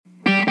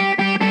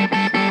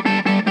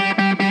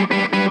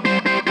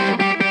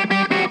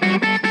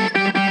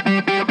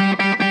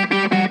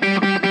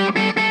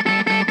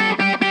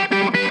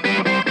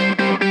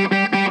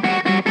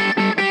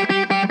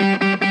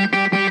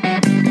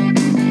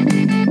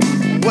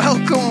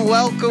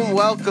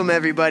Welcome,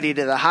 everybody,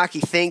 to the Hockey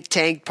Think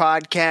Tank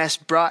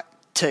podcast, brought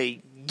to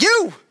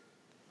you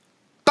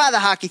by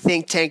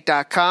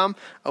thehockeythinktank.com,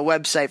 a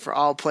website for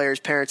all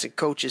players, parents, and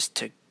coaches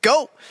to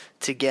go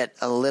to get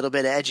a little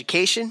bit of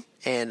education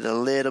and a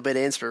little bit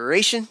of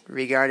inspiration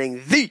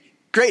regarding the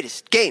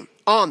greatest game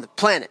on the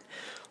planet.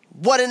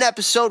 What an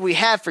episode we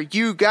have for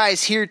you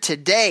guys here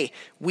today.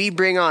 We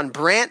bring on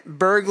Brant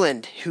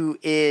Berglund, who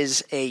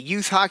is a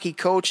youth hockey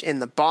coach in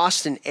the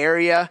Boston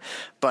area,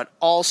 but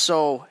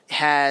also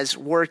has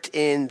worked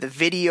in the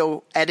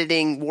video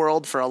editing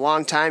world for a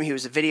long time. He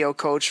was a video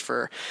coach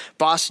for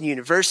Boston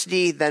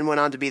University, then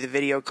went on to be the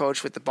video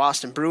coach with the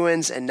Boston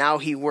Bruins, and now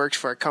he works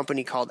for a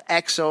company called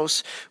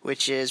Exos,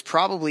 which is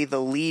probably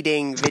the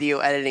leading video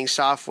editing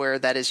software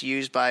that is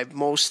used by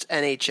most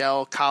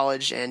NHL,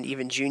 college, and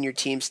even junior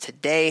teams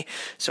today.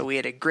 So we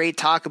had a great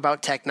talk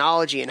about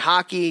technology and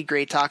hockey,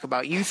 great talk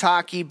about youth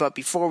hockey, but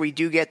before we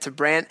do get to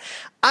Brant,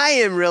 I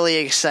am really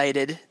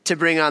excited to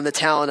bring on the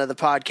talent of the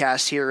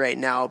podcast here right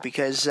now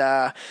because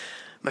my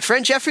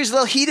friend Jeffrey's a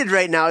little heated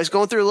right now. He's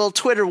going through a little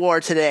Twitter war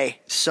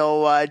today.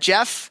 So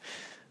Jeff,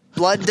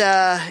 blood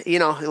flowing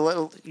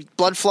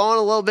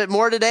a little bit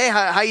more today.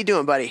 How you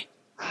doing, buddy?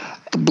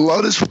 The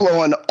blood is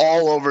flowing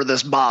all over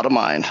this bot of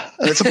mine.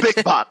 And it's a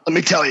big bot. Let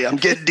me tell you, I'm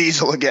getting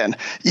diesel again.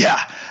 Yeah,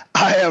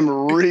 I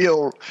am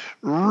real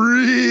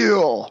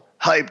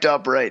hyped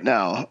up right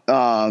now.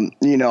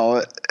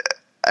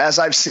 As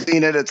I've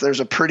seen it, there's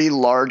a pretty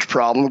large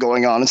problem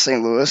going on in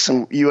St. Louis.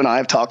 And you and I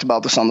have talked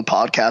about this on the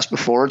podcast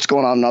before. It's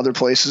going on in other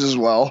places as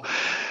well,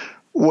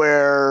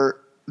 where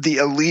the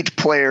elite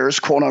players,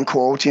 quote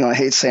unquote, I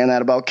hate saying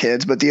that about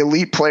kids, but the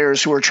elite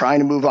players who are trying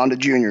to move on to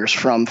juniors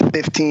from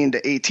 15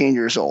 to 18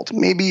 years old,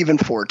 maybe even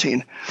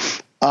 14.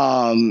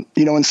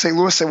 In St.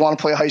 Louis, they want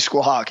to play high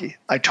school hockey.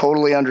 I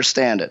totally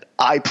understand it.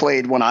 I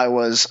played when I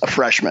was a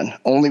freshman,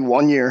 only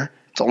 1 year.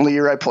 It's the only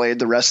year I played.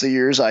 The rest of the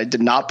years I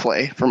did not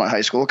play for my high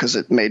school because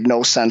it made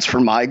no sense for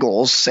my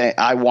goals.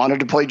 I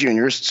wanted to play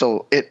juniors,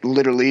 so it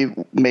literally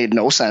made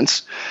no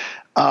sense.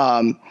 They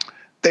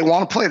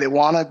want to play. They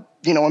want to,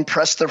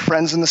 impress their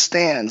friends in the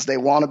stands. They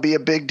want to be a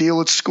big deal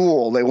at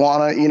school. They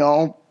want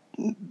to,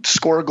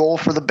 score a goal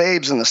for the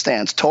babes in the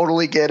stands.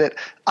 Totally get it.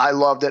 I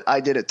loved it. I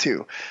did it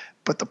too.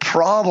 But the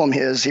problem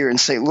is here in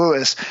St.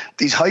 Louis,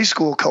 these high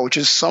school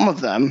coaches, some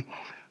of them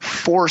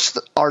forced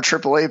our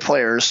AAA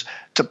players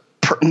to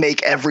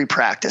make every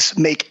practice,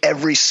 make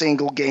every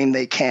single game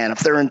they can.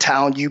 If they're in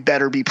town, you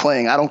better be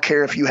playing. I don't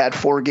care if you had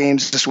 4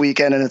 games this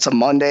weekend and it's a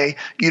Monday.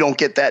 You don't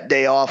get that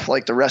day off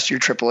like the rest of your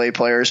AAA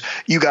players.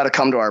 You got to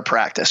come to our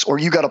practice, or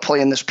you got to play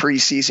in this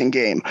preseason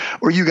game,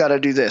 or you got to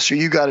do this, or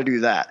you got to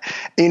do that.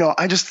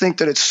 I just think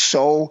that it's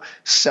so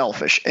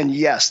selfish. And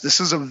yes,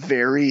 this is a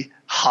very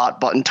hot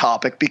button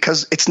topic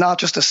because it's not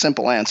just a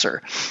simple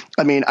answer.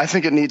 I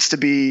think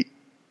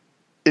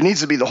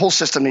the whole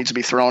system needs to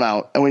be thrown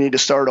out, and we need to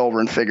start over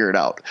and figure it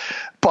out.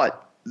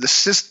 But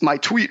my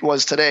tweet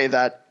was today,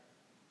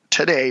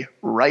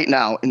 right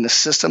now, in the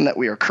system that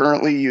we are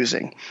currently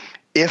using,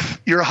 if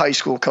you're a high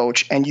school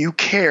coach and you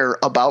care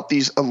about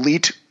these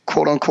elite,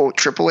 quote unquote,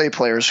 AAA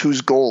players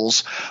whose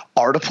goals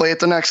are to play at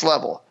the next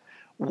level,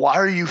 why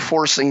are you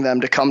forcing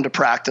them to come to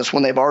practice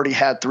when they've already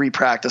had 3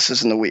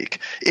 practices in the week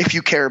if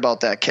you care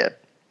about that kid?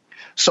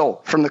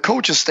 So from the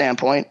coach's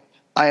standpoint,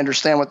 I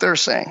understand what they're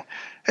saying.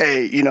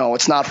 Hey,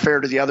 it's not fair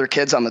to the other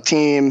kids on the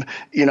team.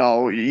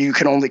 You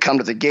can only come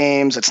to the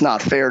games. It's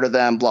not fair to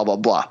them, blah, blah,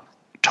 blah.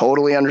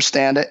 Totally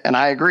understand it. And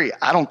I agree.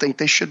 I don't think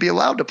they should be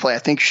allowed to play. I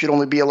think you should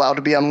only be allowed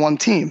to be on one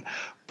team.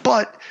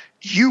 But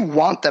you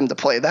want them to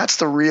play. That's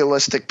the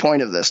realistic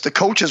point of this. The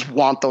coaches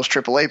want those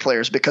AAA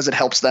players because it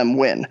helps them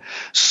win.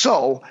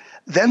 So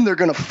then they're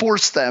going to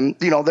force them,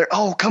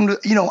 come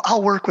to,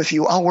 I'll work with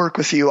you.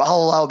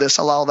 I'll allow this,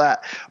 I'll allow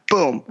that.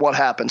 Boom. What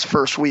happens?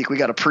 First week, we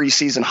got a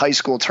preseason high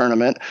school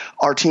tournament.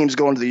 Our team's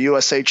going to the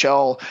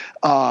USHL,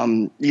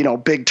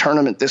 big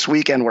tournament this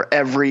weekend where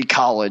every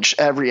college,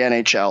 every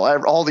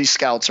NHL, all these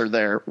scouts are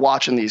there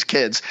watching these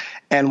kids.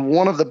 And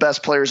one of the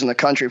best players in the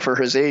country for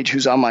his age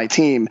who's on my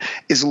team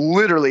is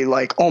literally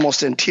like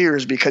almost in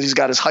tears because he's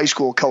got his high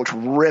school coach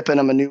ripping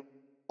him a new.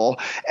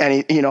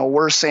 And,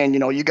 we're saying,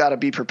 you got to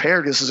be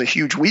prepared. This is a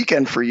huge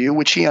weekend for you,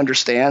 which he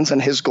understands.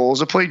 And his goal is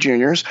to play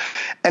juniors.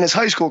 And his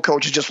high school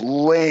coach is just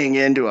laying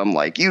into him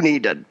like, you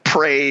need to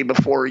pray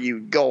before you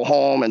go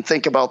home and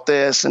think about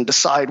this and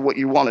decide what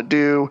you want to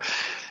do.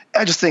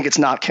 I just think it's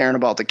not caring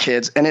about the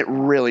kids. And it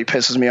really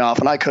pisses me off.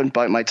 And I couldn't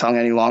bite my tongue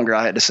any longer.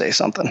 I had to say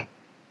something.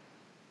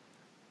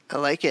 I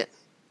like it.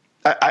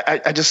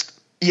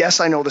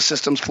 Yes, I know the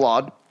system's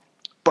flawed.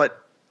 But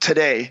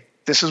today,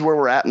 this is where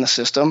we're at in the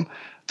system.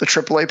 The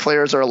AAA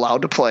players are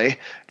allowed to play.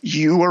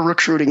 You are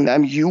recruiting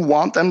them. You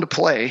want them to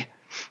play.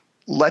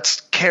 Let's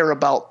care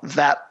about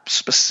that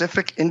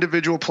specific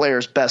individual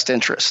player's best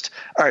interest.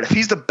 All right, if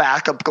he's the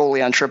backup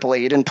goalie on AAA,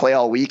 he didn't play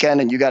all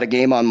weekend, and you got a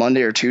game on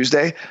Monday or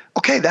Tuesday,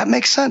 okay, that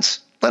makes sense.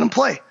 Let him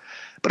play.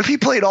 But if he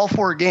played all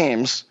 4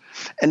 games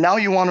And now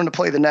you want him to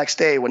play the next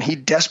day when he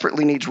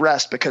desperately needs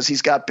rest because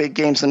he's got big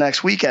games the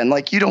next weekend.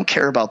 Like, you don't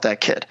care about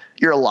that kid.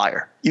 You're a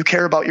liar. You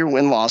care about your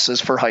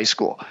win-losses for high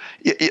school.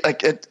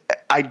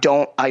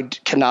 I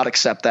cannot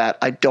accept that.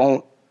 I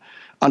don't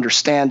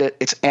understand it.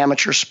 It's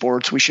amateur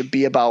sports. We should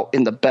be about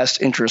in the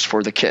best interest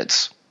for the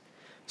kids.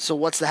 So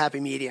what's the happy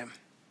medium?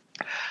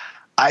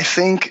 I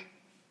think,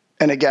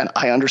 and again,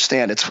 I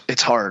understand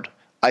it's hard.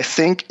 I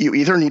think you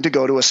either need to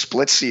go to a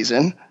split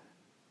season,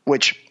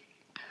 which,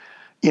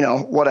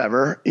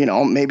 whatever,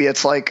 maybe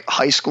it's like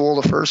high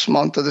school the first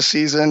month of the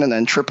season and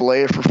then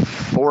AAA for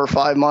 4 or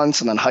 5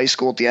 months and then high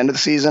school at the end of the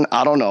season.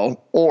 I don't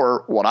know.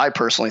 Or what I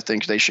personally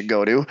think they should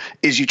go to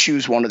is you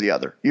choose one or the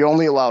other. You're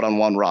only allowed on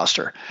one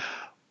roster.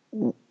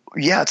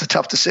 Yeah, it's a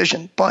tough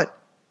decision, but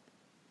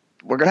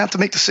we're going to have to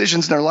make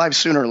decisions in their lives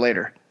sooner or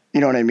later. You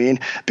know what I mean?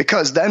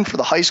 Because then for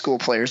the high school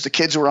players, the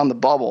kids who are on the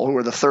bubble, who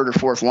are the third or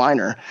fourth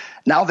liner,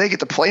 now they get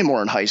to play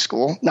more in high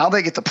school. Now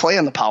they get to play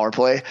in the power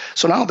play.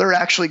 So now they're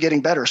actually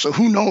getting better. So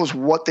who knows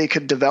what they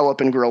could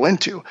develop and grow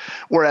into?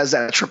 Whereas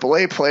that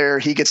AAA player,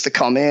 he gets to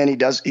come in.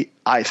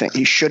 I think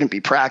he shouldn't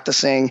be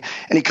practicing,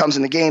 and he comes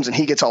in the games and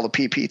he gets all the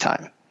PP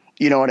time.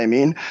 You know what I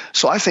mean?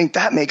 So I think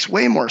that makes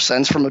way more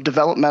sense from a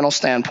developmental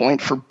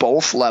standpoint for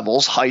both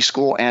levels, high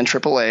school and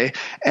AAA.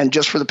 And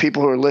just for the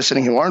people who are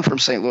listening who aren't from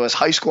St. Louis,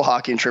 high school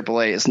hockey and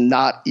AAA is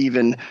not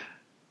even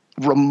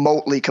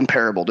remotely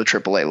comparable to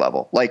AAA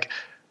level. Like,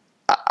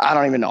 I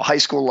don't even know. High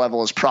school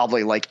level is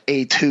probably like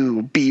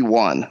A2,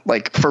 B1,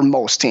 like for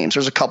most teams.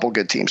 There's a couple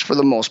good teams. For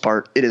the most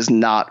part, it is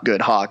not good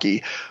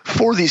hockey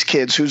for these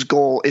kids whose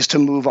goal is to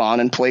move on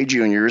and play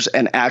juniors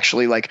and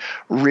actually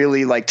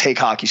really take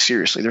hockey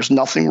seriously. There's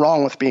nothing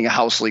wrong with being a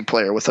house league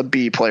player, with a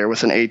B player,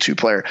 with an A2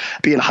 player,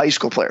 being a high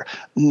school player.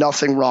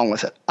 Nothing wrong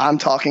with it. I'm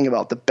talking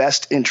about the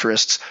best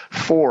interests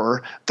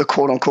for the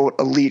quote unquote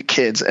elite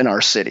kids in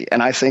our city.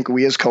 And I think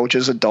we as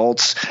coaches,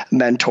 adults,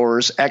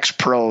 mentors,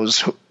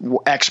 ex-pros,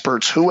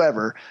 experts,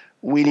 whoever,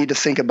 we need to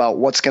think about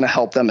what's going to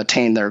help them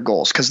attain their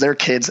goals because they're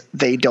kids,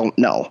 they don't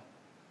know.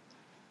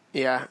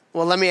 Yeah.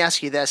 Well, let me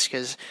ask you this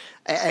because,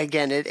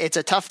 again, it's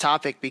a tough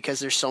topic because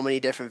there's so many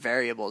different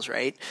variables,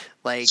 right?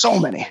 Like so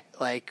many.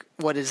 Like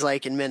what is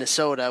like in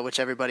Minnesota,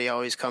 which everybody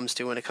always comes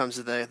to when it comes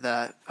to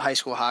the high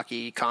school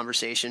hockey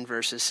conversation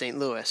versus St.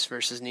 Louis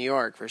versus New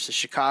York versus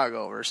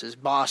Chicago versus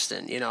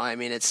Boston.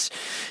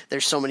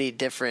 There's so many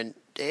different.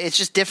 It's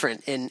just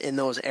different in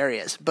those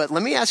areas. But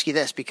let me ask you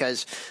this,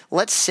 because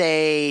let's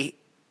say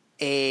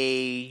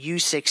a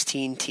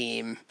U16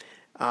 team,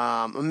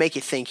 I'll make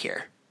you think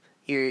here.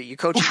 You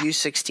coach a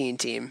U16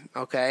 team,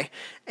 okay?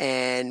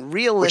 And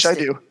which I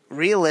do.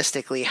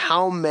 Realistically,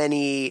 how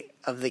many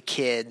of the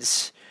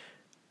kids,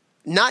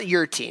 not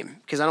your team,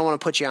 because I don't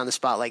want to put you on the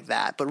spot like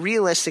that, but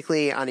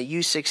realistically on a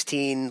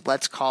U16,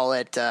 let's call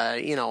it,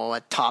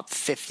 a top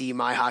 50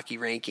 My Hockey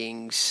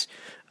Rankings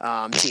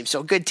team.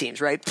 So good teams,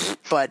 right?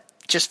 But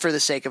just for the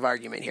sake of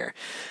argument here,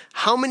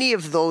 how many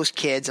of those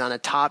kids on a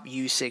top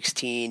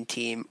U16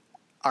 team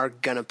are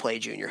going to play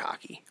junior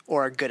hockey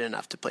or are good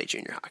enough to play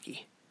junior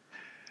hockey?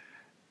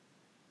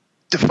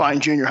 Define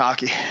junior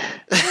hockey.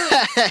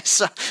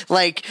 So,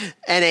 like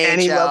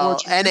NAHL,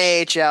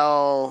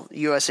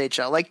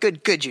 USHL, like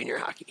good junior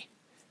hockey.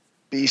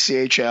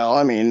 BCHL.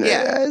 I mean,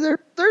 yeah.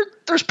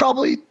 There's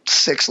probably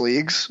 6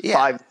 leagues,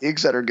 5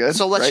 leagues that are good.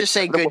 So let's just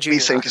say good junior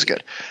hockey. We think is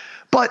good.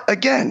 But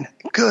again,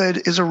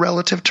 good is a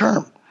relative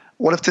term.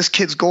 What if this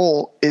kid's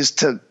goal is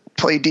to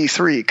play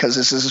D3 because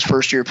this is his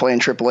first year playing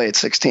AAA at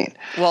 16?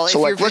 Well,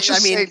 so you're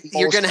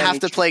going to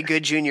have to play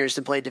good juniors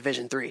to play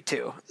Division III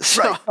too.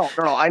 So.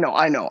 Right? No,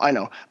 I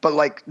know.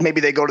 But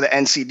maybe they go to the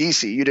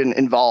NCDC. You didn't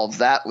involve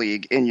that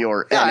league in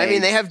your. Yeah, NA. I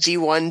mean they have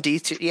D1,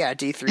 D2,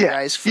 D3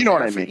 guys. You know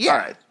what I mean? Yeah. All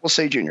right, we'll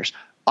say juniors.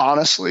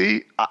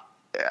 Honestly,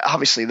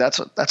 obviously that's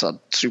a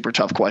super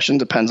tough question.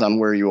 Depends on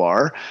where you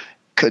are.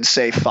 Could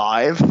say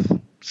 5.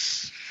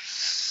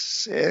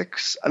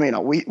 6. I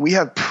mean, we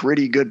have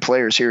pretty good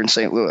players here in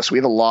St. Louis. We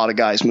have a lot of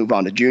guys move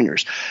on to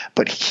juniors.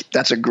 But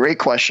that's a great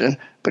question.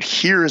 But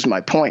here is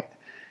my point.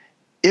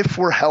 If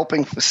we're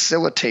helping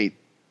facilitate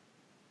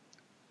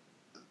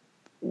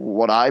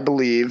what I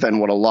believe and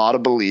what a lot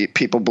of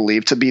people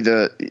believe to be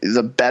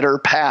the better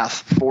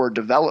path for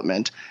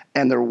development,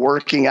 and they're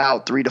working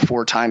out 3 to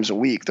 4 times a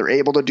week, they're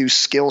able to do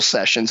skill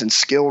sessions and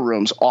skill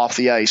rooms off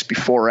the ice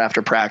before or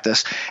after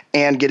practice,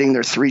 and getting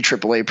their 3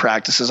 AAA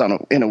practices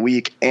in a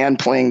week and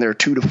playing their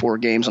 2 to 4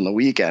 games on the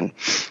weekend.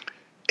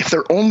 If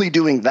they're only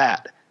doing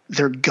that,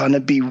 they're going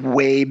to be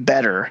way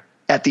better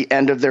at the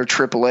end of their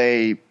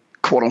AAA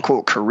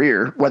quote-unquote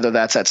career, whether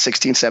that's at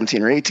 16,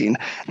 17, or 18,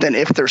 than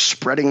if they're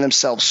spreading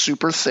themselves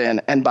super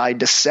thin and by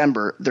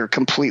December they're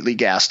completely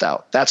gassed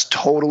out. That's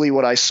totally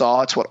what I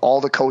saw. It's what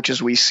all the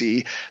coaches we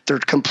see. They're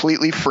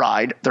completely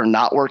fried. They're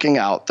not working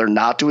out. They're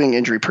not doing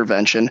injury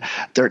prevention.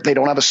 They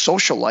don't have a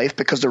social life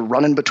because they're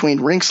running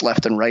between rinks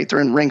left and right.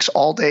 They're in rinks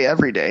all day,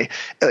 every day.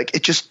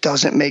 It just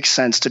doesn't make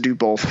sense to do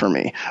both for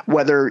me,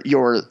 whether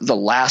you're the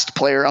last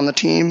player on the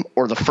team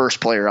or the first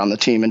player on the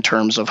team in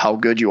terms of how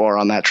good you are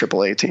on that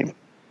AAA team.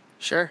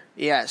 Sure.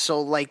 Yeah. So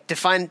like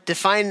define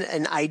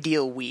an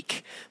ideal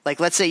week. Like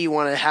let's say you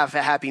want to have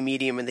a happy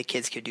medium and the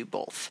kids could do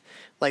both.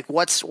 Like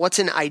what's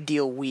an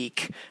ideal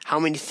week? How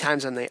many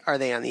times are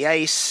they on the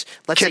ice?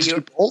 Let's Kids say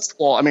do both.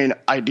 Well, I mean,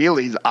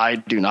 ideally, I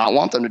do not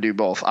want them to do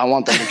both. I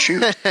want them to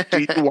choose. Do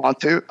you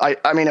want to?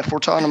 I mean, if we're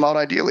talking about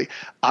ideally,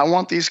 I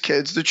want these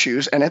kids to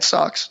choose, and it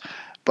sucks,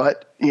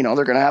 but they're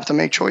going to have to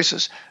make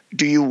choices.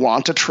 Do you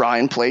want to try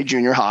and play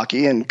junior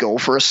hockey and go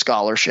for a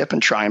scholarship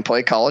and try and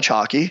play college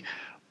hockey,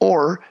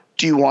 or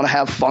do you want to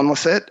have fun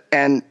with it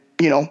and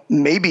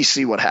maybe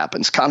see what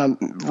happens, kind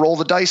of roll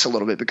the dice a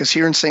little bit? Because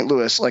here in St.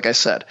 Louis, like I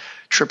said,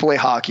 AAA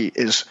hockey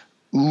is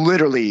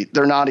literally,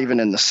 they're not even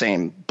in the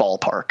same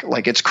ballpark.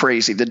 Like, it's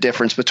crazy, the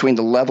difference between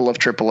the level of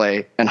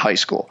AAA and high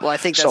school. Well, I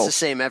think that's the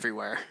same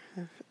everywhere.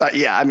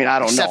 Yeah, I mean, I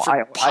don't Except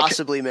know. For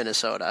possibly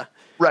Minnesota.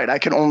 Right, I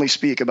can only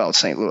speak about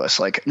St. Louis,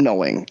 like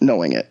knowing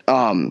it.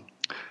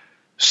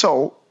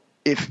 So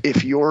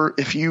if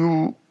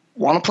you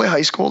want to play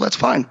high school, that's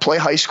fine. Play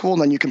high school,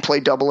 and then you can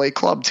play AA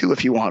club too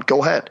if you want.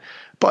 Go ahead.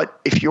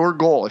 But if you're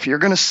going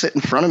to sit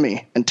in front of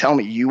me and tell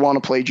me you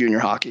want to play junior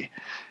hockey,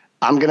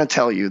 I'm going to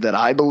tell you that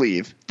I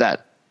believe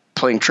that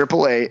playing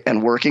AAA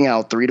and working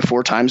out 3 to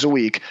 4 times a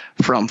week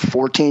from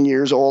 14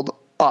 years old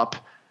up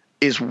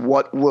is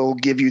what will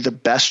give you the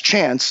best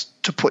chance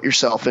to put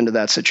yourself into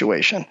that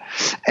situation.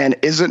 And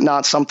is it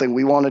not something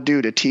we want to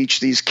do to teach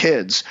these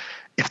kids?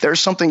 If there's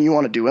something you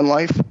want to do in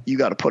life, you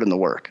got to put in the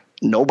work.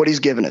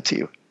 Nobody's giving it to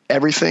you.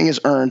 Everything is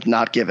earned,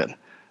 not given.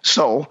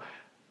 So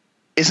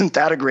isn't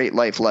that a great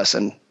life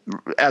lesson,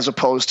 as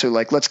opposed to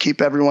like, let's keep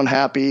everyone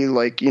happy?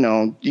 Like, you're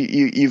going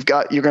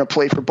to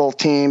play for both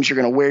teams. You're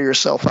going to wear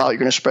yourself out. You're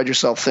going to spread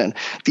yourself thin.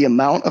 The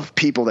amount of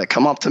people that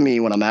come up to me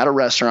when I'm at a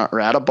restaurant or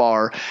at a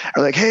bar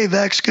are like, hey,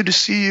 Vex, good to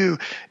see you.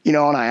 And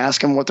I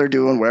ask them what they're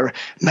doing, whatever.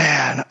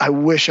 Man, I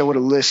wish I would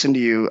have listened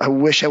to you. I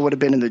wish I would have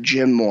been in the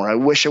gym more. I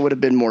wish I would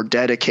have been more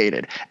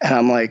dedicated. And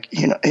I'm like,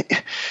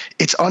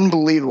 it's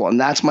unbelievable. And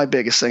that's my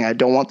biggest thing. I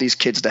don't want these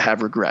kids to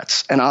have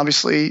regrets. And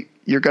obviously,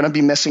 you're going to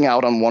be missing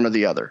out on one or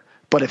the other.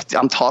 But if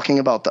I'm talking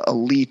about the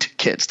elite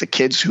kids, the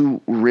kids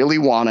who really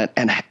want it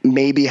and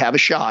maybe have a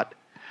shot,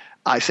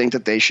 I think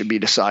that they should be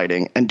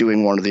deciding and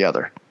doing one or the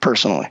other,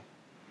 personally.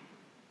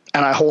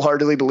 And I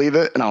wholeheartedly believe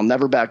it, and I'll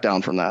never back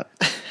down from that.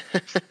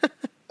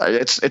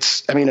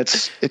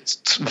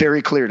 It's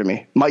very clear to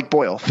me. Mike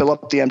Boyle, fill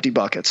up the empty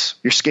buckets.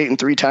 You're skating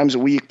 3 times a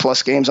week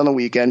plus games on the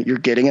weekend. You're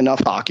getting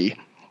enough hockey.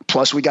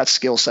 Plus, we got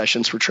skill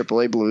sessions for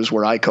AAA Blues,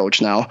 where I coach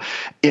now,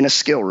 in a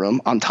skill room.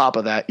 On top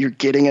of that, you're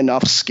getting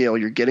enough skill.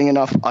 You're getting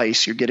enough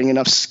ice. You're getting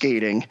enough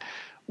skating.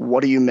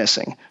 What are you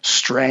missing?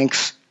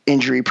 Strength,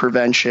 injury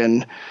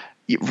prevention,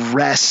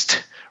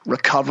 rest,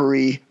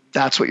 recovery.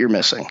 That's what you're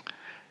missing.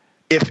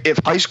 If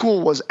high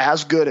school was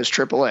as good as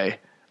AAA,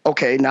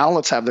 okay, now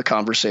let's have the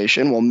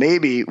conversation. Well,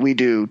 maybe we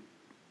do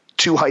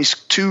 2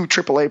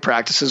 AAA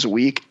practices a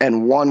week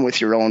and 1 with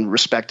your own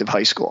respective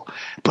high school.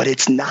 But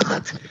it's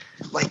not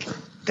like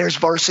there's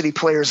varsity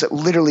players that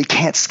literally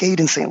can't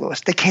skate in St.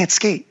 Louis. They can't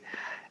skate.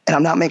 And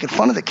I'm not making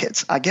fun of the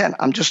kids. Again,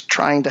 I'm just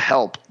trying to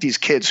help these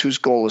kids whose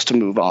goal is to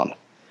move on.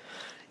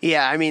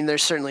 Yeah, I mean,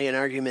 there's certainly an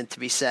argument to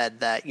be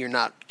said that you're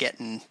not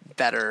getting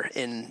better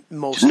in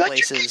most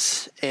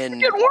places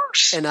in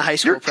a high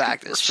school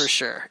practice, for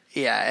sure.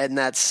 Yeah, and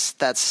that's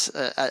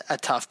a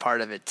tough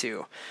part of it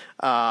too.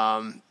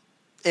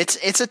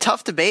 It's a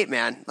tough debate,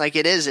 man. Like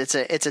it is. It's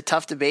a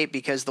tough debate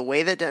because the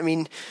way that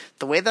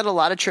a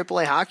lot of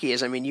AAA hockey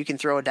is, I mean, you can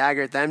throw a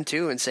dagger at them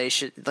too and say,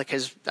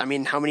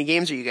 how many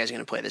games are you guys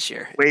going to play this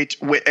year? Wait,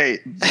 hey,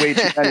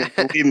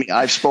 believe me,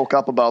 I've spoke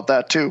up about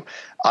that too.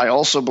 I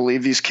also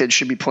believe these kids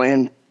should be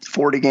playing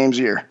 40 games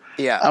a year.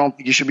 Yeah. I don't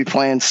think you should be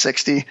playing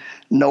 60.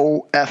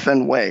 No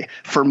effing way.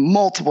 For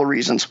multiple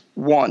reasons.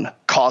 1,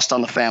 cost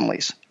on the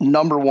families.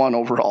 Number 1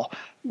 overall.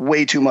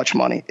 Way too much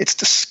money. It's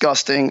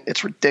disgusting.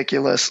 It's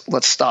ridiculous.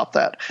 Let's stop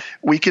that.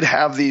 We could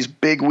have these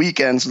big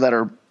weekends that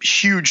are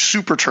huge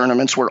super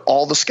tournaments where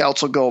all the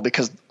scouts will go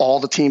because all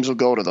the teams will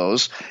go to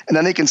those. And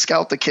then they can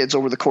scout the kids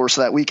over the course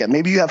of that weekend.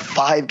 Maybe you have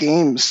 5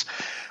 games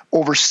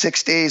over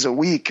 6 days a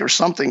week or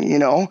something,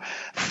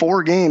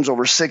 4 games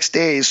over 6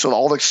 days so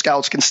all the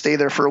scouts can stay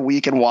there for a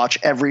week and watch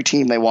every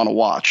team they want to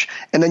watch.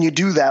 And then you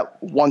do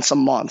that once a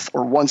month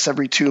or once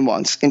every 2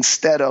 months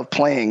instead of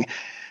playing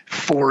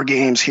 4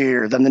 games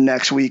here, then the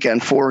next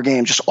weekend 4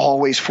 games, just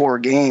always 4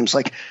 games.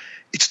 Like,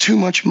 it's too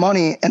much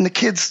money. And the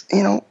kids,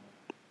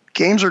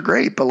 games are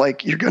great, but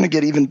like you're going to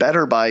get even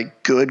better by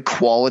good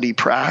quality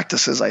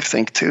practices, I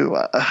think, too,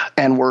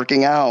 and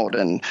working out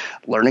and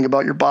learning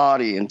about your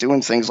body and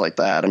doing things like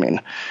that. I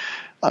mean,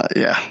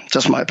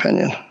 just my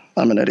opinion.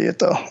 I'm an idiot,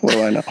 though. What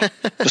do I know?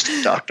 Just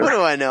a doctor. What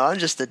do I know? I'm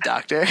just a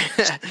doctor.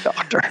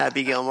 Doctor.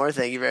 Happy Gilmore,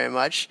 thank you very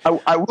much.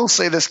 I will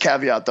say this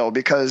caveat, though,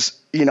 because,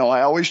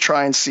 I always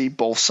try and see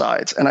both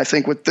sides. And I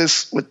think with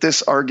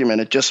this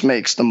argument, it just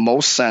makes the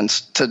most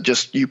sense to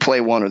just you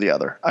play one or the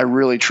other. I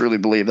really, truly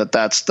believe that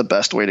that's the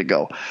best way to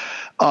go.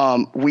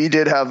 We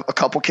did have a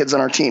couple kids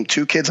on our team,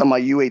 2 kids on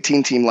my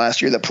U18 team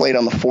last year that played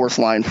on the 4th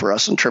line for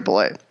us in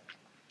AAA.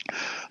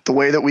 The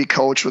way that we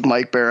coached with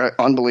Mike Barrett,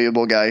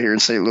 unbelievable guy here in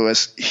St.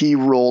 Louis, he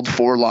rolled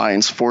 4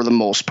 lines for the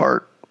most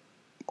part,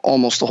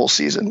 almost the whole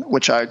season,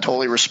 which I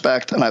totally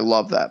respect, and I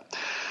love that.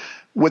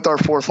 With our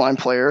fourth line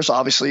players,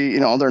 obviously,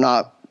 they're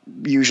not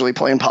usually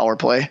playing power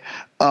play.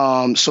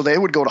 So they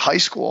would go to high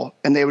school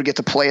and they would get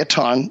to play a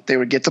ton. They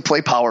would get to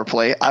play power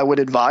play. I would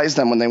advise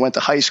them when they went to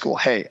high school,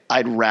 hey,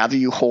 I'd rather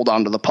you hold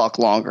on to the puck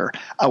longer.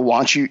 I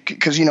want you,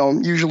 because,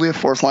 usually a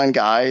fourth line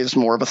guy is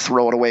more of a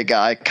throw it away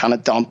guy, kind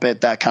of dump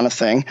it, that kind of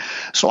thing.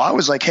 So I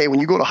was like, hey, when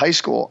you go to high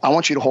school, I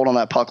want you to hold on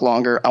that puck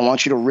longer. I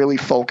want you to really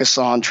focus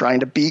on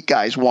trying to beat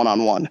guys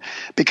one-on-one,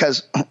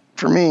 because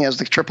for me, as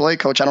the AAA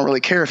coach, I don't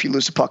really care if you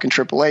lose the puck in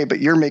AAA, but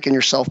you're making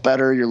yourself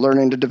better. You're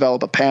learning to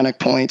develop a panic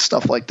point,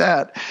 stuff like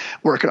that,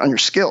 working on your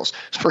skills.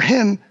 So for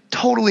him,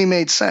 totally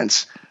made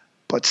sense.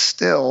 But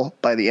still,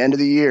 by the end of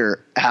the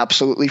year,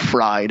 absolutely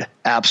fried,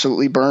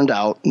 absolutely burned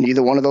out.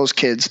 Neither one of those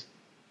kids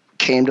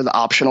came to the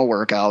optional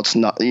workouts,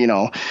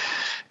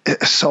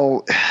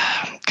 So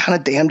kind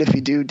of damned if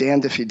you do,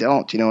 damned if you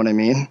don't. You know what I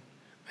mean?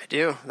 I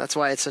do. That's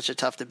why it's such a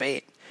tough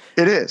debate.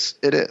 It is.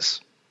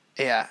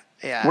 Yeah.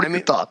 What are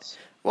your thoughts?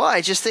 Well,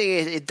 I just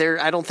think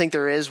I don't think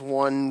there is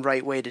one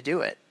right way to do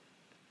it.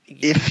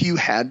 If you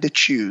had to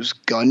choose,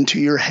 gun to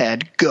your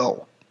head,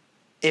 go.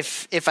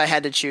 If I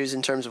had to choose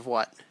in terms of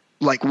what?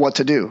 Like what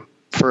to do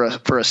for a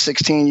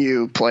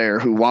 16U player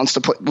who wants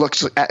to play,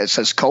 looks at it,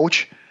 says,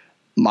 Coach,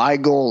 my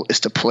goal is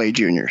to play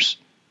juniors.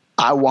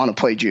 I want to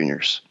play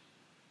juniors.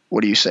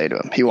 What do you say to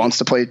him? He wants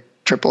to play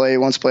AAA, he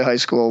wants to play high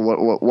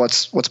school.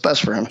 What's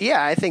best for him?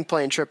 Yeah, I think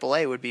playing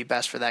AAA would be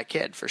best for that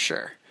kid for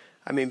sure.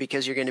 I mean,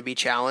 because you're going to be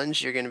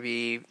challenged, you're going to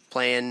be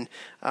playing,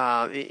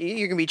 you're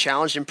going to be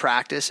challenged in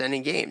practice and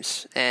in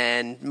games,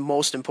 and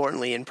most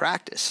importantly in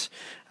practice,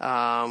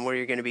 where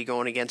you're going to be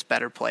going against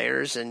better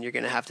players and you're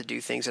going to have to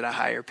do things at a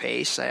higher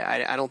pace.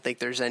 I don't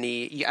think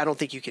I don't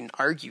think you can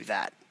argue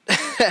that.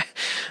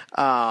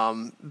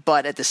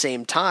 But at the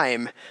same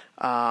time,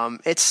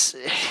 that's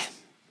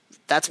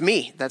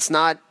me. That's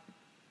not,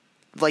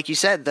 like you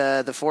said,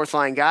 the fourth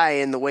line guy,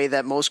 in the way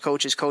that most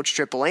coaches coach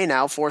AAA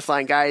now, fourth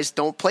line guys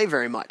don't play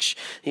very much.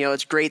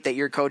 It's great that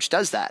your coach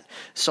does that.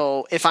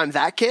 So if I'm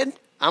that kid,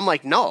 I'm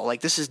like, no,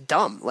 like this is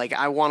dumb. Like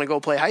I want to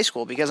go play high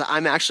school because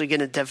I'm actually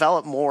going to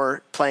develop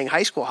more playing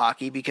high school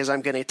hockey because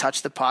I'm going to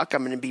touch the puck.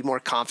 I'm going to be more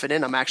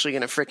confident. I'm actually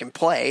going to freaking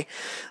play.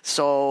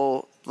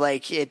 So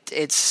like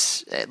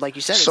it's like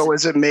you said. So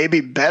is it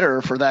maybe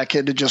better for that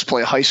kid to just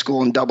play high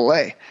school in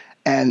AA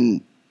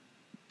and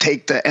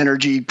take the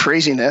energy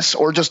craziness,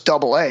 or just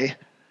AA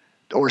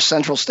or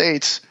Central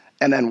States,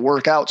 and then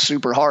work out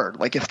super hard?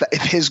 Like if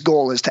his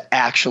goal is to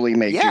actually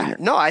make junior.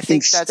 No, I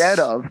think instead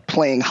of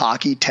playing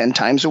hockey 10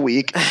 times a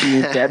week,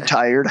 being dead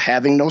tired,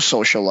 having no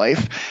social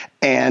life,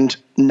 and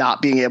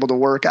not being able to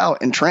work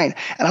out and train.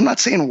 And I'm not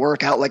saying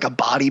work out like a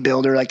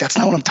bodybuilder. Like that's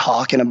not what I'm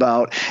talking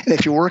about. And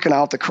if you're working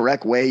out the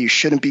correct way, you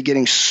shouldn't be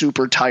getting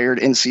super tired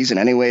in season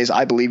anyways.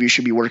 I believe you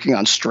should be working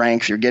on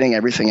strength. You're getting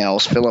everything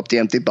else. Fill up the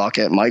empty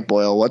bucket. Mike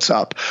Boyle, what's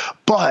up?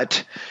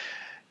 But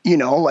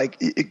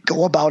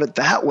go about it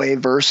that way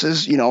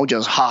versus,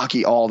 just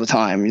hockey all the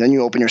time. Then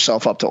you open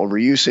yourself up to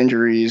overuse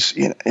injuries.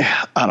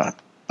 I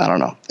don't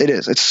know.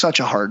 It's such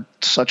a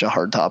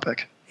hard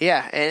topic.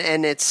 Yeah.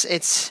 And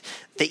it's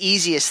the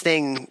easiest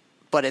thing,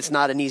 but it's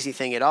not an easy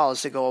thing at all,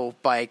 is to go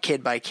by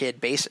kid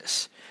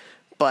basis.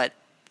 But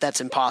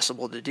that's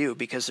impossible to do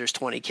because there's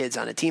 20 kids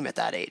on a team at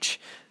that age.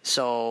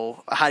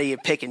 So how do you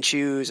pick and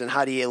choose, and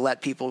how do you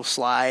let people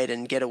slide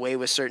and get away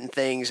with certain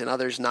things and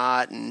others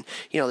not? And,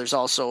 there's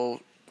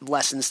also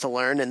lessons to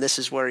learn, and this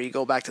is where you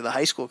go back to the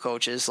high school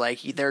coaches.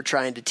 Like they're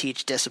trying to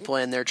teach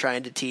discipline, they're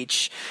trying to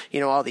teach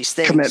all these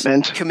things,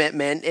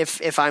 commitment.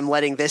 If I'm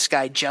letting this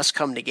guy just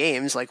come to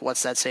games, like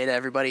what's that say to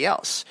everybody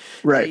else?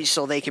 Right.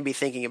 So they can be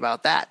thinking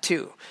about that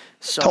too.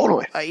 So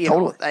totally.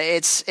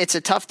 It's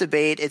a tough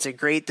debate. It's a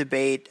great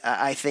debate.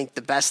 I think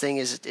the best thing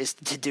is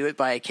to do it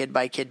by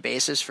kid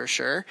basis for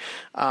sure.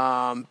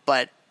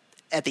 But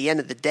at the end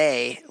of the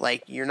day,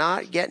 like you're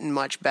not getting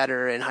much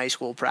better in high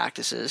school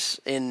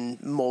practices in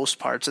most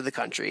parts of the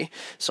country.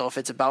 So if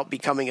it's about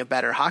becoming a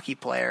better hockey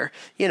player,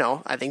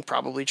 I think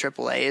probably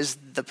AAA is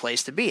the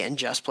place to be, and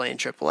just playing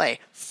AAA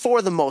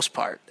for the most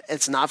part.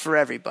 It's not for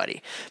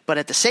everybody. But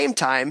at the same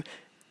time,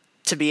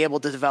 to be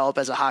able to develop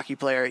as a hockey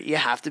player, you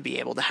have to be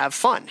able to have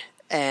fun.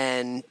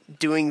 And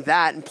doing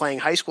that and playing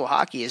high school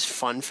hockey is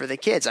fun for the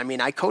kids. I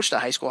mean, I coached a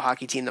high school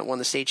hockey team that won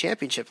the state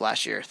championship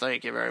last year.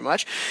 Thank you very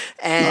much.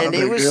 And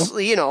it was,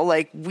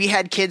 like we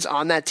had kids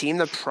on that team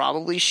that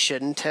probably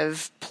shouldn't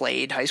have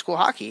played high school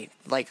hockey.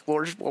 Like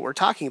what we're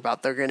talking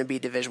about, they're going to be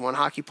Division I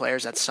hockey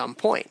players at some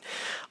point.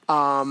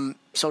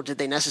 So did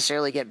they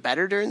necessarily get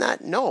better during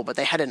that? No, but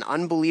they had an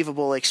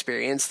unbelievable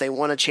experience. They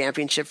won a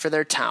championship for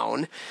their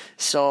town.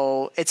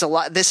 So it's a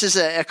lot. This is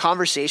a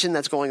conversation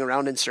that's going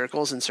around in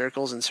circles and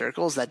circles and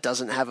circles that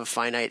doesn't have a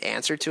finite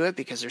answer to it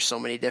because there's so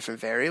many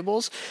different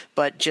variables.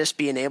 But just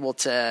being able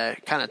to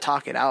kind of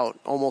talk it out,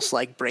 almost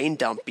like brain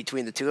dump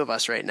between the two of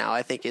us right now,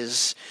 I think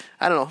is,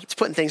 I don't know, it's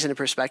putting things into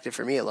perspective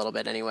for me a little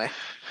bit anyway.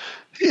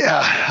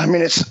 Yeah. I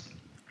mean,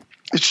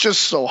 It's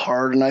just so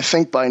hard. And I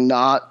think by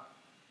not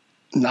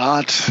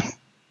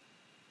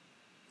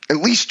at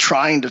least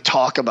trying to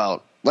talk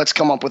about, let's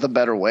come up with a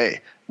better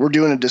way, we're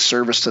doing a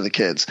disservice to the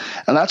kids.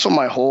 And that's what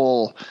my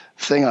whole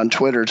thing on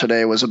Twitter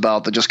today was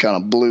about, that just kind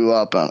of blew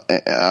up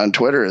on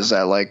Twitter, is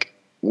that, like,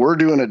 we're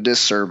doing a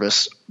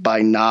disservice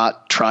by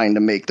not trying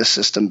to make the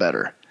system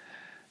better.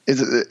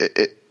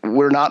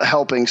 We're not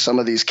helping some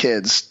of these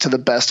kids to the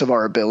best of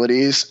our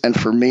abilities. And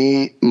for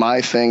me,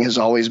 my thing has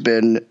always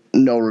been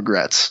no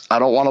regrets. I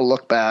don't want to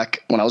look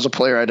back. When I was a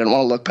player, I didn't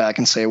want to look back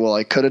and say, well,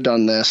 I could have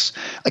done this.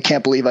 I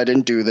can't believe I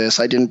didn't do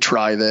this. I didn't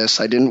try this.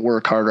 I didn't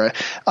work harder.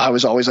 I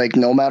was always like,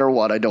 no matter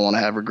what, I don't want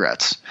to have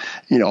regrets.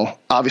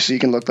 Obviously you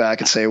can look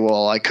back and say,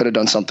 well, I could have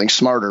done something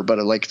smarter, but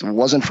it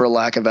wasn't for a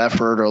lack of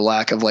effort or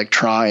lack of like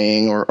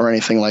trying or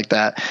anything like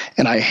that.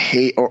 And I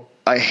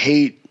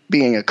hate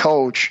being a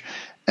coach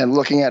and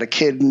looking at a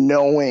kid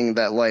knowing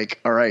that,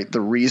 like, all right,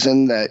 the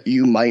reason that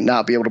you might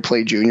not be able to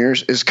play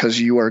juniors is because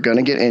you are going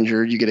to get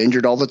injured. You get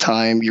injured all the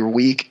time. You're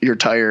weak. You're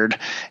tired.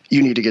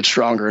 You need to get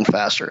stronger and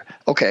faster.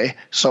 Okay,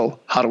 so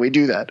how do we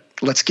do that?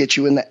 Let's get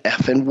you in the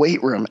effing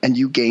weight room and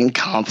you gain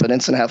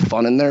confidence and have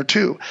fun in there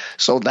too.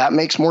 So that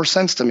makes more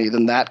sense to me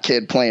than that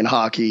kid playing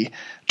hockey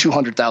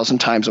 200,000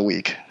 times a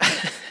week.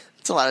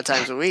 It's a lot of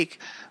times a week.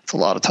 It's a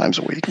lot of times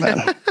a week, man.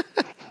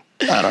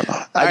 I don't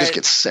know. I just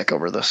get sick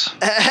over this.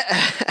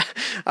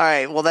 All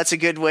right. Well, that's a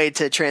good way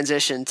to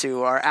transition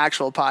to our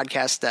actual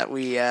podcast that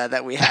we had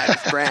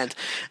with Brant.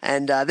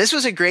 And this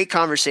was a great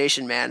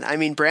conversation, man. I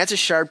mean, Brant's a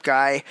sharp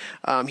guy.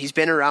 He's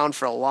been around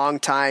for a long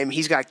time.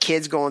 He's got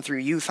kids going through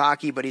youth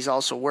hockey, but he's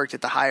also worked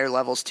at the higher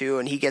levels too.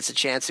 And he gets a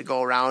chance to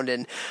go around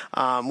and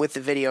with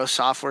the video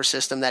software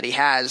system that he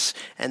has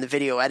and the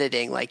video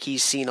editing, like,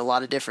 he's seen a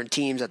lot of different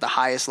teams at the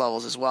highest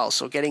levels as well.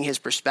 So getting his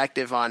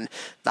perspective on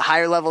the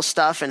higher level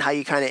stuff and how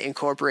you kind of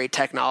incorporate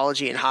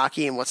technology in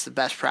hockey and what's the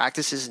best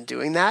practices in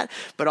doing that,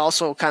 but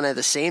also kind of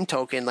the same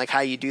token, like how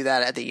you do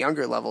that at the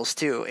younger levels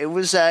too. It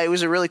was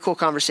a really cool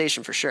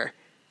conversation for sure.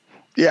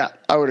 Yeah,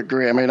 I would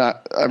agree. I mean,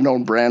 I've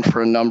known Brant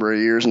for a number of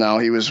years now.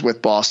 He was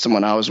with Boston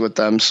when I was with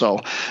them. So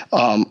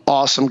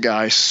awesome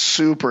guy,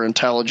 super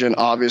intelligent,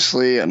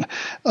 obviously, and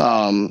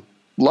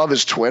love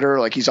his Twitter.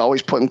 Like, he's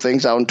always putting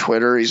things out on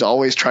Twitter. He's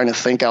always trying to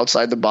think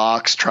outside the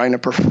box, trying to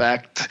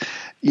perfect,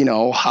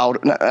 how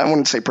I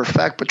wouldn't say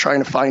perfect, but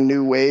trying to find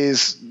new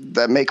ways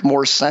that make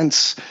more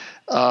sense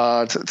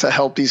to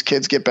help these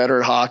kids get better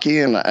at hockey.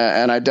 And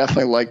I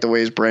definitely like the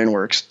way his brain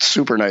works.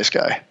 Super nice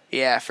guy.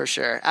 Yeah, for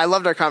sure. I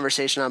loved our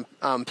conversation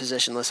on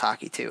positionless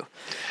hockey too,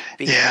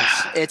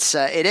 because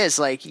it is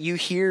like, you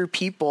hear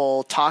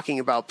people talking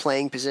about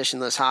playing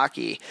positionless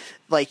hockey.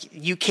 Like,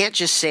 you can't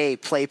just say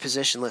play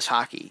positionless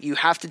hockey. You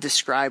have to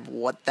describe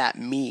what that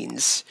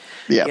means,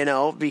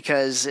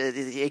 because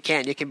it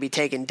can be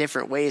taken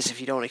different ways if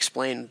you don't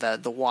explain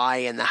the why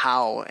and the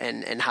how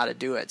and how to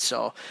do it.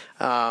 So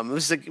it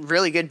was a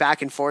really good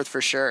back and forth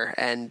for sure.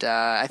 And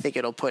I think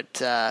it'll put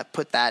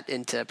that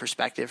into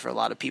perspective for a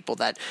lot of people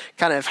that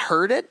kind of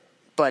heard it,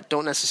 but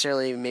don't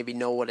necessarily maybe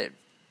know what it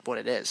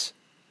is.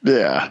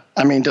 Yeah.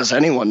 I mean, does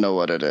anyone know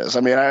what it is?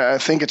 I mean, I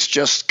think it's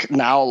just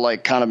now,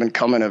 like, kind of been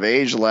coming of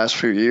age the last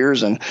few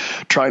years and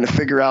trying to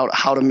figure out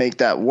how to make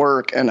that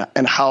work and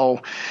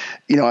how,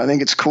 I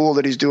think it's cool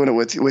that he's doing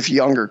it with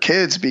younger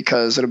kids,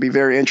 because it'll be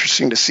very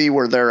interesting to see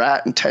where they're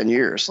at in 10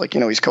 years. Like,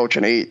 he's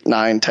coaching 8,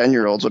 9,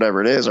 10-year-olds,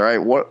 whatever it is. All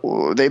right.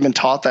 What they've been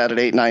taught that at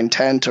 8, 9,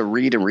 10 to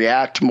read and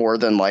react more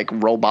than like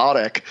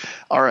robotic.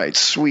 All right,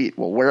 sweet.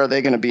 Well, where are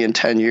they going to be in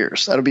 10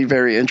 years? That'll be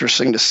very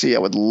interesting to see.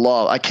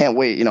 I can't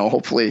wait,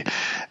 hopefully,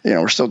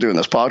 we're still doing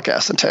this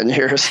podcast in 10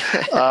 years.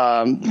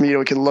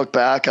 We can look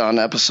back on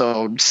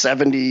episode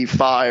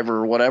 75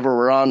 or whatever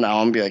we're on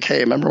now and be like,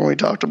 hey, remember when we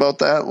talked about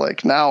that?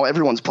 Like, now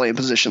everyone's playing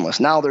positionless.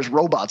 Now there's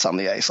robots on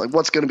the ice. Like,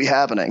 what's going to be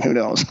happening? Who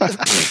knows?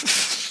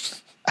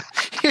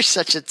 You're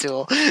such a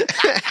tool.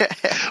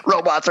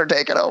 Robots are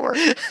taking over.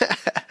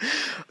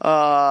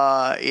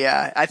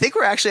 Yeah. I think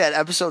we're actually at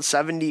episode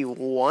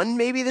 71.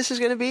 Maybe this is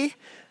going to be.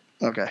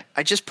 Okay.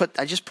 I just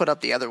put up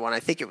the other one. I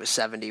think it was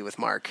 70 with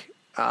Mark.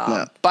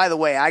 By the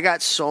way, I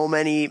got so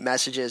many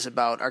messages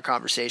about our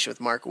conversation with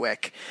Mark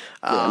Wick,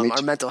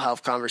 our mental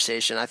health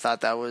conversation. I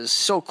thought that was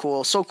so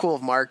cool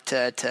of Mark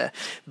to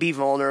be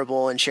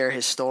vulnerable and share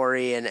his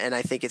story, and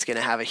I think it's going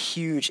to have a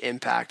huge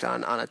impact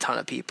on a ton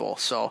of people.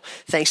 So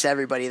thanks to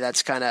everybody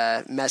that's kind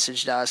of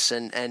messaged us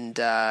and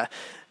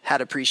had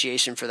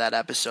appreciation for that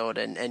episode,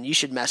 and you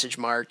should message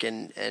Mark,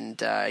 and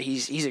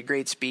he's a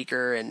great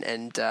speaker,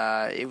 and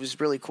it was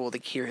really cool to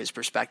hear his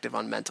perspective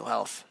on mental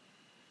health.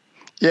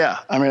 Yeah,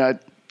 I mean, I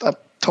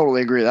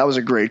totally agree. That was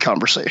a great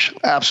conversation.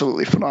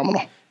 Absolutely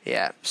phenomenal.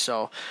 Yeah.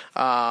 So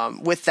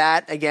with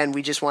that, again,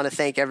 we just want to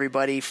thank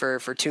everybody for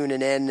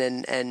tuning in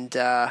and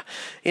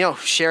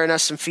sharing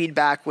us some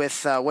feedback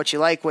with what you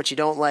like, what you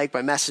don't like,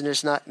 by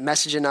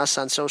messaging us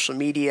on social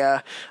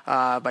media,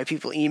 by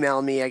people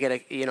emailing me.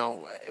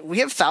 We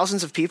have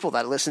thousands of people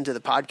that listen to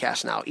the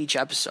podcast now, each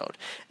episode.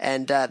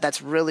 And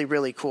that's really,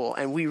 really cool.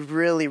 And we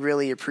really,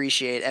 really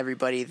appreciate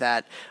everybody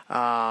that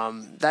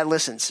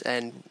listens.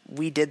 And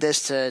we did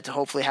this to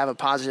hopefully have a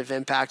positive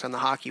impact on the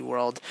hockey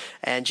world.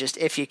 And just,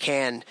 if you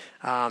can,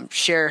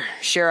 share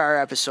our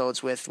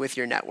episodes with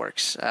your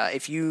networks.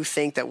 If you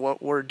think that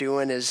what we're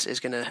doing is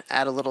going to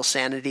add a little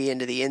sanity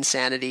into the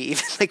insanity,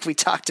 even like we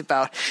talked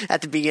about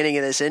at the beginning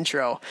of this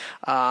intro,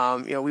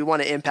 we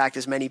want to impact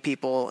as many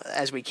people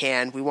as we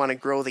can. We want to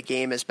grow the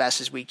game as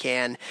best as we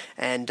can,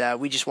 and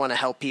we just want to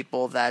help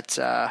people that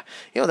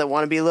that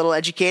want to be a little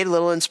educated, a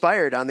little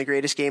inspired on the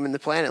greatest game in the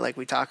planet, like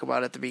we talk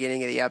about at the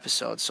beginning of the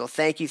episode. So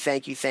thank you.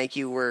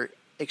 We're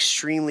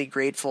extremely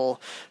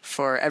grateful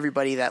for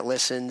everybody that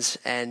listens,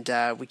 and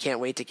we can't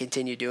wait to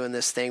continue doing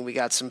this thing. We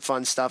got some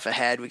fun stuff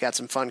ahead. We got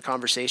some fun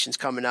conversations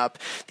coming up.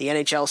 The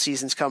NHL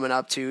season's coming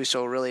up too,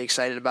 so we're really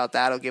excited about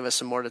that. It'll give us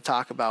some more to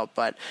talk about,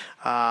 but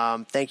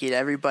thank you to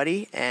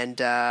everybody, and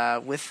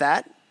with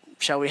that,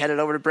 shall we head it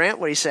over to Brant?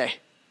 What do you say?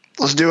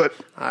 Let's do it.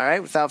 All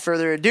right, without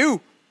further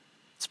ado,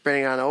 let's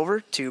bring it on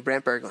over to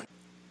Brant Berglund.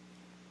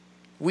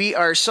 We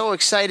are so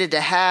excited to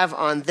have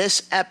on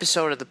this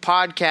episode of the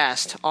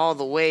podcast, all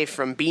the way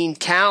from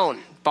Beantown,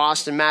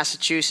 Boston,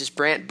 Massachusetts,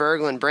 Brant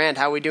Berglund. Brant,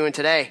 how are we doing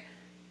today?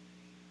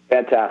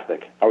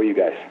 Fantastic. How are you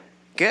guys?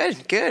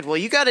 Good. Well,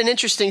 you got an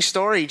interesting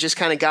story. You just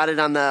kind of got it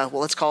on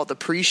let's call it the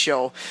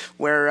pre-show,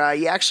 where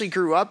you actually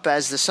grew up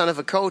as the son of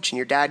a coach, and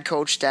your dad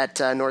coached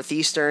at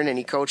Northeastern, and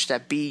he coached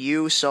at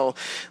BU. So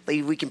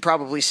we can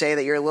probably say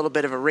that you're a little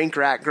bit of a rink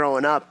rat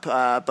growing up.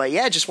 But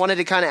yeah, just wanted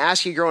to kind of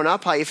ask you growing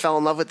up how you fell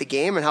in love with the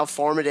game and how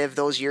formative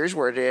those years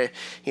were to,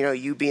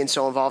 you being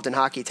so involved in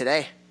hockey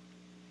today.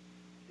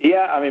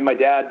 Yeah, I mean, my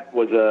dad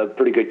was a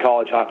pretty good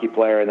college hockey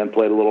player and then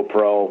played a little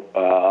pro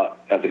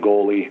as a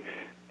goalie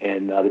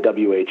in the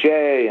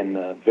WHA and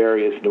the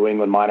various New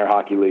England minor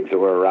hockey leagues that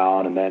were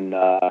around, and then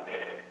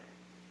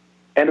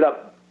ended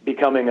up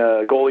becoming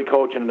a goalie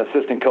coach and an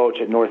assistant coach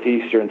at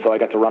Northeastern. So I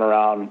got to run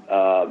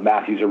around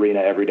Matthews Arena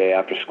every day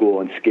after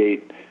school and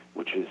skate,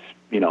 which is,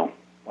 I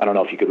don't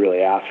know if you could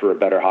really ask for a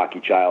better hockey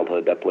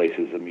childhood. That place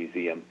is a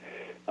museum.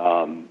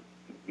 And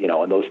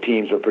those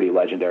teams were pretty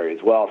legendary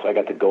as well. So I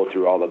got to go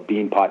through all the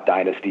Beanpot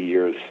dynasty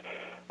years,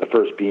 the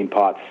first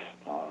Beanpots.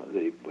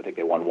 I think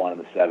they won one in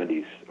the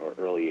 70s or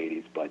early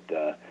 80s, but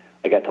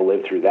I got to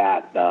live through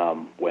that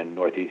when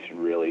Northeastern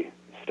really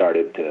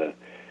started to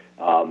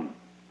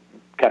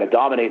kind of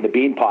dominate the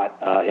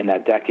Beanpot in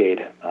that decade.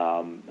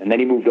 And then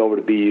he moved over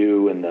to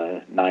BU in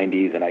the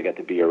 90s, and I got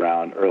to be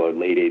around, or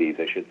late 80s,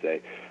 I should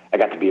say. I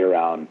got to be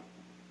around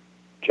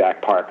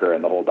Jack Parker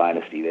and the whole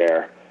dynasty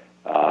there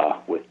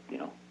with,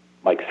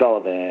 Mike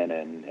Sullivan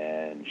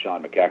and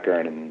Sean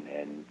McEachern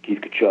and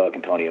Keith Kachuk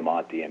and Tony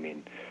Amonte. I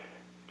mean,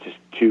 just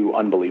two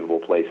unbelievable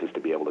places to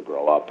be able to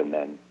grow up, and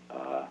then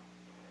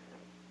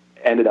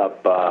ended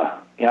up,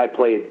 I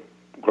played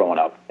growing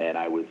up, and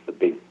I was the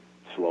big,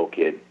 slow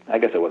kid. I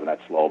guess I wasn't that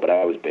slow, but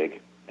I was big,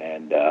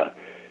 and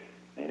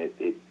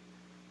it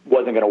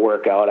wasn't going to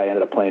work out. I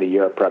ended up playing a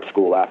year at prep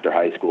school after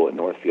high school at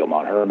Northfield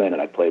Mount Herman,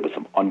 and I played with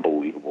some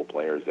unbelievable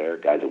players there,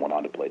 guys that went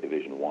on to play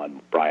Division I,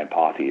 Brian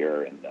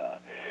Pothier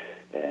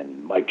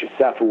and Mike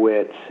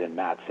Josefowicz and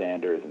Matt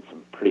Sanders, and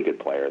some pretty good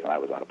players, and I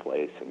was out of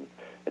place. And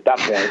at that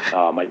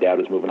point, my dad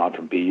was moving on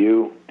from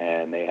BU,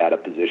 and they had a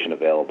position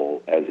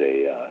available as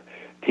a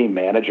team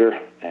manager,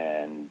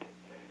 and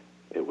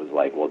it was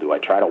like, well, do I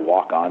try to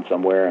walk on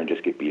somewhere and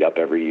just get beat up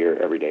every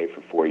day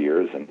for 4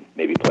 years and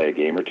maybe play a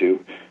game or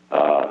two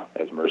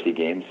as mercy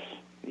games?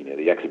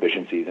 The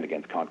exhibition season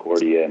against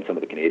Concordia and some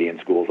of the Canadian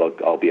schools,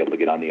 I'll be able to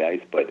get on the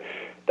ice, but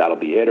that'll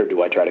be it. Or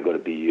do I try to go to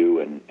BU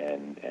and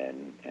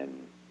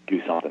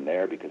do something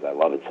there because I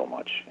love it so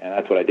much? And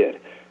that's what I did.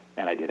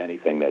 And I did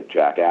anything that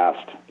Jack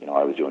asked.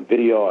 I was doing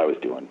video, I was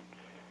doing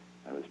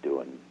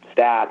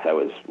stats, I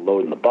was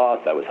loading the bus,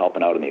 I was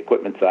helping out on the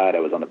equipment side, I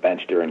was on the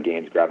bench during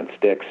games grabbing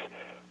sticks,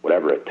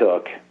 whatever it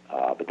took.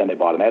 But then they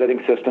bought an editing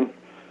system,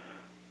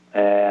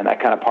 and that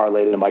kind of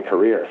parlayed into my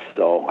career.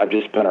 So I've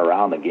just been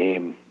around the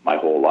game my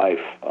whole life,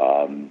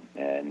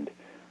 and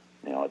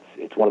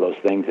it's one of those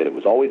things that it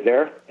was always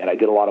there, and I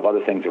did a lot of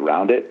other things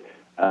around it.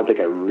 I don't think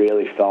I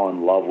really fell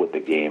in love with the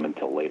game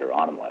until later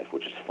on in life,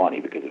 which is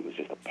funny because it was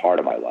just a part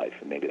of my life,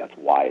 and maybe that's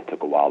why it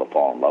took a while to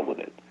fall in love with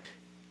it.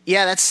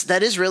 Yeah,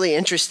 that is really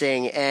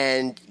interesting,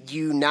 and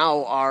you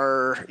now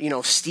are,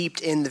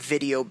 steeped in the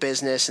video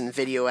business and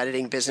video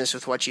editing business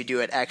with what you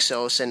do at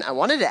Exos. And I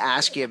wanted to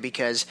ask you,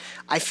 because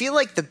I feel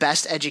like the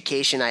best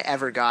education I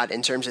ever got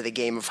in terms of the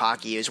game of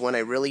hockey is when I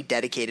really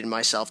dedicated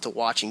myself to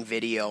watching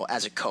video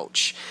as a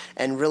coach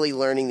and really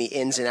learning the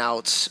ins and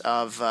outs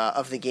of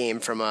the game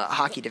from a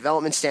hockey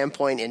development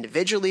standpoint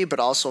individually, but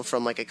also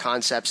from like a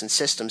concepts and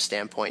systems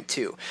standpoint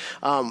too.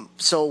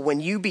 So when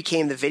you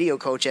became the video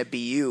coach at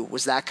BU,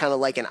 was that kind of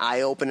like an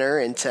eye-opener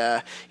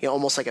into,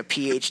 almost like a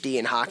PhD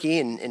in hockey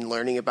and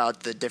learning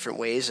about the different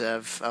ways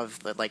of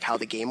like how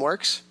the game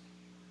works?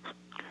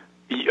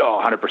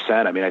 Oh,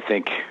 100%. I mean, I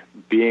think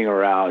being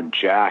around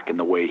Jack and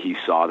the way he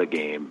saw the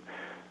game,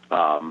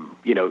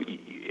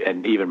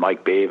 and even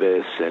Mike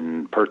Bavis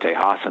and Perte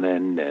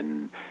Hassanen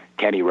and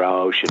Kenny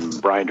Roush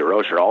and Brian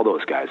DeRocher, all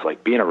those guys,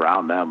 like being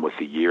around them with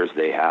the years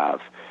they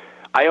have.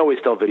 I always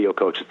tell video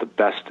coaches the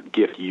best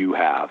gift you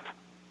have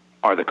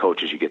are the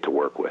coaches you get to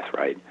work with,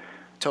 right?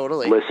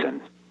 Totally.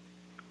 Listen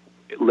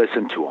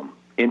to them.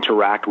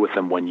 Interact with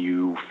them when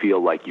you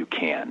feel like you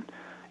can.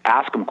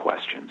 Ask them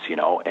questions,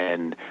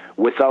 and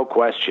without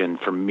question,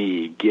 for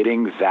me,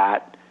 getting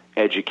that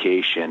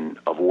education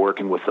of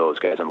working with those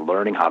guys and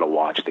learning how to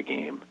watch the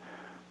game,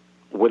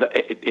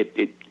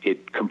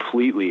 it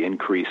completely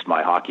increased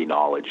my hockey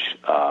knowledge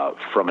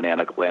from an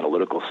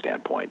analytical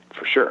standpoint,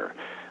 for sure.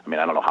 I mean,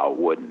 I don't know how it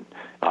wouldn't.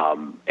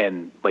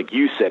 And like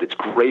you said, it's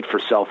great for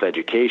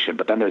self-education,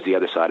 but then there's the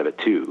other side of it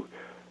too.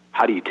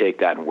 How do you take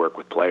that and work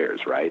with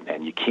players, right?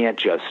 And you can't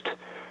just,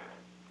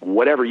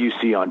 whatever you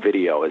see on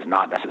video is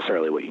not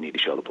necessarily what you need to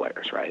show the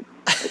players, right?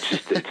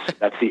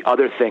 That's the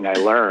other thing I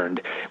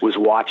learned was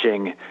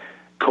watching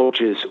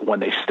coaches when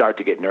they start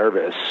to get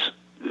nervous.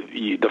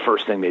 The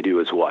first thing they do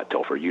is what,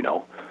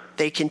 Topher?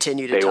 They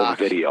continue to they talk.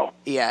 They video.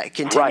 Yeah,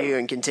 continue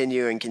and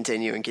continue and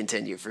continue and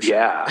continue for sure.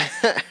 Yeah,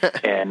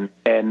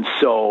 and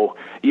so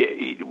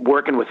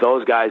working with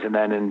those guys, and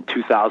then in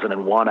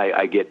 2001,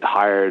 I get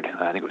hired.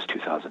 I think it was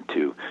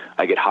 2002.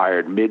 I get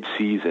hired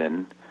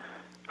mid-season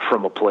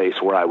from a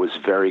place where I was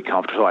very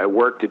comfortable. So I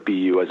worked at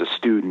BU as a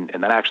student,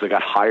 and then actually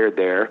got hired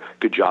there.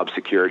 Good job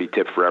security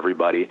tip for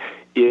everybody.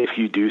 If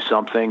you do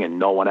something and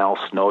no one else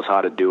knows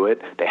how to do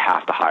it, they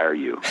have to hire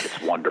you.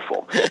 It's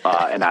wonderful.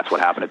 And that's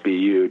what happened at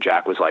BU.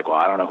 Jack was like, well,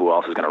 I don't know who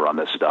else is going to run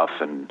this stuff.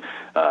 And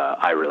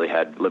I really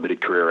had limited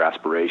career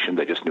aspirations.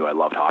 I just knew I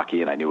loved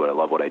hockey, and I knew I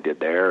loved what I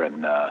did there.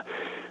 And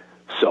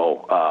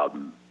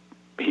so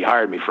he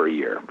hired me for a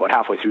year. But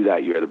halfway through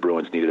that year, the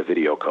Bruins needed a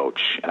video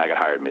coach, and I got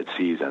hired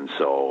mid-season.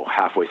 So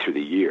halfway through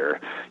the year,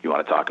 you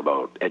want to talk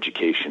about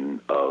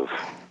education of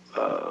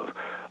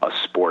a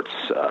sports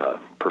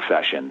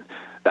profession.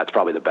 That's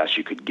probably the best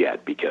you could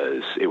get,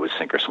 because it was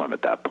sink or swim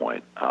at that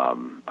point.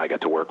 I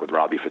got to work with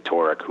Robbie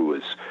Fatorik, who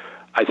was,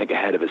 I think,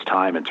 ahead of his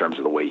time in terms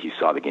of the way he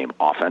saw the game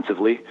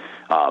offensively,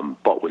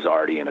 but was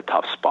already in a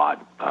tough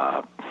spot,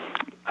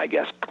 I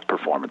guess,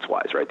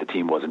 performance-wise, right? The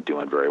team wasn't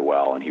doing very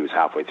well, and he was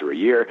halfway through a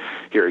year.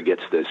 Here he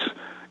gets this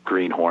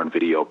greenhorn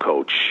video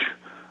coach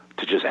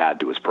to just add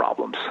to his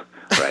problems,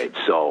 right?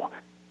 So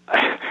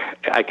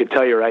I could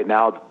tell you right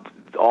now,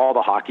 all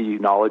the hockey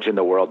knowledge in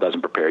the world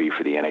doesn't prepare you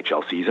for the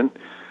NHL season.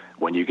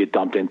 When you get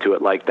dumped into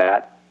it like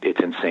that, it's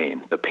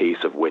insane, the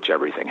pace of which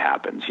everything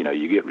happens.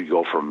 You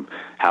go from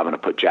having to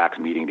put Jack's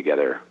meeting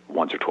together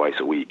once or twice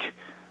a week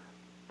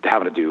to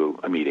having to do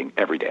a meeting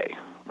every day,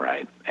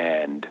 right?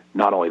 And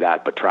not only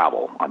that, but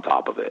travel on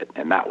top of it.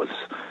 And that was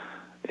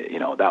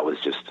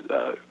just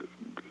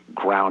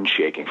ground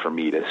shaking for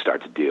me to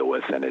start to deal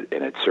with. And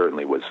it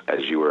certainly was,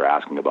 as you were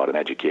asking about an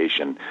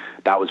education,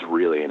 that was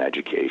really an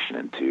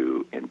education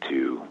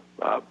into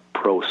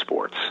pro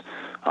sports.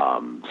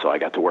 So I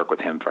got to work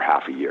with him for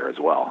half a year as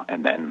well,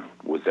 and then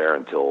was there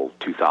until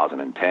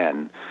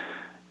 2010.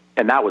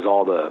 And that was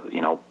all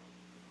the,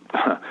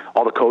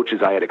 all the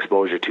coaches I had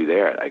exposure to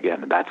there.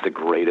 Again, that's the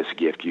greatest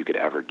gift you could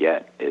ever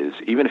get, is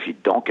even if you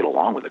don't get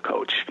along with a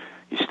coach,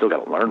 you still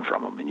got to learn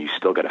from them, and you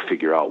still got to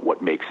figure out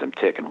what makes them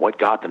tick and what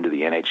got them to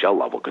the NHL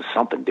level, because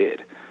something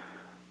did.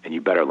 And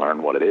you better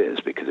learn what it is,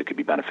 because it could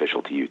be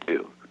beneficial to you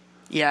too.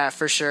 Yeah,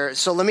 for sure.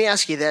 So let me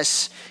ask you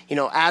this,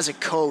 as a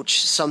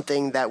coach,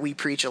 something that we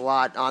preach a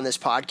lot on this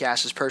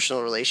podcast is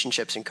personal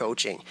relationships and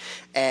coaching.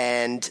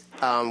 And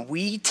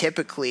we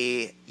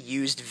typically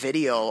used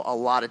video a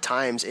lot of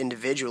times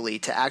individually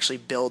to actually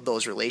build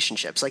those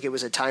relationships. Like, it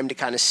was a time to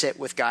kind of sit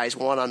with guys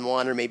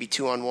one-on-one or maybe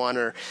two-on-one,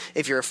 or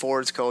if you're a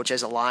forwards coach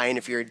as a line,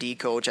 if you're a D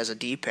coach as a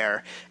D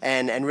pair,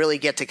 and really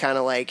get to kind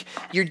of like,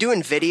 you're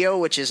doing video,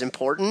 which is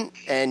important,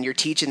 and you're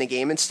teaching the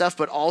game and stuff,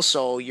 but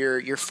also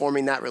you're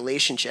forming that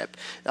relationship.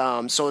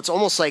 So it's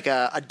almost like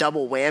a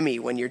double whammy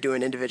when you're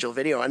doing individual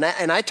video. And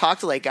I talk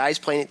to like guys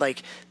playing,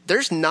 like,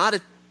 there's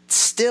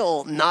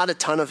still not a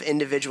ton of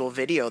individual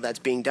video that's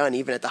being done,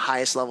 even at the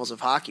highest levels of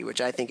hockey, which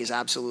I think is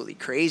absolutely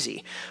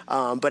crazy.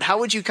 But how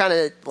would you kind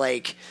of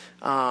like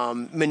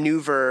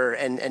maneuver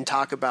and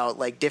talk about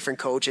like different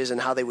coaches and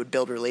how they would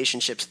build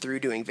relationships through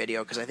doing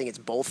video? Because I think it's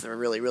both are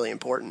really, really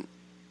important.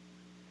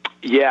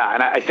 Yeah,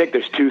 and I think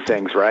there's two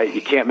things, right?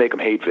 You can't make them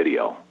hate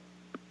video.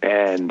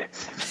 And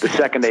the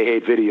second they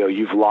hate video,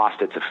 you've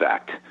lost its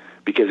effect.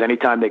 because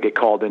anytime they get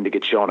called in to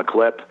get shown a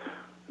clip,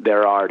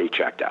 they're already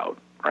checked out,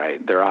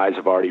 right? Their eyes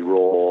have already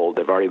rolled.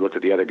 They've already looked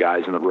at the other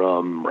guys in the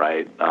room,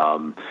 right?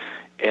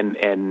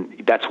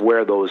 And that's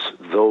where those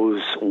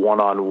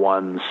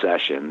one-on-one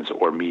sessions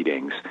or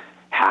meetings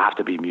have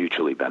to be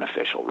mutually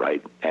beneficial,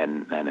 right?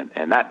 And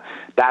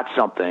that's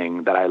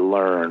something that I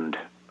learned,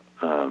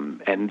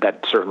 and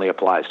that certainly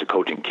applies to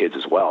coaching kids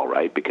as well,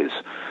 right? Because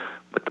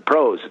with the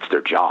pros, it's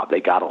their job.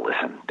 They got to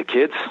listen. The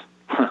kids,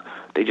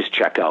 they just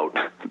check out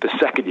the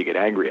second you get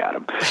angry at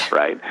them,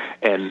 right?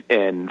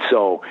 And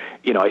so,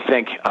 I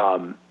think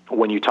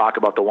when you talk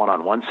about the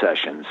one-on-one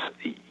sessions,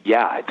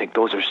 yeah, I think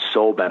those are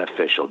so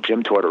beneficial.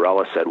 Jim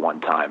Tortorella said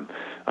one time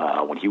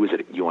when he was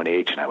at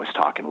UNH and I was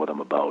talking with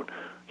him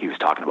he was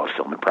talking about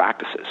film and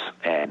practices.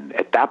 And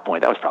at that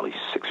point, that was probably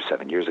 6 or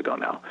 7 years ago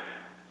now,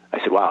 I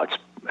said, wow,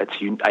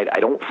 I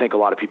don't think a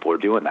lot of people are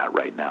doing that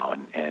right now.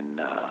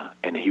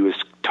 And he was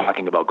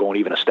talking about going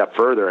even a step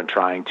further and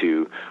trying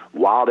to,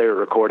 while they were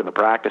recording the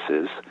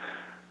practices,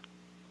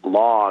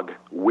 log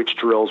which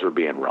drills were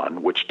being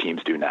run, which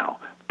teams do now.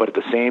 But at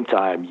the same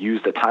time,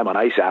 use the Time on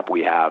Ice app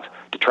we have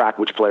to track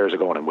which players are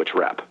going in which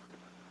rep.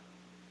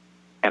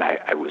 And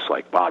I was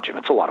like, wow, Jim,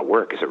 it's a lot of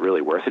work. Is it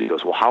really worth it? He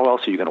goes, well, how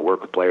else are you going to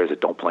work with players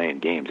that don't play in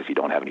games if you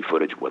don't have any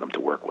footage with them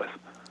to work with?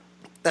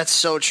 That's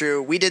so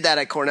true. We did that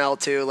at Cornell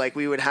too. Like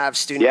we would have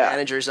student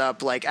managers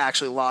up, like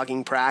actually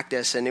logging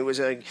practice, and it was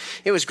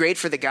great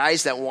for the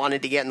guys that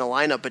wanted to get in the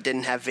lineup but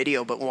didn't have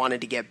video but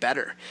wanted to get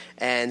better.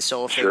 And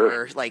so if they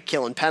were like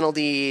killing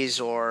penalties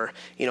or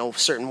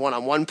certain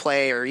one-on-one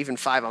play or even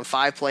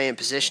 5-on-5 play and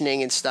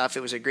positioning and stuff,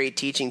 it was a great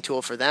teaching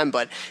tool for them.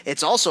 But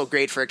it's also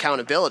great for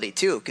accountability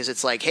too, because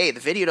it's like, hey,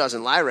 the video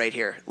doesn't lie right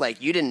here.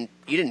 Like you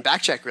didn't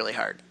back check really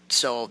hard.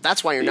 So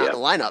that's why you're not in the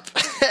lineup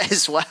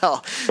as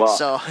well.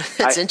 So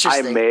it's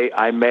interesting.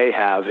 I may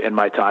have, in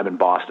my time in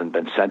Boston,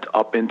 been sent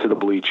up into the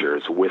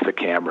bleachers with a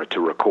camera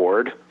to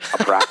record a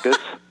practice,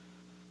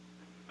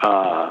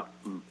 but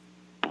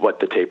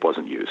the tape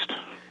wasn't used.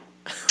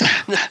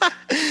 You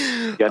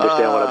understand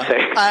what I'm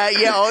saying?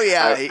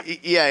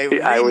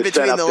 Reading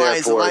between the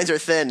lines, the lines are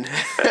thin.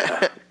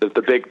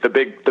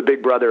 The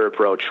big brother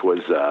approach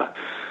was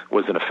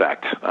in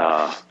effect,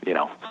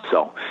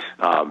 So,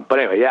 but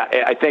anyway, yeah,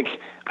 I think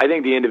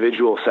the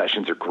individual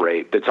sessions are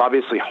great. It's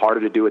obviously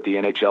harder to do at the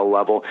NHL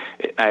level.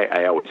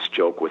 I always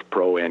joke with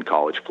pro and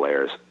college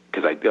players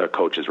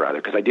coaches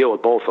because I deal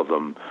with both of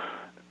them,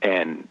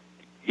 and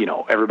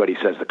everybody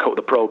says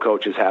the pro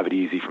coaches have it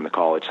easy from the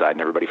college side,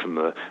 and everybody from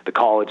the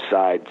college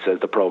side says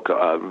the pro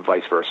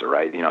vice versa,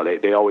 right?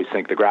 They always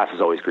think the grass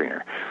is always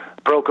greener.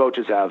 Pro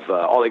coaches have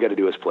all they got to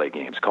do is play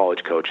games.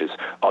 College coaches,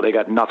 they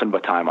got nothing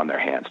but time on their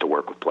hands to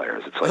work with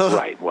players. It's like,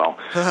 right, well,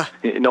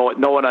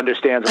 no one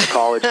understands on the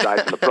college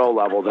side from the pro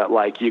level that,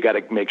 like, you got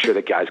to make sure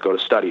that guys go to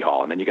study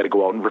hall, and then you got to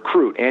go out and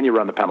recruit, and you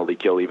run the penalty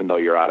kill even though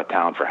you're out of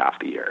town for half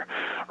the year,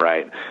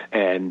 right?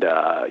 And,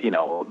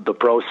 the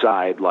pro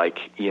side, like,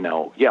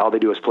 all they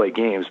do is play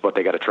games, but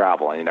they got to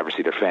travel, and you never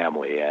see their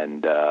family,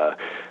 and,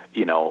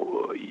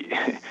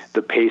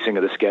 the pacing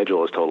of the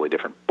schedule is totally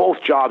different.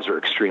 Both jobs are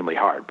extremely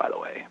hard, by the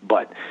way.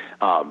 But,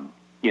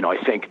 I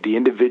think the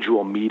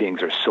individual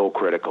meetings are so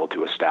critical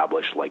to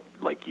establish,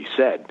 like you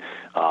said,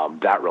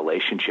 that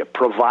relationship,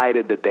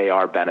 provided that they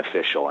are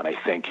beneficial. And I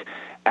think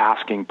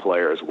asking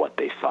players what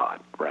they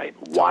thought, right?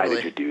 Totally. Why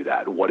did you do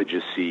that? What did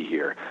you see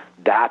here?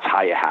 That's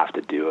how you have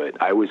to do it.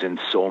 I was in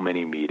so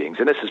many meetings,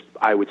 and this is,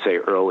 I would say,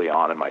 early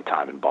on in my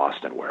time in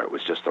Boston, where it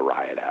was just the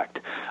riot act.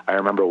 I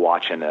remember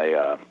watching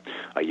a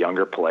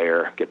younger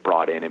player get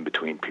brought in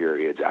between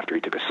periods after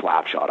he took a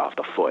slap shot off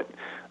the foot.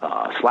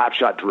 Slap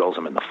shot drills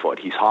him in the foot.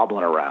 He's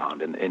hobbling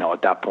around, and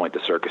at that point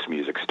the circus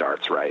music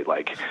starts, right?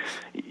 Like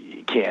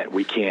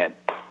we can't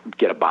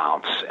get a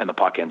bounce, and the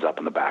puck ends up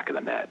in the back of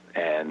the net.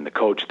 And the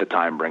coach at the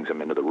time brings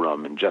him into the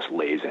room and just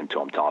lays into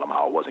him, telling him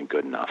how it wasn't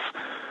good enough.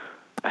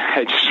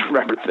 I just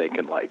remember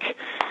thinking, like,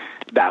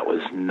 that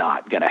was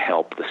not going to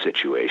help the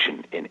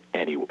situation in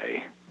any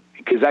way,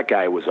 because that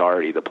guy was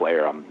already, the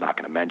player I'm not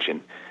going to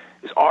mention,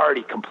 is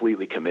already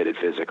completely committed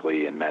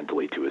physically and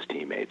mentally to his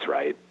teammates,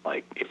 right?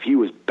 Like, if he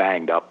was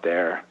banged up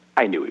there,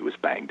 I knew he was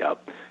banged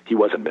up. He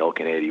wasn't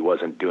milking it. He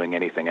wasn't doing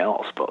anything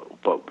else.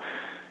 But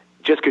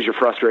just because you're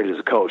frustrated as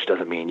a coach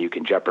doesn't mean you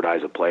can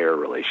jeopardize a player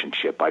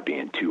relationship by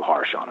being too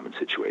harsh on them in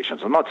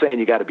situations. I'm not saying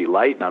you got to be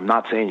light, and I'm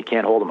not saying you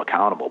can't hold them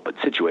accountable, but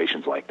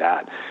situations like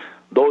that,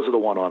 those are the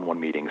one-on-one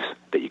meetings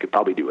that you could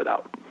probably do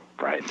without,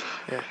 right?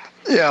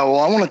 Yeah, well,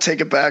 I want to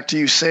take it back to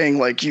you saying,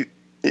 like, you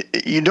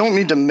don't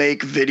need to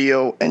make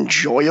video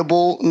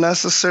enjoyable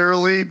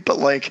necessarily, but,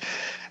 like,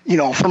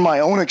 from my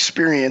own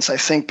experience, I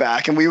think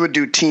back, and we would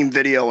do team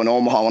video in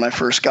Omaha when I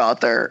first got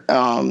there,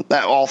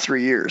 all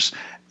 3 years.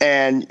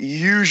 And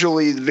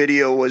usually the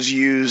video was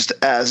used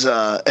as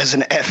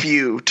an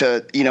FU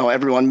to,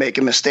 everyone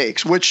making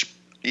mistakes, which,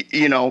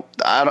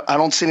 I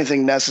don't see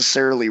anything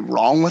necessarily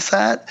wrong with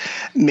that.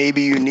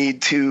 Maybe you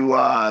need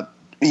to,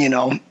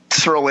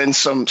 throw in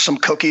some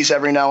cookies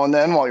every now and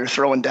then while you're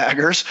throwing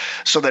daggers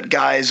so that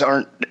guys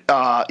aren't,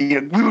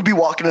 we would be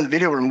walking in the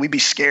video room and we'd be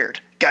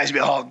scared guys be,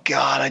 oh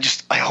God,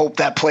 I hope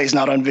that play's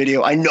not on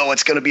video. I know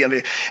it's going to be on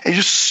video. And you're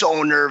just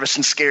so nervous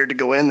and scared to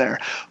go in there.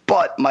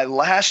 But my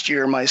last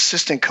year, my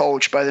assistant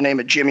coach by the name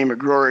of Jimmy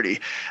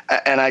McGroarty,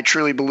 and I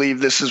truly believe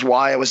this is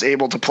why I was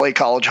able to play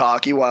college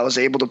hockey, why I was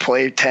able to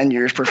play 10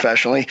 years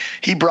professionally.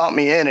 He brought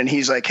me in and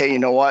he's like, hey, you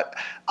know what?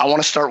 I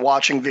want to start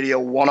watching video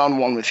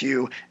one-on-one with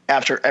you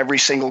after every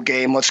single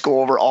game. Let's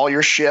go over all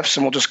your shifts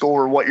and we'll just go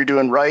over what you're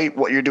doing right,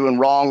 what you're doing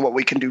wrong, what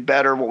we can do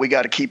better, what we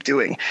got to keep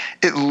doing.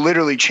 It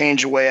literally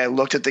changed the way I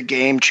looked at the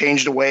game,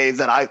 changed the way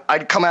that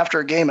I'd come after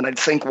a game and I'd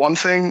think one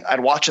thing, I'd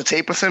watch the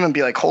tape with him and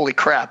be like, holy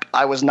crap,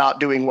 I was not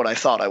doing what I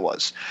thought I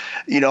was,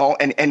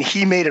 and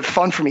he made it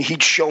fun for me.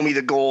 He'd show me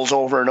the goals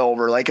over and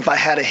over. Like if I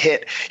had a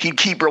hit, he'd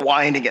keep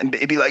rewinding it and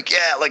it'd be like,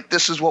 yeah, like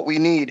this is what we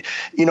need,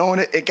 and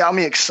it got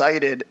me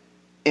excited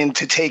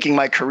into taking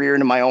my career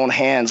into my own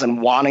hands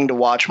and wanting to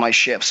watch my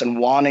shifts and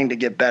wanting to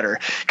get better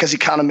because he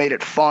kind of made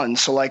it fun.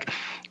 So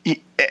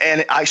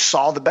and I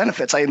saw the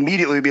benefits. I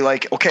immediately would be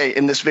like, okay,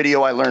 in this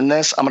video, I learned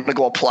this. I'm going to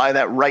go apply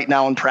that right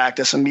now in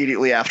practice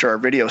immediately after our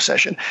video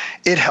session.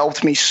 It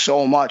helped me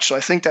so much. So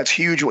I think that's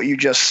huge what you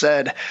just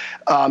said,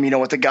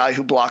 with the guy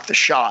who blocked the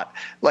shot.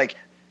 Like,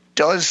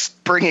 does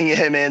bringing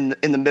him in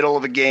the middle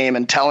of a game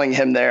and telling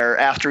him there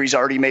after he's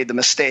already made the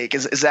mistake,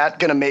 is that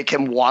going to make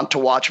him want to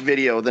watch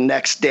video the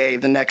next day,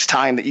 the next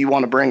time that you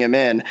want to bring him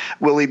in?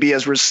 Will he be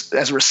as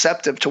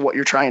receptive to what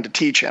you're trying to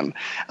teach him?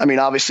 I mean,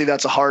 obviously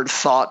that's a hard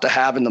thought to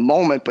have in the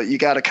moment, but you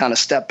got to kind of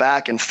step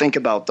back and think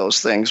about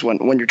those things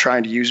when you're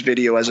trying to use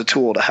video as a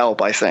tool to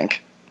help, I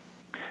think.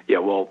 Yeah,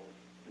 well,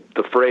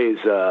 the phrase,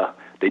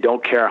 they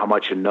don't care how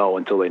much you know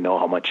until they know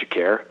how much you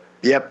care.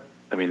 Yep.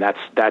 I mean, that's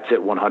it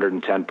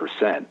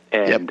 110%.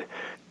 And Yep.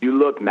 You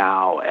look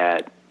now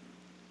at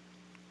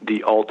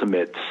the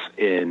ultimates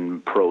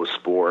in pro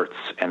sports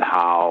and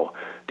how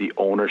the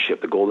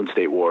ownership, the Golden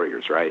State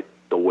Warriors, right?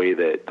 The way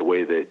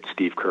that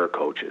Steve Kerr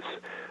coaches,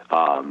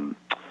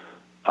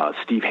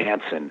 Steve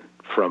Hansen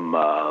from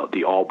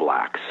the All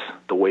Blacks,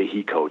 the way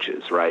he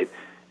coaches, right?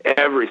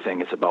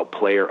 Everything is about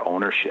player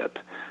ownership.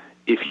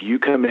 If you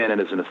come in and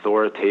as an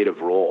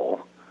authoritative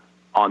role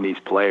on these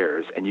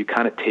players and you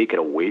kind of take it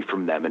away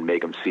from them and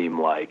make them seem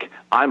like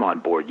I'm on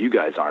board, you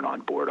guys aren't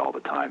on board all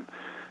the time.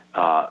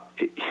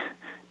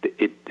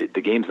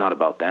 The game's not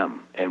about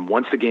them. And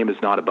once the game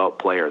is not about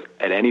players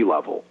at any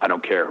level, I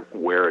don't care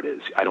where it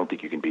is, I don't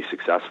think you can be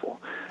successful.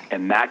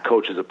 And that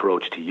coach's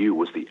approach to you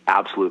was the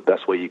absolute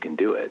best way you can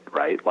do it,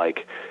 right?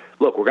 Like,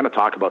 look, we're going to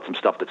talk about some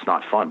stuff that's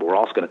not fun, but we're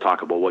also going to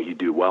talk about what you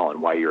do well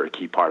and why you're a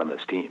key part on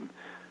this team.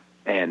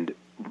 And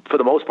for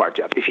the most part,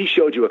 Jeff, if he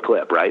showed you a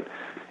clip, right,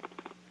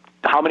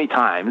 how many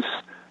times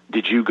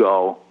did you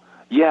go,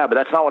 yeah, but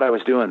that's not what I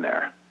was doing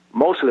there?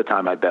 Most of the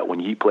time, I bet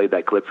when he played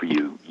that clip for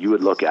you, you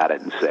would look at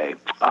it and say,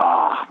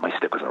 my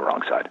stick was on the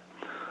wrong side.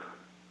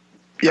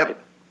 Yep. Right?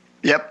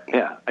 Yep.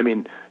 Yeah. I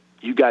mean,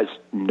 you guys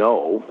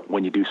know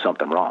when you do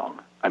something wrong.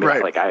 I mean,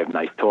 right. Like I have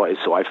nice toys,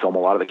 so I film a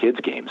lot of the kids'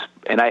 games.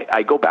 And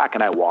I go back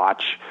and I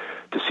watch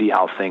to see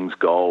how things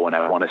go, and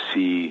I want to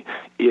see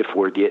if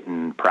we're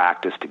getting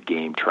practice to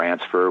game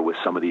transfer with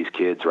some of these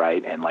kids,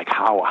 right? And like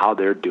how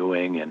they're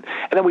doing, and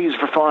then we use it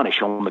for fun. I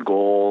show them the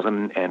goals,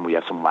 and we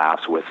have some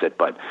laughs with it.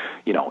 But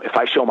if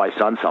I show my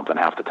son something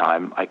half the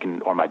time,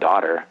 or my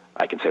daughter,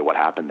 I can say what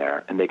happened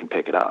there, and they can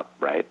pick it up,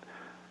 right?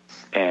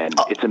 And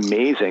it's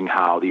amazing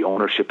how the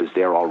ownership is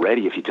there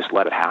already if you just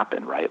let it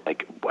happen, right?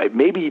 Like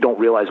maybe you don't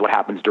realize what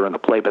happens during the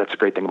play, but that's the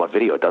great thing about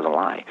video. It doesn't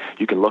lie.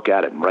 You can look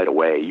at it and right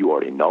away you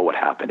already know what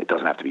happened. It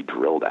doesn't have to be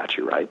drilled at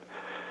you, right?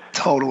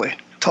 Totally.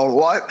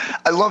 Well,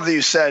 I love that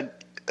you said,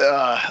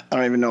 I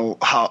don't even know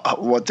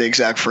what the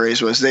exact phrase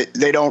was.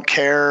 They don't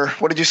care.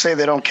 What did you say?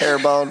 They don't care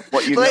about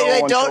what you know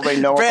until they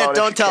know Brant,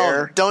 about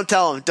it. Don't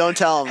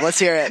tell them. Let's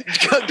hear it.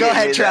 Go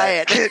ahead, try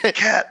it. Kit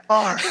Kat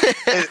bar.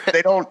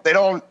 They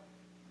don't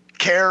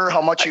care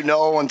how much you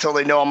know until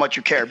they know how much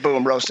you care.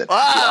 Boom, roasted.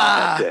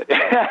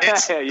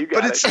 That's it. You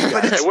got it.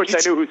 I wish I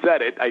knew who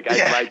said it.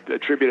 I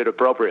attribute it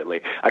appropriately.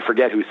 I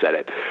forget who said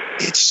it.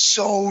 It's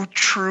so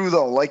true,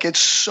 though. Like, it's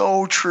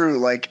so true.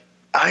 Like,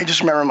 I just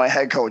remember my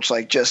head coach,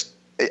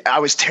 I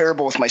was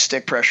terrible with my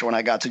stick pressure when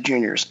I got to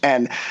juniors.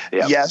 And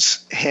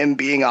yes, him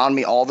being on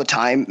me all the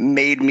time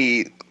made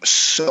me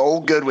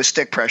so good with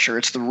stick pressure.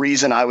 It's the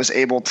reason I was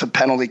able to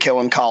penalty kill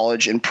in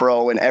college, in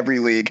pro, in every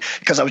league,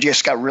 because I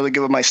just got really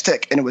good with my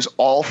stick. And it was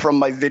all from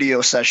my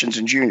video sessions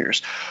in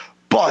juniors.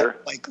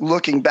 But like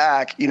looking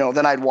back,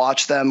 then I'd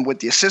watch them with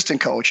the assistant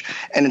coach,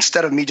 and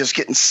instead of me just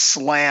getting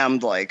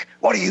slammed, like,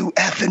 what are you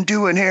effing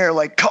doing here?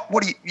 Like,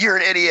 you're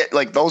an idiot.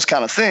 Like those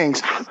kind of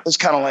things. It's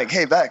kind of like,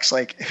 hey, Vex,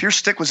 like if your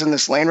stick was in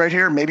this lane right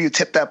here, maybe you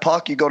tip that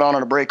puck, you go down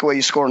on a breakaway,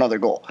 you score another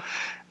goal.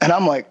 And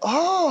I'm like,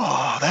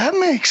 oh, that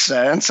makes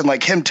sense. And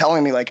like him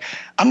telling me, like,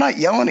 I'm not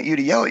yelling at you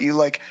to yell at you.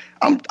 Like,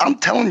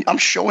 I'm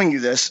showing you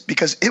this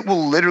because it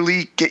will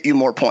literally get you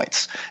more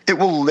points. It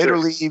will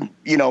literally,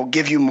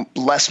 give you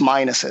less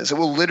minuses. It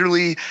will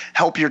literally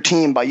help your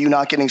team by you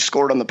not getting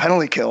scored on the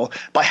penalty kill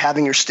by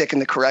having your stick in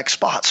the correct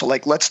spot. So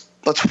like, let's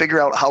let's figure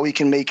out how we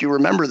can make you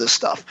remember this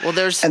stuff. Well,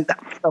 and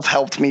that stuff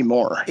helped me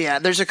more. Yeah,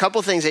 there's a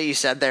couple things that you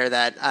said there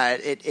that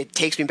it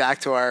takes me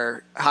back to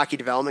our hockey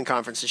development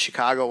conference in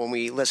Chicago when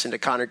we listened to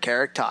Connor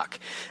Carrick talk.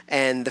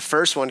 And the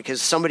first one,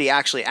 because somebody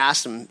actually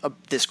asked him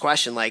this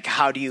question, like,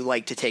 how do you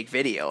like to take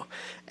video?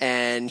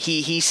 And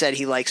he said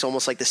he likes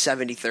almost like the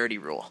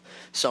 70-30 rule.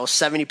 So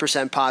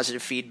 70%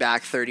 positive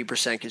feedback,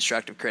 30%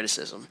 constructive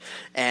criticism.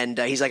 And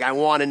he's like, I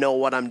want to know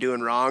what I'm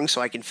doing wrong so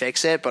I can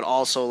fix it, but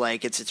also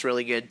like it's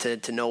really good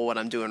to know what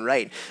I'm doing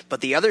right. But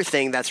the other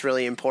thing that's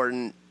really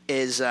important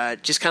is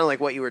just kind of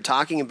like what you were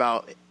talking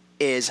about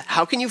is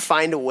how can you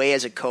find a way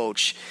as a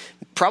coach,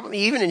 probably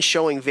even in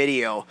showing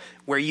video,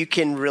 where you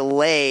can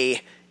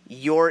relay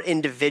your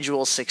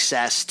individual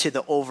success to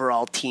the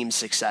overall team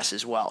success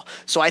as well.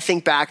 So I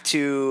think back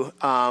to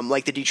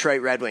like the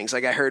Detroit Red Wings.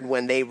 Like I heard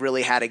when they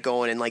really had it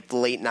going in like the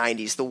late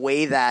 90s, the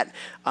way that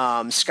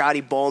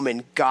Scotty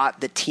Bowman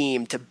got the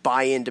team to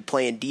buy into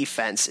playing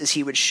defense is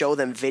he would show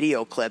them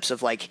video clips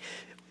of like,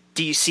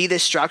 do you see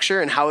this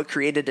structure and how it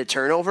created a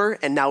turnover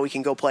and now we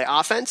can go play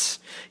offense?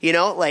 You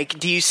know, like,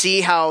 do you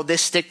see how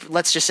this stick,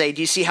 let's just say,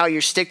 do you see how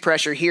your stick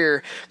pressure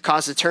here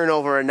caused a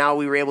turnover and now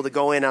we were able to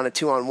go in on a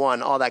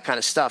 2-on-1, all that kind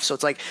of stuff. So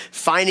it's like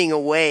finding a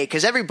way,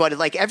 because everybody,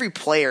 like every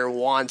player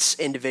wants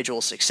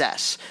individual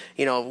success.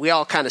 You know, we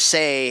all kind of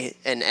say,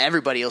 and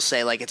everybody will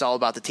say like, it's all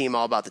about the team,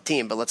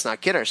 but let's not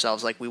kid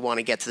ourselves. Like we want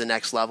to get to the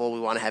next level. We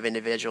want to have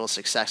individual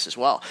success as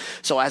well.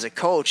 So as a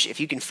coach,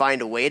 if you can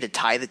find a way to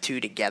tie the two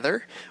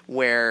together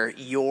where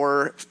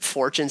your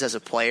fortunes as a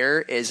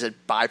player is a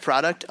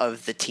byproduct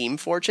of the team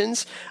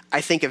fortunes,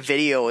 I think a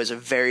video is a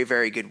very,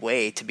 very good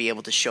way to be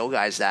able to show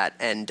guys that,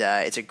 and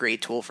it's a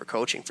great tool for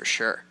coaching for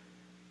sure.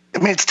 I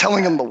mean, it's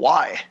telling them the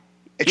why.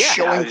 It's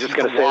showing I was just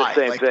going to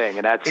say the same thing,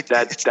 and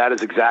that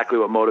is exactly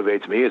what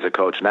motivates me as a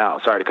coach now.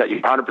 Sorry to cut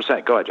you.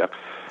 100%. Go ahead, Jeff.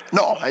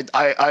 No,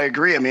 I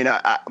agree. I mean,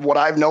 what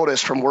I've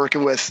noticed from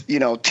working with,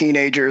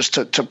 teenagers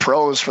to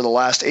pros for the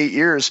last 8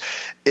 years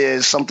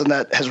is something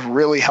that has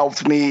really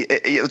helped me.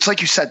 It's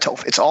like you said,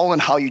 Toph, it's all in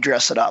how you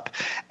dress it up.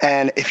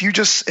 And if you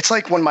it's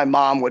like when my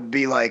mom would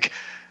be like,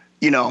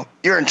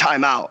 you're in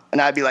timeout. And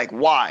I'd be like,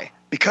 why?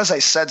 Because I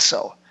said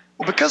so.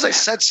 Well, because I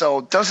said so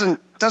doesn't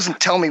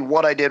tell me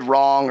what I did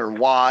wrong or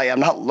why.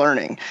 I'm not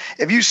learning.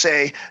 If you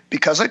say,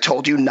 because I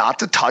told you not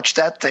to touch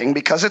that thing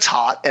because it's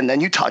hot and then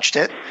you touched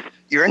it,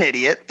 you're an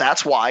idiot.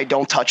 That's why.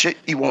 Don't touch it.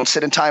 You won't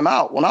sit in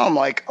timeout. Well, now I'm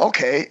like,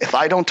 okay, if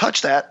I don't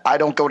touch that, I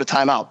don't go to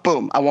timeout.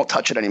 Boom. I won't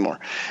touch it anymore.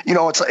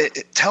 It's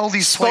like, tell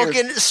these players.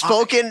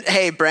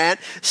 Hey, Brant,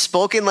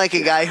 spoken like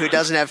a guy who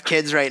doesn't have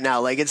kids right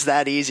now. Like it's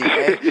that easy.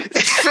 Eh?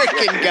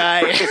 Freaking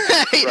guy.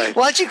 Right.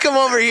 Why don't you come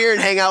over here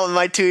and hang out with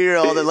my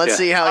 2-year-old and let's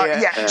see how you.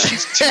 Yeah,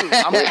 she's 2.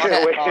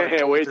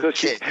 Wait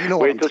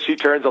till she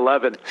turns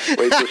 11.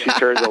 Wait till she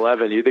turns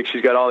 11. You think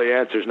she's got all the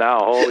answers now?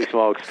 Holy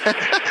smokes.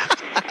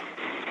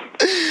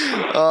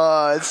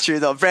 Oh, it's true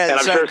though, Brant. And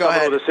I'm sure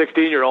someone with a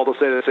 16-year-old will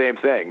say the same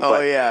thing. Oh,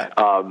 yeah.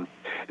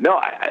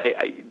 No,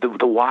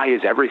 the why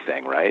is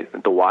everything, right?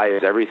 The why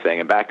is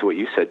everything. And back to what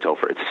you said,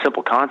 Topher, it's a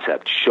simple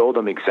concept. Show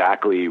them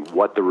exactly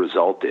what the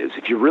result is.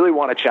 If you really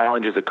want to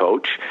challenge as a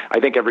coach, I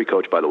think every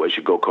coach, by the way,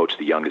 should go coach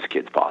the youngest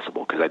kids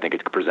possible because I think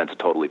it presents a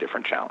totally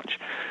different challenge.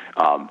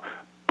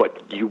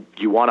 But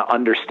you want to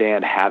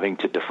understand having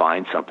to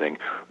define something.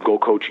 Go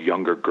coach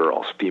younger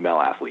girls, female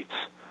athletes,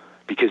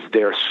 because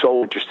they're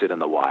so interested in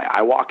the why.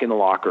 I walk in the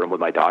locker room with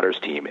my daughter's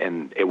team,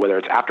 and whether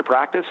it's after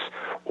practice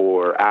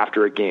or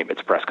after a game, it's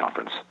a press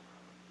conference.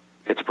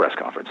 It's a press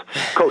conference.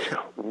 Coach,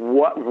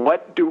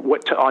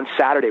 on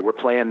Saturday we're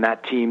playing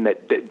that team.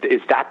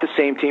 Is that the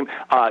same team?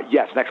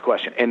 Yes. Next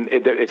question. And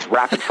it's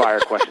rapid fire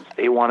questions.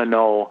 They want to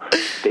know.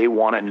 They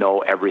want to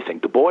know everything.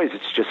 The boys,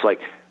 it's just like,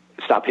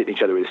 stop hitting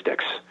each other with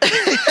sticks.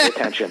 Pay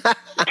attention.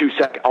 2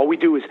 seconds. All we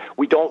do is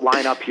we don't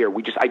line up here.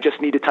 I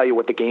just need to tell you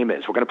what the game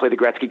is. We're going to play the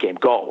Gretzky game.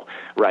 Go.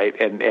 Right?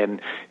 And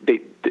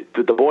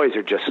the boys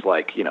are just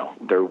like,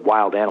 they're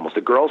wild animals.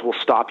 The girls will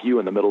stop you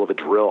in the middle of a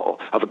drill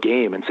of a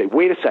game and say,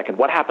 wait a second,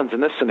 what happens in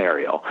this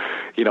scenario?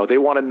 They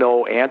want to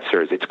know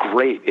answers. It's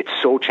great. It's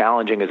so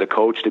challenging as a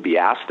coach to be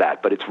asked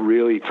that, but it's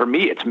really, for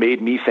me, it's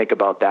made me think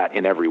about that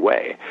in every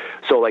way.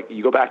 So like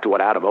you go back to what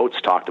Adam Oates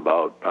talked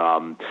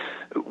about,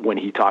 when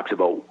he talks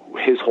about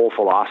his whole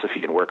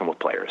philosophy in working with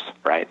players,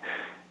 right?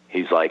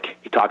 He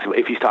talks about,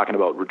 if he's talking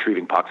about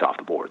retrieving pucks off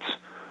the boards,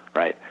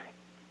 right?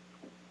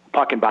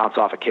 Puck can bounce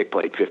off a kick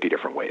plate 50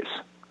 different ways.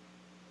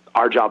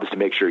 Our job is to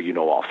make sure you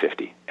know all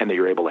 50 and that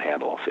you're able to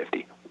handle all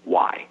 50.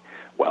 Why?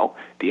 Well,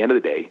 at the end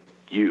of the day,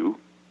 you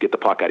get the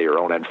puck out of your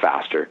own end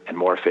faster and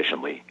more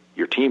efficiently.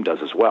 Your team does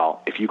as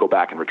well if you go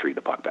back and retrieve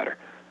the puck better.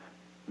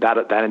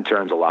 That in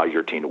turn allows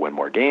your team to win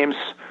more games.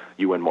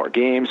 You win more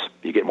games,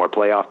 you get more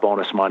playoff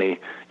bonus money,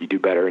 you do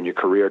better in your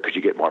career because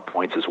you get more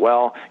points as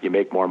well, you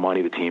make more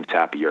money, the team's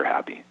happy, you're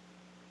happy.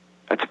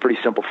 That's a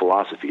pretty simple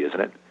philosophy,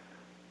 isn't it?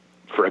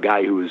 For a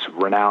guy who's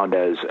renowned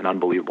as an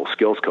unbelievable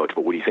skills coach,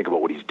 but when you think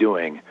about what he's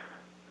doing,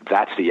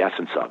 that's the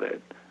essence of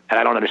it. And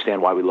I don't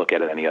understand why we look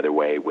at it any other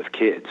way with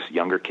kids,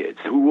 younger kids,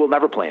 who will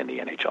never play in the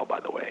NHL,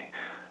 by the way.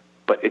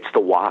 But it's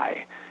the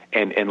why.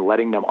 and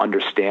letting them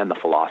understand the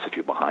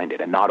philosophy behind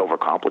it and not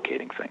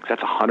overcomplicating things.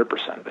 That's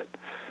 100% of it.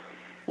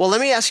 Well,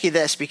 let me ask you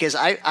this, because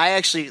I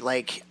actually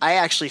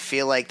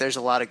feel like there's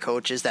a lot of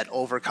coaches that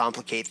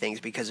overcomplicate things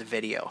because of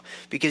video,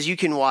 because you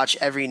can watch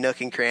every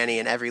nook and cranny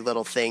and every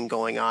little thing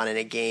going on in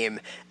a game.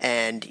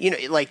 And,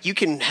 like, you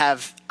can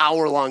have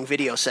hour-long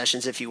video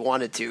sessions if you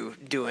wanted to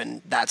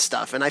doing that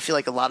stuff. And I feel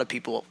like a lot of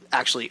people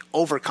actually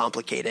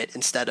overcomplicate it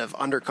instead of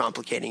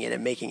undercomplicating it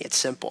and making it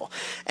simple.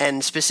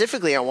 And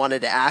specifically, I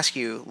wanted to ask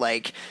you,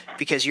 like,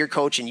 because you're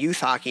coaching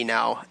youth hockey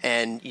now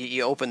and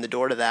you opened the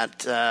door to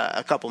that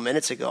a couple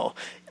minutes ago,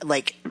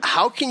 like,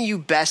 how can you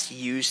best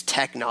use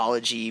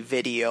technology,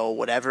 video,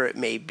 whatever it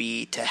may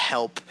be, to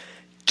help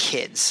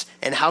kids?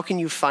 And how can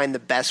you find the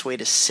best way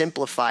to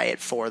simplify it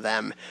for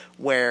them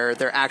where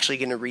they're actually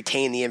going to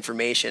retain the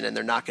information and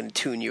they're not going to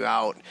tune you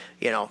out,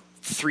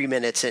 3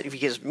 minutes?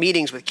 Because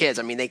meetings with kids,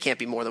 I mean, they can't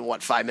be more than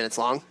 5 minutes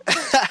long.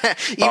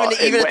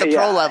 even at the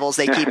pro levels,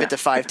 they keep it to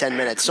 5-10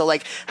 minutes. So,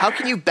 like, how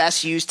can you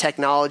best use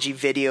technology,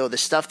 video, the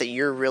stuff that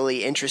you're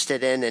really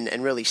interested in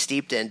and really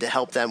steeped in to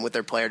help them with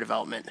their player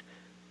development?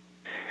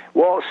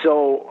 Well,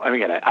 so, I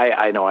mean,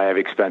 I know I have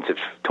expensive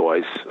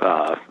toys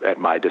at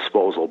my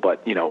disposal,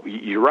 but,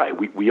 you're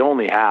right. We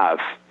only have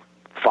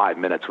 5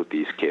 minutes with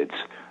these kids.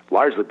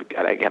 Largely,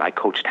 again, I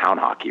coach town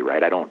hockey,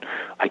 right?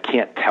 I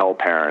can't tell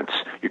parents,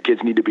 your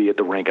kids need to be at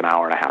the rink an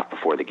hour and a half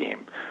before the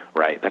game,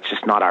 right? That's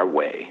just not our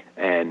way.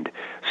 And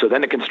so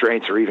then the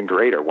constraints are even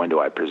greater. When do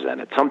I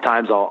present it?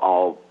 Sometimes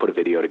I'll put a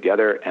video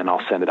together and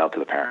I'll send it out to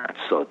the parents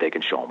so that they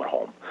can show them at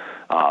home.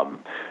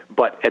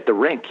 But at the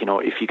rink,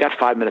 if you got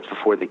 5 minutes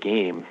before the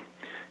game,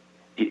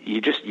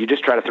 you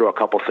just try to throw a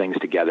couple things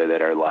together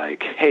that are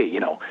like, hey,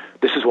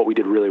 this is what we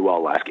did really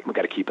well last game. We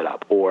got to keep it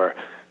up. Or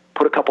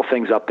put a couple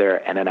things up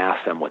there and then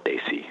ask them what they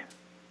see.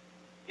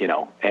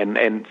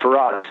 And for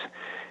us,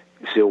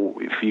 so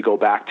if you go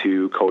back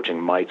to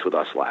coaching mites with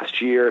us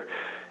last year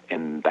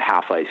in the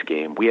half ice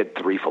game, we had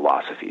 3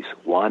 philosophies.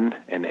 One,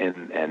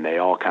 and they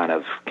all kind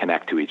of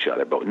connect to each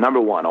other. But number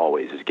one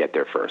always is get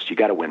there first. You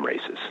got to win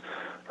races.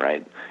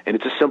 Right? And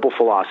it's a simple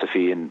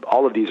philosophy, and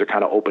all of these are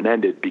kind of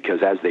open-ended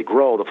because as they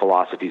grow, the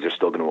philosophies are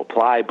still going to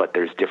apply, but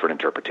there's different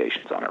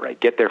interpretations on it, right?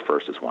 Get there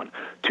first is one.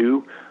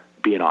 2,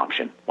 be an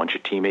option. Once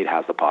your teammate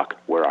has the puck,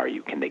 where are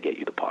you? Can they get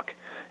you the puck?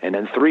 And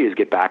then 3 is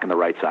get back on the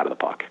right side of the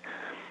puck.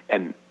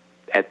 And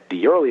at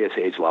the earliest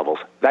age levels,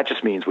 that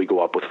just means we go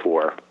up with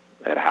 4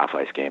 at a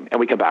half-ice game, and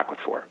we come back with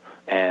 4.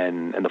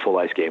 And in the full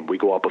ice game, we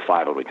go up with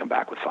 5, and we come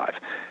back with 5.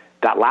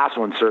 That last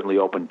one's certainly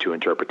open to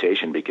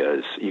interpretation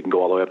because you can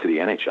go all the way up to the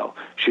NHL.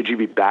 Should you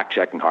be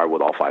back-checking hard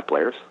with all 5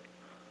 players?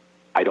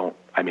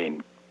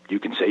 You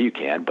can say you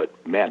can,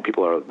 but, man,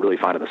 people are really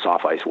finding the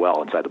soft ice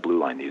well inside the blue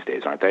line these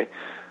days, aren't they?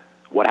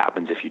 What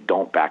happens if you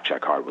don't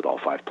back-check hard with all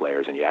 5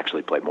 players and you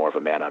actually play more of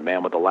a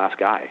man-on-man with the last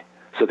guy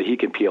so that he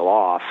can peel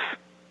off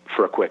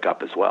for a quick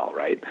up as well,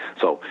 right?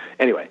 So,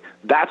 anyway,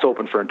 that's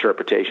open for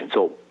interpretation.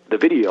 So the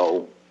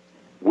video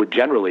would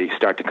generally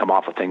start to come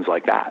off of things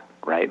like that,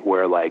 right?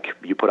 Where, like,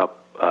 you put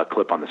up a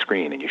clip on the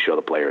screen and you show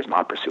the players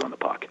not pursuing the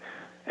puck.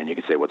 And you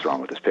can say, what's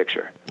wrong with this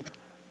picture?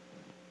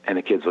 And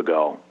the kids will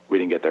go, we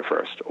didn't get there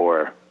first.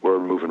 Or we're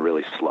moving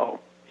really slow,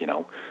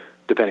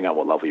 depending on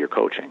what level you're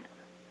coaching.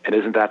 And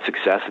isn't that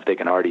success if they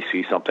can already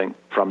see something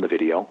from the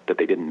video that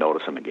they didn't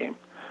notice in the game?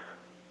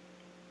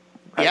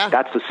 Right? Yeah.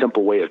 That's the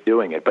simple way of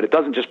doing it. But it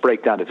doesn't just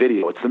break down to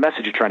video. It's the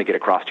message you're trying to get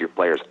across to your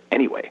players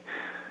anyway.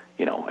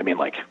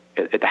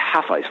 At the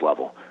half-ice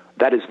level,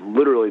 that is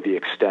literally the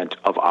extent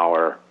of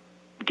our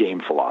game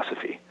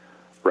philosophy,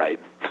 right?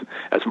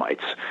 As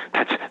mites.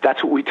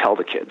 That's what we tell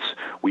the kids.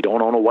 We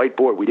don't own a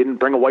whiteboard. We didn't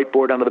bring a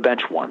whiteboard onto the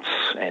bench once.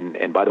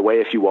 And by the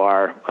way, if you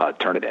are,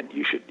 turn it in.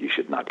 You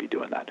should not be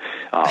doing that.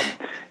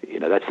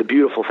 That's the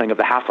beautiful thing of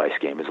the half-ice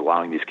game is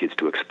allowing these kids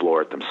to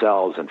explore it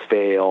themselves and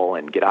fail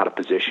and get out of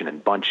position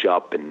and bunch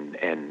up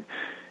and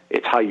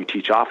it's how you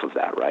teach off of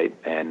that, right?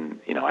 And,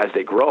 as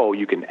they grow,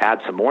 you can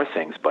add some more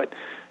things, but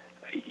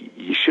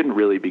you shouldn't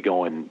really be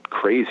going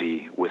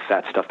crazy with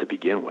that stuff to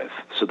begin with.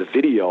 So the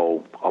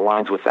video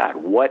aligns with that.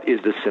 What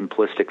is the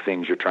simplistic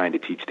things you're trying to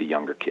teach the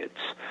younger kids?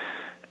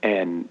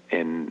 And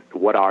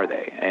what are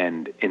they?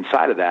 And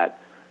inside of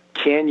that,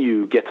 can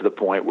you get to the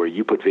point where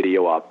you put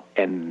video up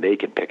and they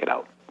can pick it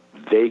out?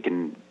 They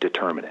can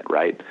determine it,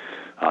 right?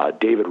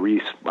 David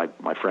Reese,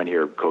 my friend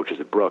here,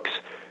 coaches at Brooks,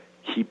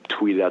 he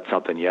tweeted out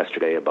something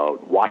yesterday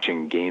about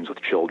watching games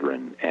with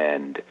children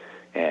and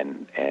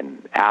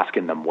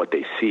asking them what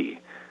they see.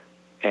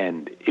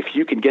 And if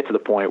you can get to the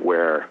point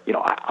where,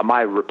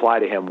 my reply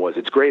to him was,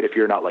 it's great if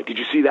you're not like, did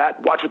you see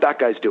that? Watch what that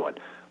guy's doing.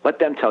 Let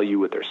them tell you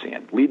what they're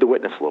seeing. Lead the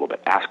witness a little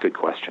bit. Ask good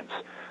questions.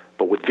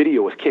 But with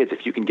video with kids,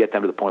 if you can get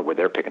them to the point where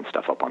they're picking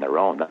stuff up on their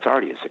own, that's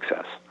already a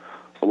success.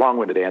 It's a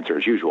long-winded answer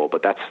as usual,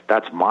 but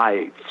that's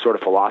my sort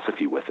of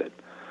philosophy with it.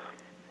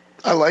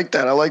 I like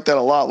that. I like that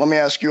a lot. Let me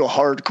ask you a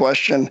hard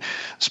question,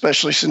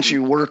 especially since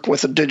you work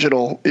with a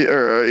digital,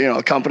 or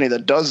a company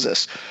that does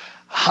this.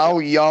 How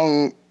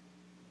young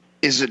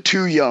is it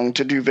too young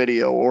to do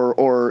video,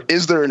 or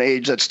is there an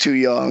age that's too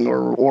young,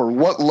 or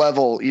what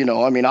level?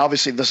 I mean,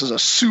 obviously this is a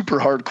super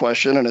hard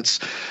question and it's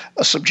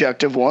a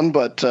subjective one,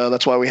 but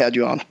that's why we had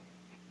you on.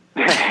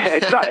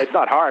 It's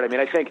not hard. I mean,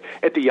 I think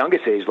at the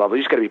youngest age level,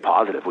 you just got to be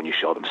positive when you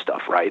show them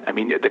stuff, right? I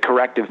mean, the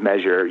corrective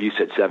measure, you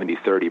said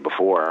 70-30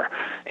 before,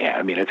 and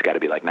I mean, it's got to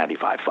be like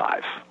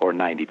 95-5 or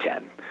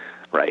 90-10,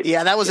 right?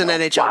 Yeah, that was an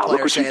NHL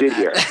player saying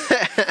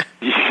that.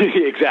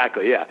 Here.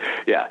 Exactly,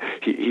 yeah.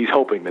 He's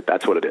hoping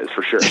that's what it is,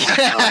 for sure.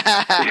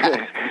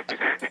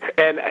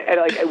 And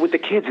like with the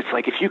kids, it's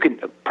like if you can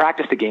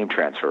practice the game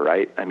transfer,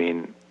 right? I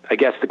mean, I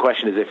guess the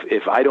question is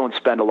if I don't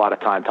spend a lot of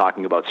time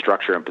talking about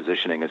structure and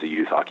positioning as a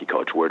youth hockey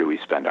coach, where do we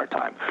spend our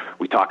time?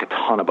 We talk a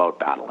ton about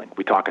battling.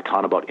 We talk a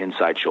ton about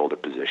inside shoulder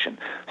position,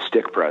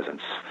 stick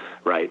presence,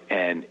 right?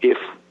 And if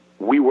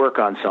we work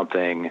on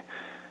something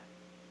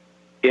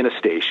in a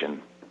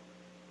station,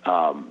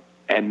 and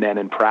then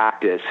in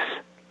practice,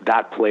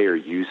 that player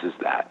uses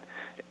that,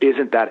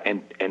 isn't that,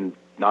 and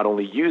not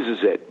only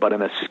uses it, but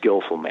in a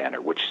skillful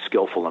manner, which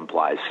skillful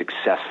implies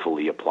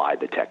successfully applied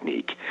the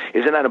technique.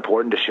 Isn't that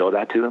important to show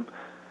that to them?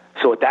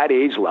 So at that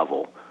age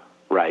level,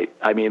 right?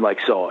 I mean, like,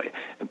 so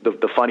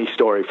the funny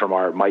story from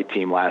our Mite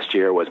team last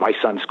year was my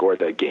son scored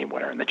the game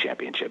winner in the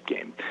championship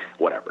game,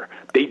 whatever.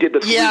 They did the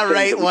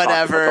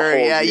whatever.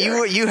 Yeah,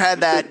 you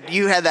had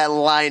that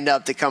lined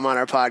up to come on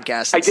our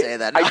podcast and say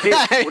that. I did.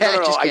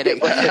 No, I did.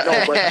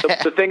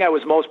 But the thing I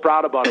was most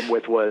proud about him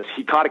with was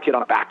he caught a kid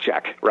on a back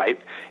check, right?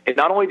 And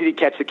not only did he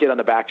catch the kid on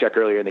the back check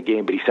earlier in the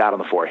game, but he sat on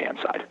the forehand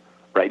side,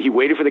 right? He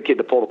waited for the kid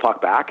to pull the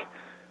puck back,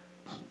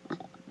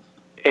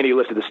 and he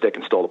lifted the stick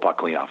and stole the puck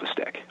clean off the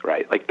stick,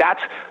 right? Like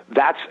that's,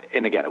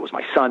 and again, it was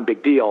my son,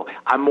 big deal.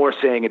 I'm more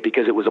saying it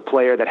because it was a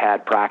player that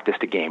had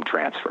practiced a game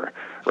transfer,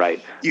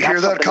 right? You hear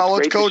that,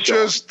 college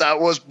coaches? That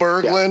was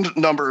Berglund,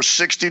 number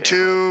 62.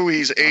 Yeah.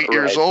 He's 8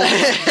 years old.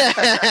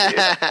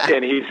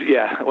 And he's,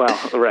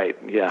 right.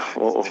 Yeah.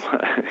 Well,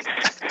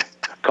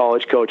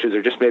 college coaches,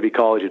 or just maybe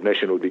college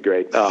admission would be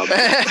great.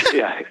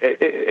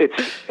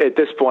 It's at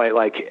this point,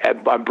 like,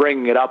 I'm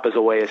bringing it up as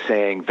a way of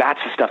saying that's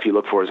the stuff you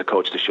look for as a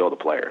coach to show the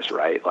players,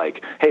 right?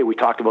 Like, hey, we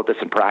talked about this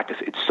in practice.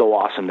 It's so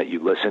awesome that you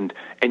listened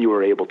and you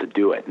were able to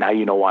do it. Now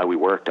you know why we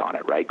worked on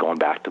it, right? Going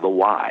back to the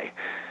why.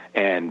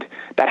 And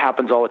that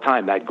happens all the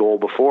time. That goal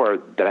before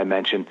that I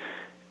mentioned,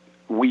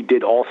 we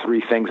did all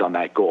three things on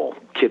that goal.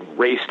 Kid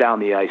raced down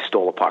the ice,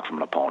 stole a puck from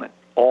an opponent.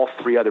 All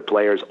three other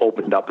players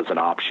opened up as an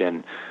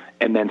option.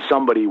 And then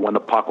somebody, when the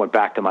puck went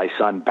back to my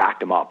son,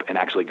 backed him up and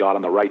actually got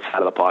on the right side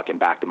of the puck and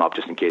backed him up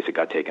just in case it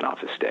got taken off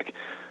his stick.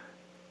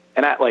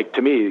 And that, like,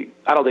 to me,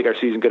 I don't think our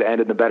season could have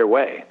ended in a better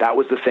way. That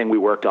was the thing we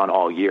worked on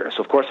all year.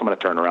 So, of course, I'm going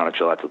to turn around and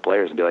show that to the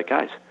players and be like,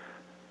 guys,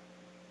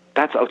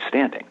 that's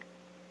outstanding.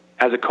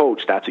 As a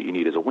coach, that's what you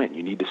need as a win.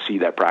 You need to see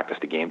that practice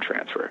to game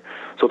transfer.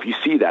 So if you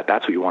see that,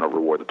 that's what you want to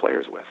reward the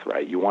players with,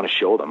 right? You want to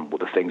show them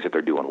with the things that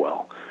they're doing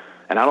well.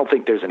 And I don't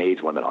think there's an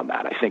age limit on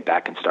that. I think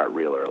that can start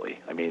real early.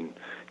 I mean,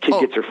 kid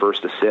gets her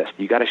first assist.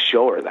 You got to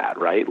show her that,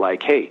 right?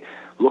 Like, hey,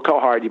 look how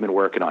hard you've been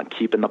working on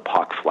keeping the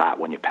puck flat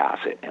when you pass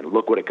it, and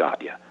look what it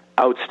got you.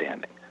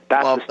 Outstanding.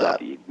 That's the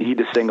stuff. You need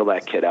to single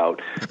that kid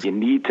out. You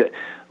need to.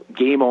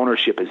 Game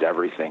ownership is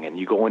everything, and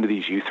you go into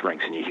these youth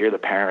rinks and you hear the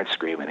parents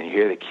screaming and you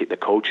hear the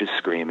coaches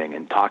screaming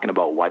and talking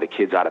about why the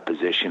kid's out of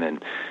position,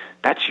 and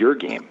that's your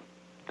game.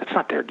 That's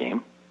not their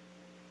game.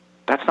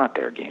 That's not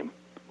their game.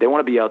 They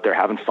want to be out there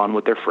having fun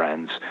with their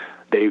friends.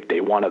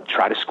 They want to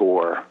try to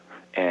score,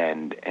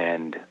 and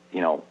you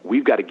know,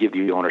 we've got to give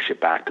the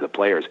ownership back to the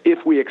players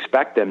if we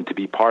expect them to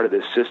be part of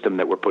this system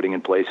that we're putting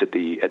in place at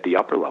the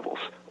upper levels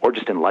or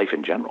just in life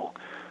in general.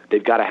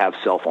 They've got to have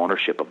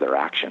self-ownership of their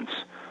actions.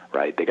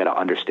 Right? They got to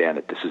understand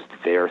that this is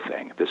their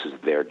thing. This is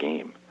their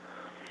game.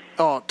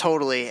 Oh,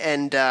 totally.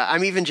 And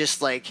I'm even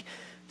just like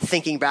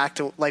thinking back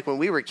to like when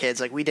we were kids,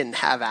 like we didn't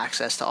have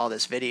access to all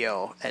this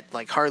video at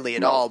like hardly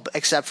at all,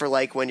 except for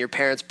like when your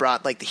parents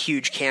brought like the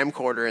huge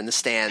camcorder in the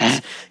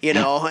stands, you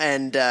know,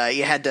 and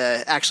you had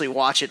to actually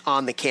watch it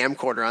on the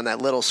camcorder on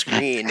that little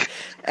screen.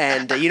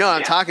 And you know what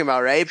I'm talking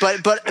about, right?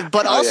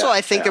 But also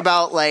I think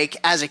about like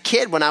as a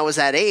kid when I was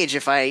that age,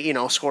 if I, you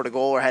know, scored a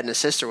goal or had an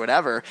assist or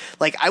whatever,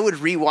 like I would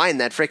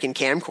rewind that freaking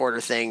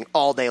camcorder thing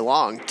all day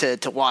long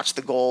to watch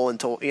the goal and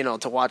to, you know,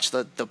 to watch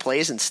the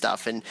plays and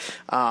stuff. And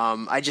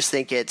I just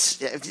think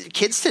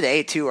kids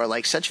today too are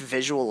like such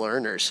visual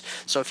learners.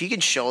 So if you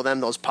can show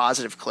them those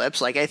positive clips,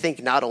 like I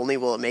think not only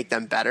will it make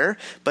them better,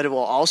 but it will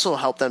also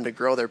help them to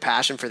grow their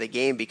passion for the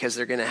game because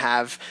they're going to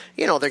have,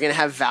 you know, they're going to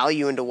have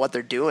value into what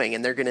they're doing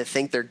and they're going to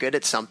think they're good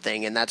at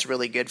something, and that's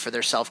really good for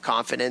their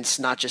self-confidence,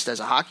 not just as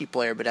a hockey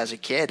player, but as a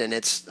kid. And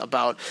it's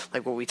about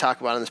like what we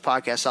talk about on this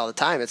podcast all the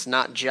time. It's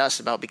not just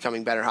about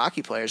becoming better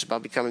hockey players, it's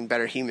about becoming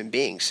better human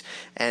beings.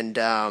 And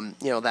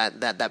you know,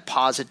 that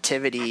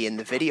positivity in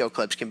the video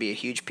clips can be a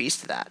huge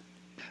piece to that.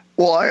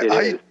 Well,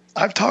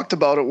 I've talked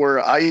about it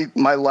where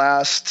my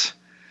last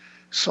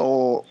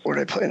So where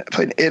did I play? I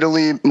played in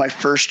Italy my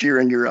first year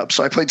in Europe.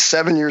 So I played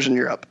 7 years in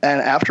Europe. And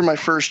after my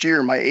first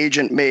year, my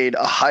agent made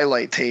a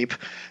highlight tape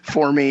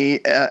for me.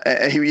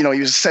 He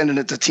was sending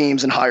it to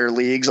teams in higher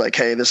leagues like,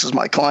 hey, this is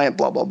my client,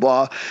 blah, blah,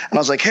 blah. And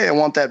I was like, hey, I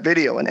want that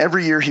video. And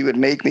every year he would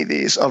make me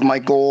these of my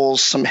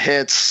goals, some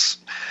hits.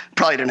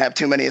 Probably didn't have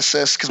too many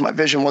assists because my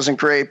vision wasn't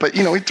great, but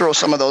he'd throw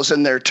some of those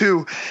in there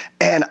too.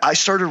 And I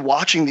started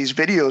watching these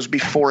videos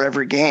before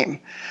every game.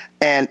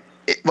 And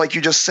like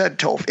you just said,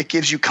 Toph, it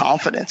gives you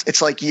confidence.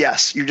 It's like,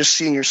 yes, you're just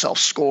seeing yourself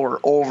score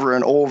over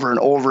and over and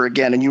over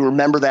again, and you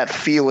remember that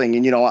feeling.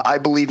 And, I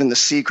believe in the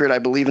secret. I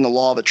believe in the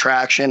law of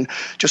attraction.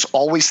 Just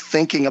always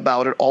thinking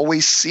about it,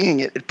 always seeing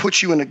it. It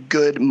puts you in a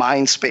good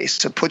mind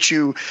space.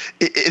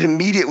 It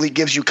immediately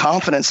gives you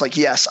confidence. Like,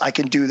 yes, I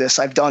can do this.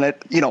 I've done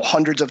it,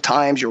 hundreds of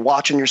times. You're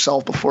watching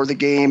yourself before the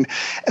game.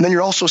 And then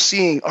you're also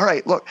seeing, all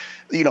right, look,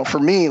 for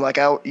me, like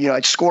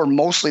I'd score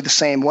mostly the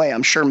same way.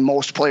 I'm sure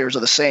most players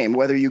are the same,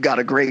 whether you got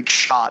a great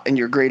shot and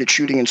you're great at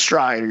shooting in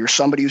stride, or you're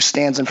somebody who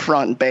stands in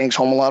front and bangs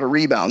home a lot of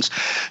rebounds.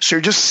 So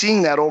you're just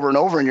seeing that over and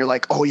over, and you're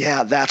like, oh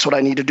yeah, that's what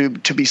I need to do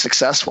to be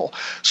successful.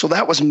 So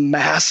that was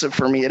massive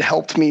for me. It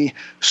helped me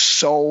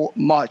so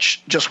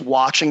much just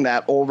watching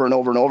that over and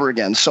over and over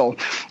again. So,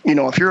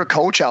 if you're a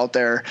coach out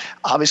there,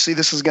 obviously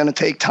this is going to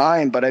take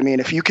time, but I mean,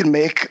 if you can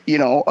make,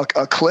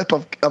 a clip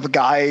of a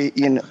guy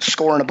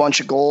scoring a bunch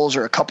of goals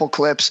or a couple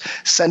clips,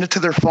 send it to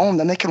their phone,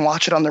 then they can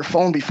watch it on their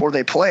phone before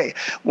they play.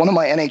 One of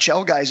my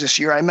NHL guys this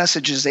year, I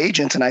messaged his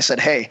agent and I said,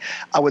 hey,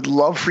 I would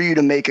love for you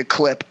to make a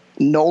clip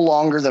no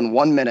longer than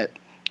 1 minute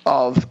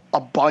of a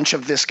bunch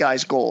of this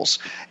guy's goals.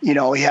 He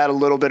had a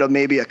little bit of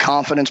maybe a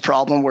confidence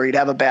problem where he'd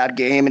have a bad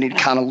game and he'd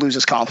kind of lose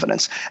his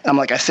confidence. And I'm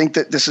like, I think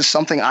that this is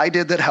something I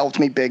did that helped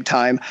me big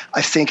time.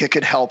 I think it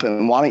could help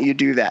him. Why don't you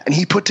do that? And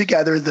he put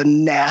together the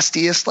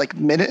nastiest, like,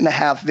 minute and a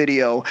half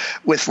video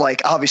with,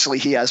 like, obviously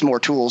he has more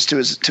tools to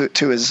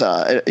his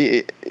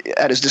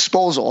at his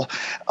disposal.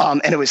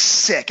 And it was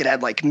sick. It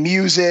had like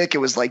music. It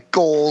was like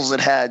goals.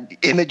 It had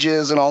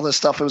images and all this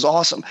stuff. It was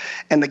awesome.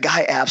 And the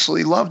guy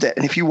absolutely loved it.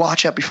 And if you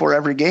watch that before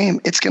every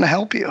game, it's going to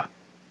help you.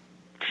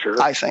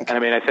 Sure. I think.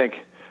 And I think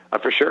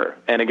for sure.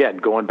 And again,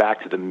 going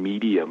back to the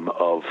medium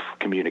of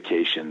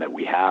communication that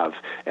we have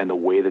and the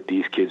way that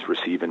these kids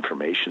receive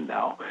information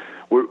now,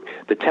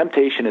 the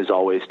temptation is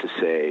always to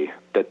say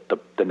that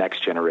the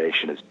next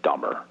generation is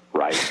dumber,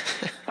 right?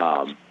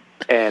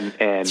 And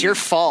it's your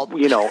fault.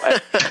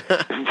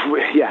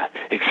 Yeah,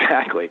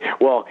 exactly.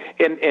 Well,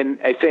 and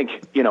I think,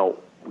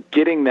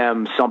 getting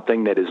them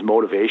something that is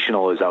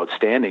motivational is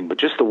outstanding, but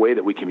just the way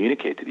that we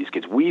communicate to these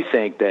kids, we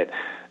think that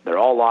they're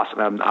all lost.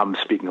 And I'm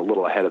speaking a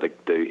little ahead of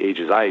the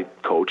ages I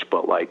coach,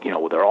 but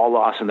they're all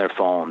lost in their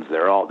phones.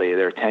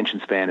 Their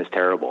attention span is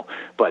terrible.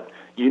 But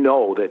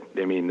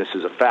this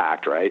is a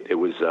fact, right? It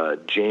was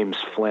James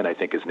Flynn, I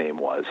think his name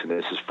was, and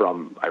this is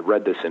I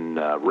read this in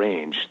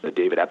Range, the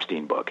David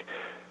Epstein book.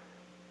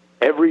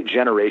 Every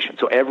generation,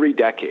 so every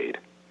decade,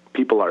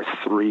 people are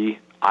 3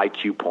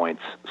 IQ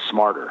points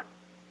smarter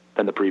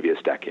than the previous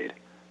decade,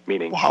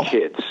 meaning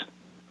kids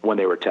when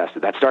they were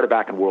tested. That started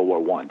back in World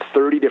War I.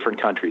 30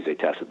 different countries they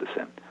tested this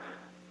in.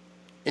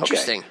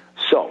 Interesting. Okay.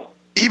 So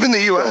even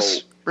the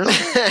U.S. Really?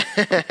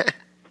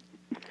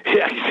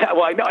 Yeah.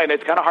 Well, I know, and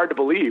it's kind of hard to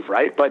believe,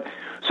 right? But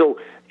so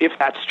if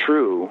that's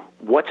true,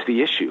 what's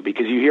the issue?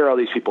 Because you hear all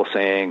these people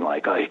saying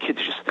like, "Oh,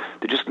 kids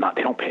they're just not.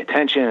 They don't pay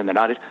attention, and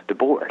they're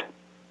bored.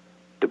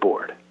 They're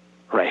bored."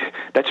 Right.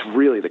 That's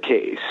really the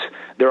case.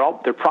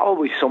 They're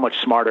probably so much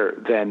smarter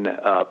than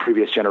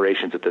previous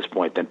generations at this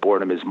point that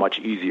boredom is much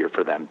easier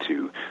for them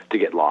to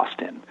get lost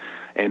in,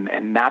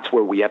 and that's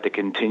where we have to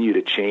continue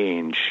to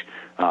change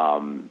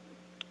the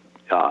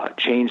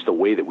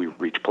way that we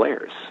reach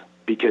players,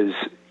 because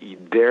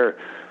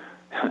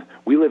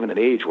we live in an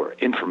age where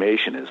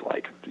information is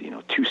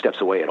 2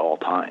 steps away at all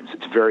times.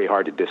 It's very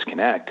hard to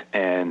disconnect,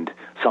 and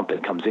something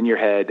comes in your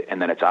head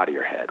and then it's out of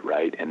your head,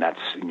 right? And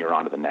you're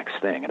on to the next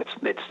thing. And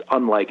it's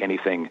unlike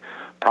anything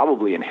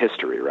probably in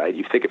history, right?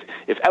 You think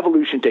if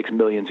evolution takes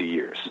millions of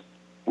years,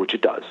 which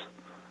it does,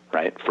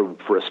 right,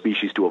 for a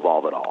species to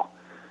evolve at all.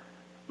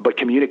 But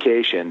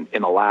communication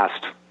in the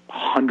last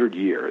 100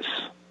 years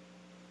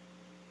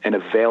and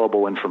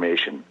available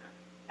information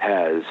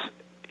has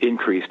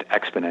increased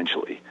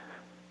exponentially.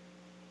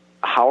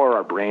 How are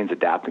our brains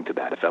adapting to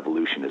that if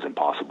evolution is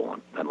impossible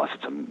unless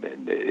it's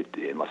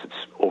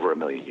over 1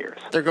 million years?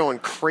 They're going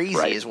crazy,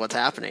 right? Is what's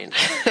happening.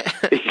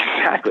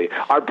 Exactly.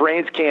 Our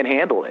brains can't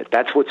handle it.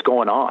 That's what's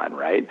going on,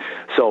 right?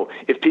 So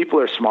if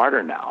people are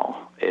smarter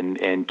now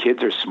and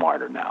kids are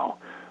smarter now,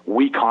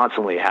 we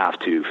constantly have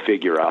to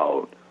figure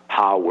out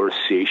how we're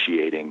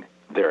satiating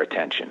their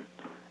attention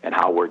and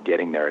how we're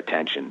getting their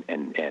attention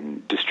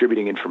and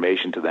distributing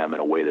information to them in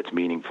a way that's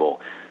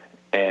meaningful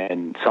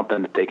and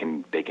something that they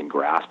can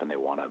grasp and they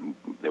want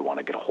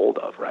to get a hold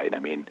of, right? I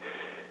mean,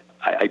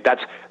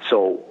 that's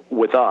so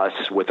with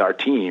us, with our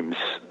teams.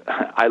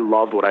 I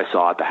loved what I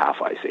saw at the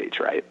half ice age,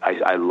 right?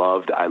 I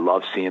loved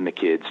seeing the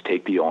kids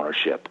take the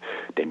ownership.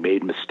 They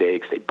made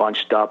mistakes. They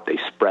bunched up. They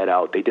spread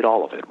out. They did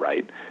all of it,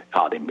 right?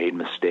 They made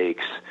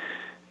mistakes,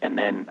 And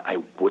then I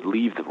would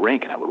leave the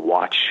rink and I would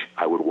watch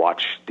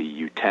the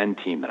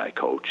U10 team that I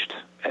coached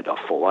at a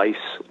full ice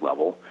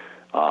level.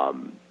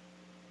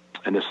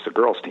 And this is the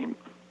girls team.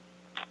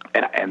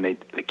 And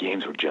the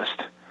games were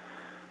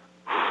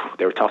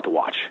they were tough to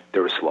watch. They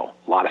were slow.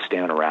 A lot of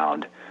standing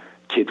around.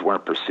 Kids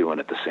weren't pursuing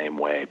it the same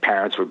way.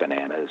 Parents were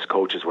bananas.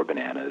 Coaches were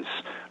bananas.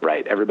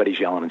 Right? Everybody's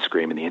yelling and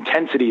screaming. The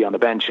intensity on the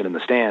bench and in the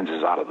stands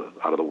is out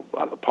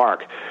of the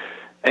park.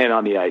 And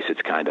on the ice,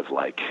 it's kind of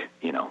like,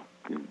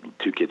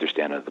 two kids are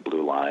standing at the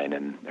blue line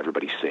and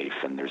everybody's safe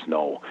and there's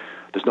no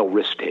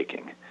risk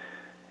taking.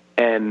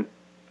 And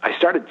I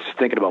started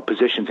thinking about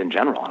positions in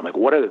general. I'm like,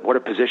 what are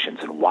positions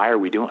and why are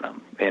we doing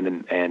them?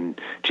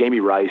 And Jamie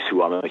Rice,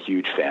 who I'm a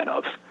huge fan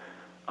of,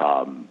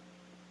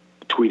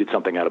 tweeted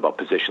something out about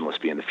positionless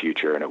being the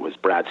future, and it was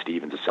Brad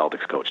Stevens, the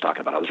Celtics coach,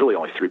 talking about how there's really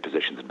only 3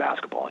 positions in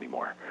basketball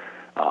anymore.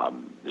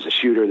 There's a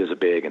shooter, there's a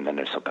big, and then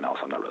there's something else.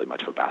 I'm not really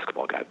much of a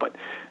basketball guy, but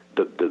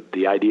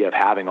the idea of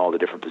having all the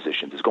different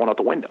positions is going out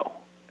the window.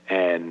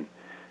 And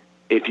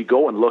if you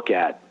go and look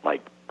at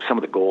like some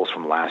of the goals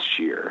from last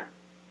year,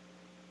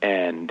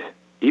 and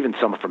even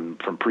some from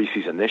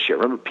preseason this year.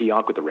 Remember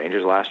Pionk with the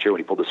Rangers last year when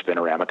he pulled the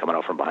spinorama coming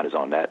out from behind his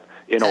own net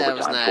in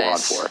overtime,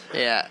 nice. 4-on-4?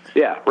 Yeah.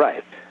 Yeah,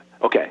 right.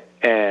 Okay.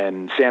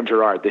 And Sam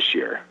Girard this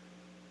year,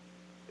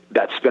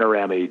 that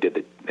spinorama he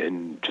did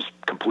and just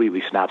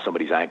completely snapped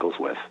somebody's ankles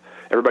with.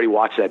 Everybody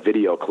watched that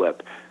video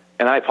clip,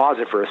 and I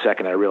paused it for a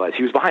second, and I realized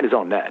he was behind his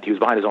own net. He was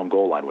behind his own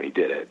goal line when he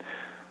did it.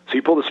 So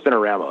he pulled the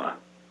spinorama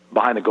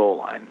behind the goal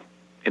line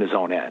in his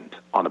own end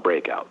on the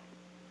breakout,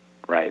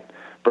 right?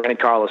 Brandon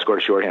Carlos scored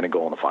a shorthanded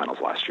goal in the finals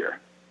last year,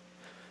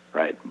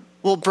 right?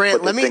 Well,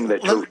 Brant, let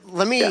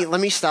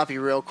me stop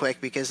you real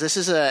quick because this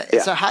is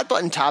it's a hot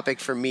button topic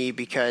for me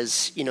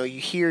because you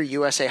hear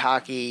USA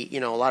Hockey,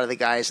 a lot of the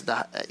guys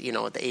at the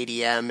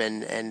ADM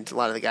and a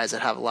lot of the guys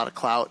that have a lot of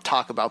clout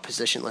talk about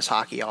positionless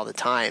hockey all the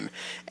time,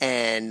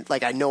 and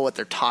like I know what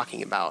they're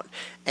talking about,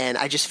 and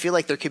I just feel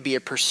like there could be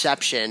a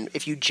perception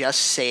if you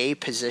just say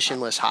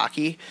positionless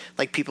hockey,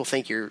 like people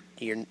think you're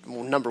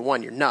number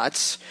one, you're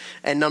nuts,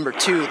 and number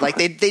two, like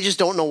they just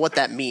don't know what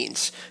that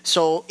means.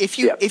 So if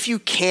you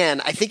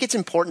can, I think it's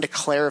important to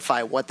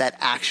clarify what that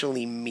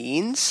actually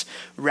means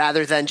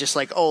rather than just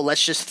like, oh,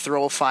 let's just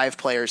throw 5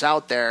 players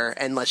out there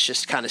and let's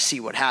just kind of see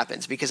what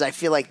happens, because I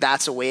feel like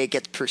that's a way it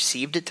gets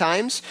perceived at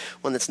times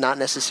when it's not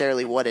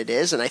necessarily what it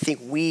is. And I think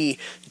we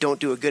don't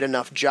do a good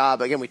enough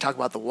job. Again, we talk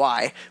about the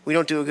why. We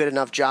don't do a good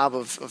enough job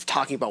of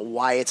talking about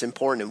why it's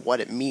important and what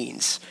it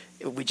means.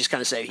 We just kind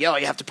of say, you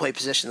have to play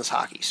positionless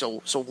hockey. So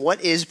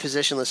what is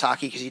positionless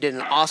hockey? Because you did an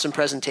awesome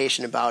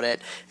presentation about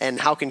it, and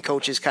how can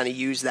coaches kind of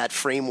use that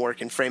framework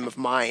and frame of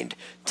mind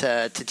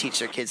to teach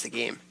their kids the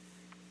game?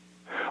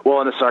 Well,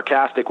 in a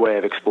sarcastic way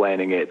of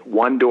explaining it,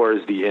 one door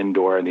is the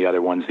indoor and the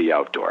other one's the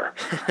outdoor,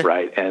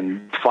 right?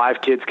 And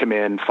 5 kids come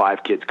in,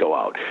 5 kids go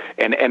out.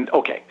 And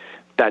okay,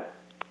 that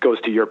goes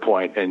to your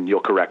point, and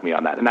you'll correct me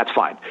on that, and that's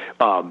fine.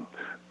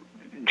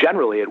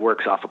 Generally, it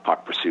works off of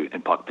puck pursuit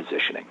and puck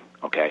positioning.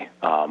 Okay,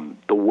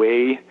 the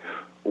way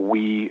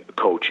we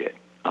coach it,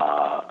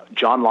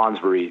 John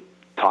Lonsbury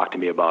talked to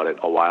me about it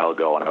a while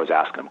ago, and I was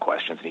asking him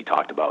questions, and he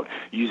talked about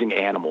using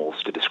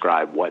animals to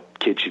describe what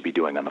kids should be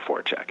doing on the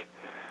forecheck,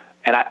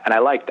 and I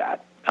like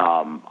that.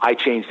 I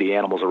changed the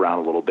animals around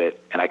a little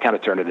bit, and I kind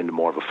of turned it into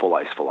more of a full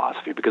ice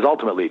philosophy, because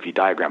ultimately, if you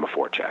diagram a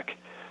forecheck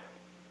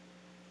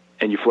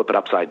and you flip it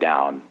upside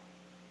down,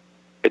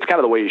 it's kind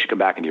of the way you should come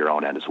back into your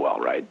own end as well,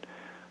 right?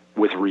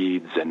 With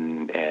reads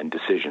and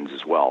decisions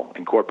as well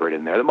incorporated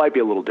in there. That might be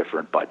a little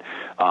different, but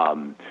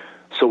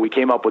so we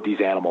came up with these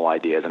animal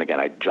ideas. And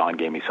again, John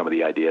gave me some of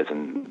the ideas,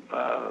 and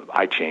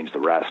I changed the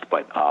rest.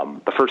 But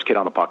the first kid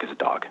on the puck is a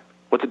dog.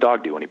 What's a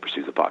dog do when he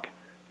pursues a puck?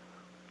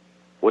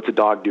 What's a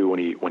dog do when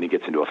he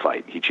gets into a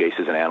fight? He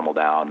chases an animal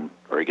down,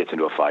 or he gets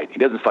into a fight. He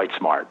doesn't fight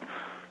smart,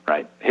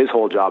 right? His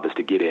whole job is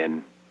to get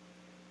in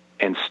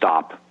and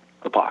stop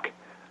the puck.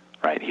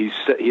 Right,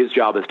 his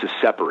job is to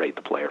separate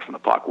the player from the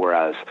puck,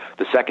 whereas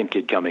the second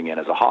kid coming in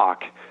as a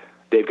hawk,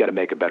 they've got to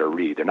make a better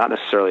read. They're not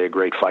necessarily a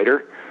great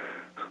fighter,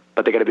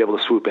 but they got to be able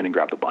to swoop in and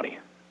grab the bunny,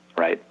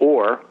 right?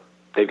 Or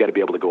they've got to be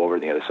able to go over to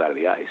the other side of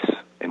the ice,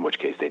 in which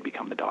case they'd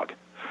become the dog.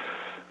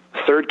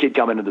 Third kid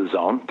coming into the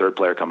zone, third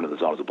player coming into the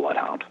zone is a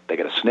bloodhound. They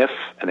got to sniff,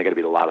 and they got to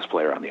be the loudest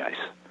player on the ice,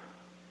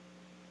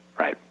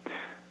 right?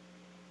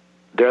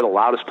 They're the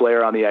loudest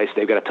player on the ice.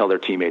 They've got to tell their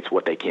teammates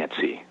what they can't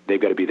see.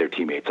 They've got to be their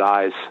teammates'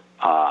 eyes.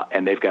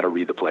 And they've got to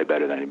read the play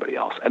better than anybody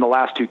else. And the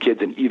last 2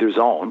 kids in either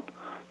zone,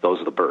 those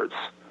are the birds.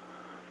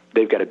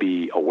 They've got to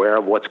be aware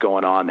of what's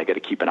going on. They've got to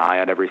keep an eye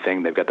on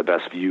everything. They've got the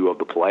best view of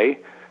the play.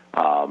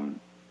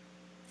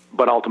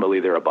 But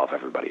ultimately, they're above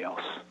everybody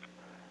else.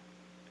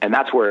 And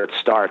that's where it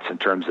starts in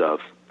terms of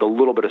the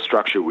little bit of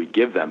structure we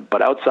give them.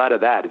 But outside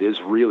of that, it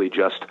is really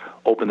just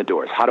open the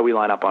doors. How do we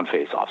line up on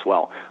faceoffs?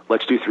 Well,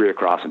 let's do 3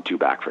 across and 2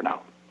 back for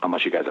now,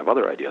 unless you guys have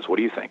other ideas. What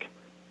do you think?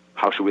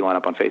 How should we line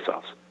up on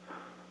faceoffs?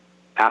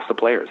 Ask the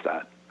players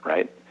that,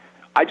 right?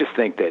 I just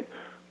think that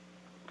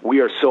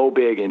we are so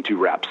big into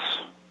reps,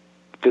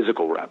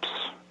 physical reps,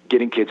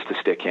 getting kids to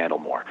stick handle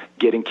more,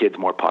 getting kids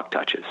more puck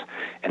touches.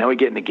 And then we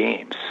get in the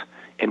games,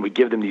 and we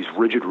give them these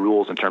rigid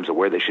rules in terms of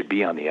where they should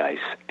be on the ice,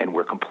 and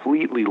we're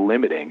completely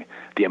limiting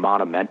the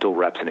amount of mental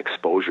reps and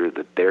exposure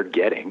that they're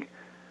getting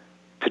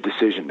to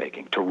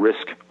decision-making, to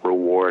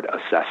risk-reward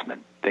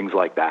assessment, things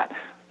like that.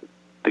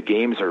 The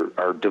games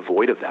are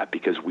devoid of that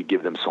because we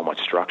give them so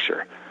much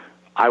structure.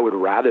 I would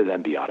rather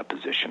them be out of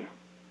position,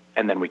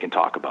 and then we can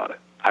talk about it.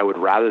 I would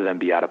rather them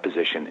be out of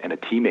position and a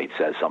teammate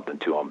says something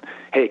to them,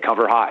 hey,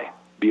 cover high,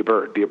 be a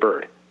bird, be a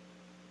bird.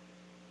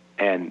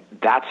 And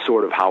that's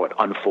sort of how it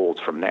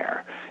unfolds from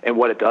there. And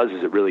what it does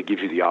is it really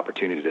gives you the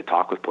opportunity to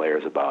talk with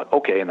players about,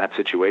 okay, in that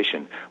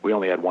situation, we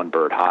only had one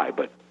bird high,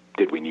 but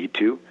did we need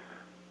to?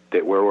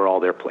 Where were all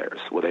their players?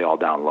 Were they all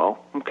down low?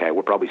 Okay,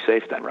 we're probably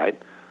safe then,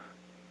 right?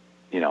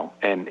 You know,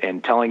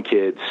 and telling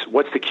kids,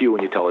 what's the cue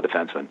when you tell a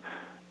defenseman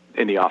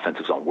in the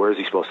offensive zone? Where is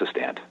he supposed to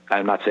stand?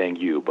 I'm not saying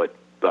you, but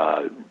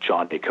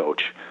John, a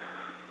coach,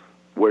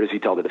 where does he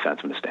tell the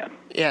defenseman to stand?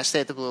 Yeah, stay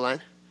at the blue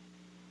line.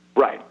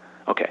 Right.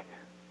 Okay.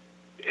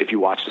 If you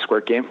watch the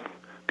squirt game,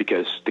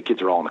 because the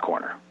kids are all in the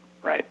corner,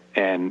 right?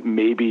 And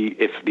maybe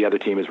if the other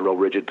team is real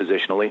rigid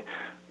positionally,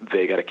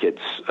 they got a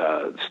kid's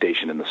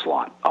stationed in the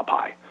slot up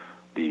high,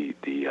 the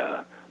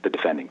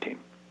defending team.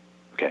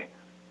 Okay.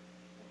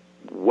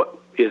 What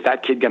is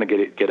that kid going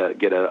to get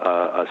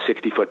a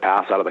 60-foot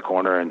pass out of the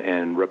corner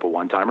and rip a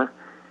one-timer?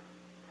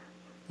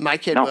 My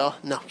kid will.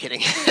 No,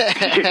 kidding.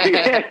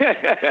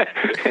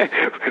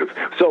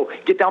 So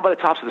get down by the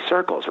tops of the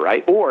circles,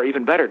 right? Or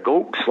even better,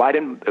 go slide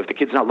in. If the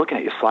kid's not looking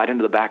at you, slide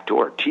into the back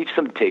door. Teach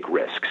them to take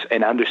risks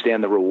and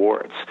understand the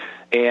rewards.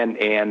 And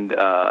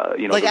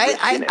you know, like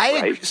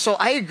right? So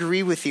I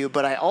agree with you,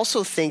 but I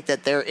also think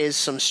that there is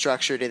some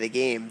structure to the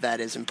game that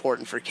is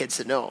important for kids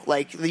to know.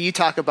 Like you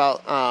talk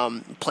about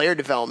player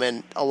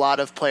development, a lot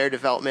of player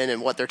development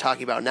and what they're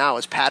talking about now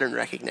is pattern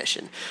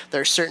recognition. There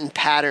are certain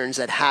patterns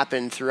that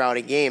happen throughout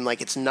a game, like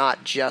it's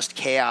not just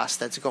chaos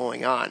that's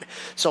going on.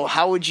 So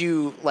how would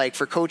you, like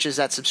for coaches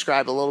that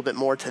subscribe a little bit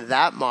more to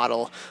that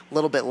model, a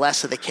little bit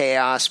less of the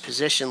chaos,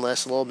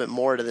 positionless, a little bit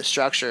more to the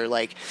structure,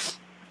 like,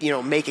 you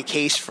know, make a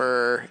case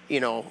for, you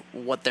know,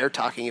 what they're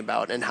talking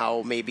about and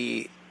how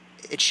maybe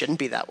it shouldn't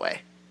be that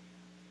way?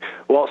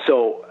 Well,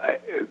 so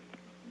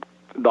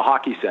the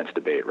hockey sense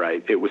debate,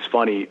 right? It was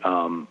funny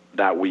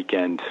that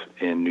weekend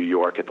in New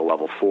York at the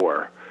level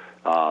 4.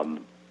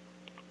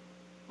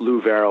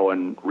 Lou Vero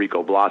and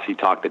Rico Blasi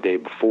talked the day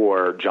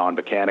before. John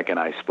Buchanan and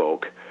I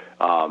spoke.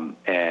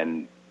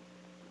 And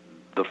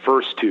the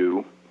first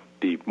two,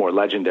 the more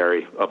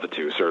legendary of the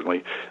two,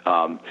 certainly,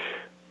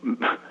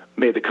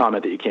 made the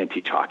comment that you can't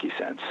teach hockey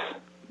sense.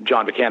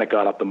 John Buchanan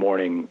got up the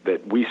morning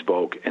that we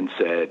spoke and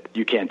said,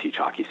 you can't teach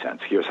hockey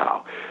sense. Here's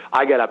how.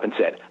 I got up and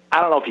said,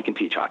 I don't know if you can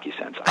teach hockey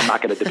sense. I'm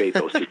not going to debate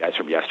those two guys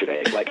from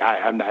yesterday. Like,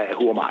 I'm not,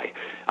 who am I?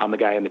 I'm the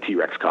guy in the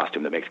T-Rex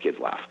costume that makes kids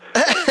laugh.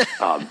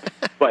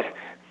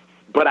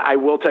 But I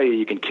will tell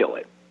you can kill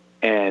it.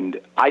 And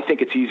I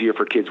think it's easier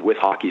for kids with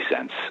hockey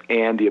sense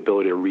and the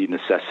ability to read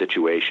and assess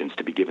situations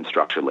to be given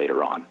structure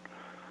later on.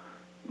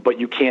 But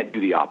you can't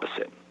do the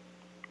opposite.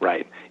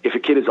 Right? If a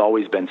kid has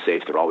always been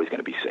safe, they're always going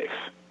to be safe.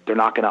 They're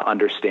not going to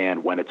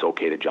understand when it's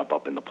okay to jump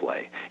up in the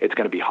play. It's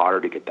going to be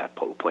harder to get that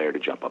player to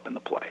jump up in the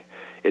play.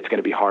 It's going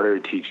to be harder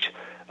to teach,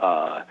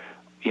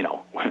 you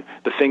know,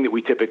 the thing that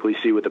we typically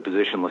see with the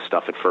positionless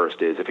stuff at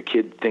first is if a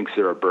kid thinks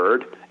they're a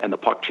bird and the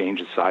puck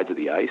changes sides of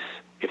the ice,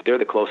 if they're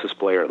the closest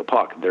player to the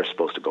puck, they're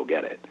supposed to go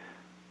get it,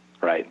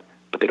 right?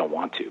 But they don't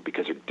want to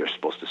because they're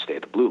supposed to stay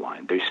at the blue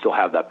line. They still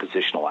have that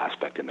positional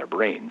aspect in their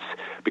brains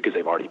because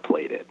they've already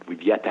played it.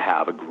 We've yet to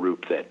have a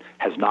group that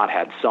has not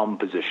had some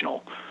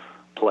positional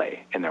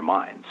play in their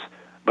minds.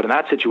 But in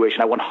that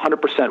situation, I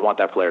 100% want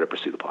that player to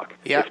pursue the puck.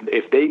 Yeah.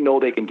 If they know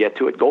they can get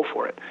to it, go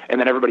for it. And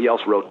then everybody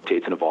else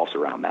rotates and evolves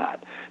around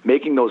that.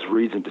 Making those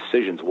reads and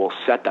decisions will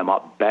set them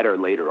up better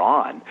later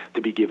on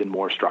to be given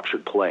more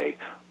structured play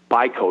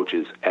by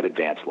coaches at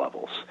advanced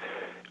levels.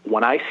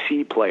 When I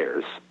see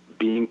players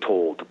being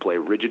told to play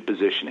rigid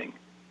positioning,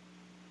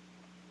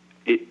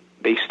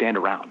 they stand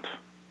around.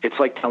 It's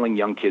like telling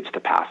young kids to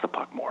pass the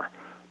puck more.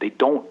 They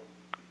don't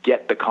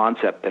get the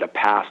concept that a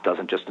pass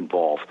doesn't just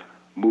involve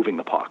moving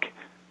the puck.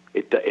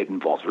 It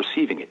involves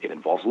receiving it. It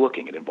involves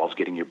looking. It involves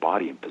getting your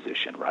body in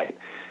position, right?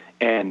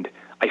 And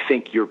I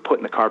think you're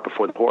putting the cart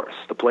before the horse.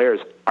 The players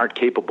aren't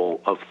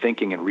capable of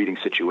thinking and reading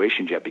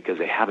situations yet because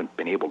they haven't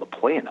been able to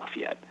play enough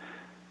yet.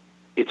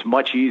 It's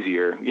much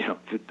easier, you know,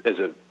 as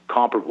a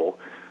comparable,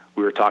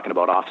 we were talking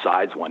about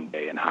offsides one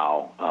day and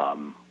how,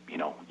 you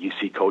know, you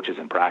see coaches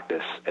in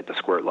practice at the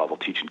squirt level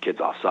teaching kids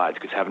offsides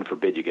because heaven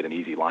forbid you get an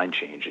easy line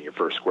change in your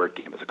first squirt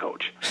game as a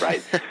coach,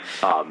 right?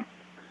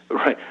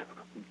 Right.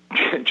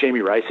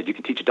 Jamie Rice said you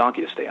can teach a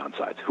donkey to stay on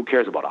sides. Who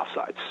cares about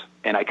offsides?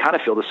 And I kind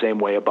of feel the same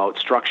way about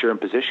structure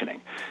and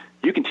positioning.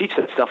 You can teach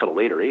that stuff at a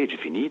later age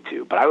if you need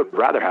to, but I would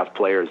rather have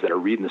players that are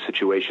reading the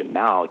situation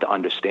now to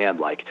understand,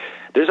 like,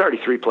 there's already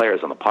 3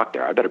 players on the puck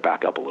there. I better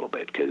back up a little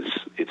bit because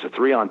it's a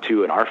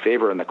 3-on-2 in our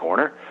favor in the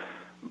corner,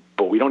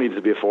 but we don't need it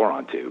to be a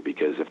 4-on-2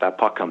 because if that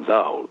puck comes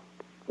out,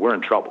 we're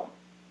in trouble,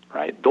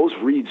 right? Those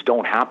reads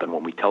don't happen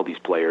when we tell these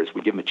players,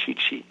 we give them a cheat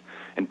sheet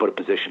and put a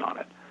position on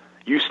it.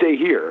 You stay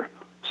here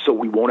so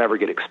we won't ever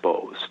get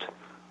exposed.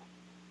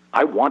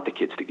 I want the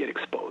kids to get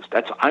exposed.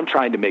 I'm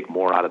trying to make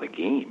more out of the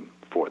game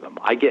for them.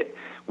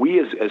 We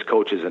as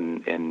coaches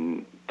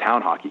and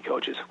town hockey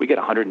coaches, we get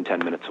 110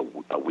 minutes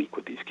a week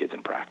with these kids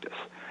in practice.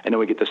 And then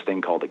we get this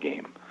thing called a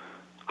game.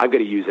 I've got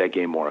to use that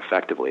game more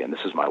effectively, and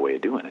this is my way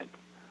of doing it.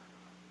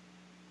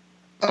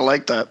 I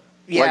like that.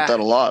 Yeah. Like that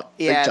a lot.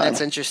 Yeah,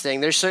 that's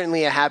interesting. There's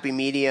certainly a happy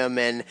medium,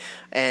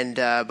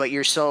 but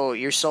you're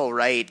so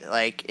right.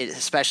 Like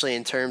especially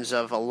in terms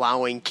of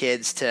allowing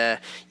kids to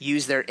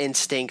use their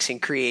instincts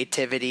and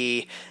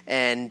creativity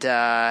and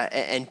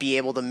be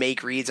able to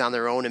make reads on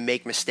their own and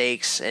make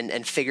mistakes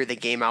and figure the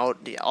game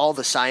out. All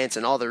the science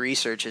and all the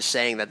research is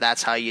saying that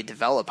that's how you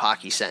develop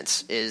hockey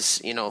sense.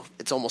 Is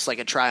it's almost like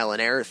a trial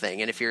and error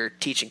thing. And if you're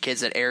teaching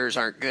kids that errors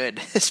aren't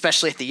good,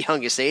 especially at the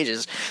youngest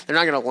ages, they're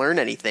not going to learn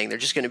anything. They're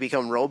just going to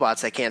become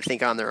robots that can't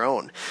think on their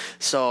own.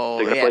 So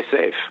they're going to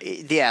play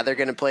safe. Yeah, they're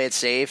going to play it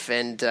safe,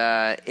 and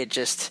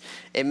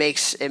it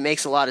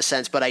makes a lot of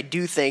sense. But I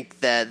do think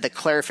that the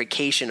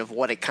clarification of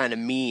what it kind of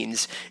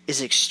means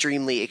is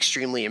extremely,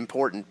 extremely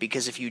important,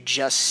 because if you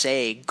just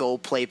say go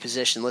play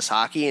positionless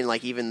hockey, and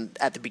like even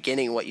at the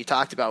beginning what you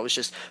talked about was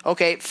just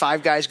okay,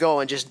 5 guys go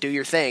and just do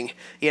your thing.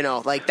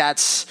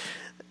 That's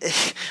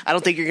I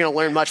don't think you're going to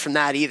learn much from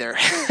that either.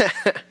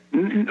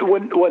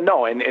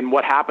 No, and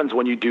what happens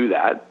when you do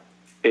that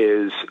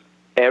is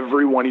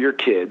every one of your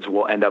kids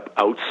will end up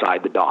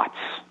outside the dots,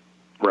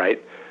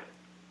 right,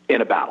 in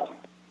a battle,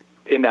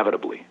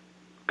 inevitably,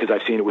 because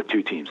I've seen it with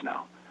 2 teams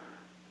now.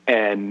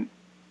 And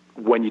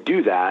when you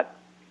do that,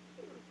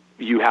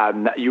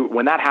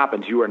 when that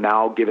happens, you are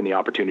now given the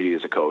opportunity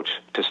as a coach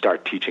to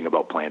start teaching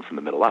about playing from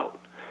the middle out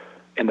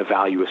and the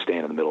value of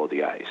staying in the middle of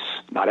the ice.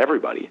 Not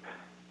everybody,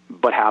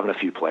 but having a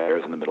few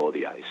players in the middle of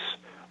the ice.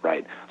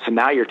 Right. So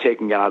now you're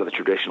taking it out of the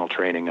traditional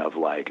training of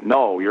like,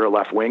 no, you're a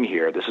left wing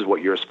here. This is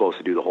what you're supposed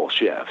to do the whole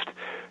shift.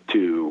 Are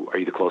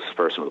you the closest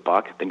person with the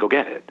puck? Then go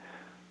get it.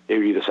 Are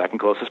you the second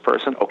closest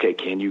person? Okay,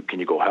 can you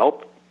go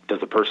help?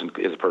 Is the person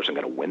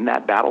going to win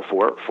that battle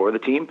for the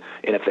team?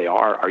 And if they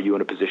are you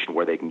in a position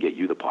where they can get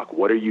you the puck?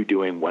 What are you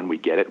doing when we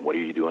get it? What are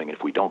you doing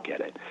if we don't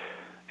get it?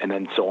 And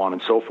then so on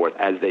and so forth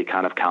as they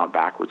kind of count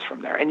backwards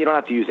from there. And you don't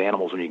have to use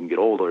animals when you can get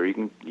older. You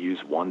can use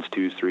 1s,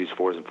 2s, 3s,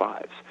 4s, and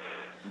 5s.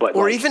 But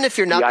even if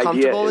you're not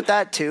comfortable with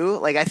that too,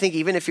 like I think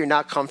even if you're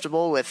not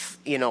comfortable with,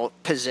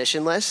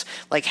 positionless,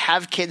 like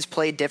have kids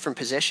play different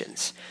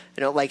positions,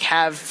 like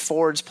have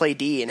forwards play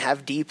D and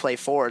have D play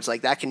forwards.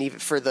 Like that can even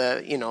for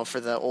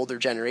the older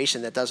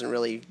generation that doesn't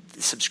really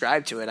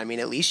subscribe to it. I mean,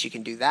 at least you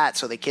can do that.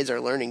 So the kids are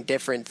learning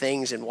different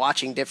things and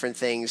watching different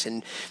things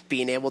and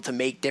being able to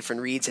make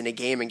different reads in a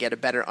game and get a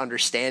better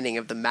understanding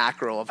of the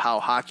macro of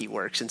how hockey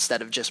works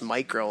instead of just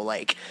micro,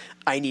 like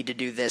I need to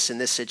do this in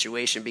this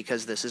situation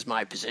because this is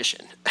my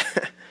position.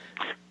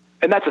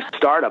 And that's a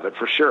start of it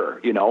for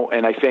sure,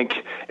 and I think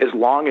as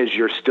long as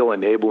you're still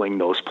enabling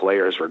those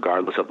players,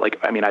 regardless of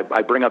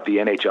I bring up the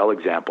NHL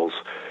examples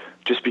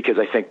just because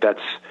I think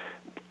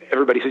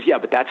everybody says, yeah,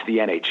 but that's the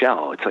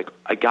NHL. It's like,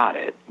 I got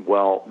it.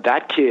 Well,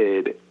 that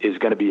kid is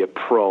going to be a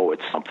pro at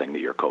something that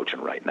you're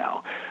coaching right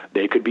now.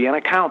 They could be an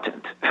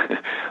accountant.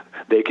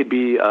 They could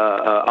be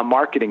a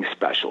marketing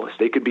specialist.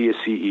 They could be a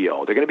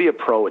CEO. They're going to be a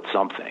pro at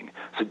something.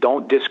 So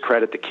don't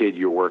discredit the kid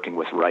you're working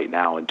with right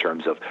now in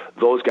terms of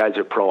those guys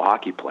are pro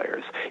hockey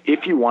players.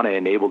 If you want to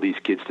enable these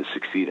kids to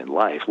succeed in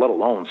life, let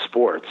alone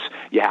sports,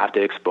 you have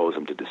to expose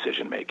them to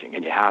decision making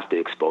and you have to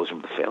expose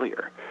them to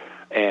failure.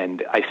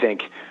 And I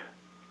think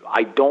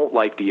I don't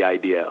like the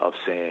idea of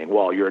saying,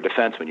 well, you're a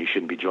defenseman, you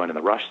shouldn't be joining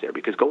the rush there,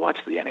 because go watch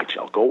the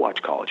NHL, go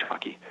watch college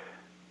hockey.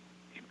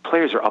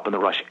 Players are up in the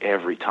rush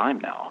every time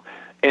now.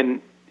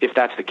 And if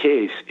that's the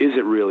case, is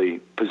it really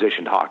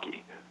positioned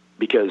hockey?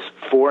 Because,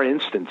 for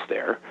instance,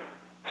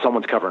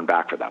 someone's covering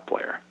back for that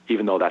player,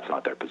 even though that's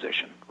not their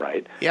position,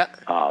 right? Yeah.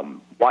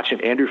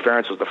 Watching Andrew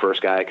Ference was the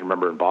first guy I can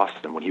remember in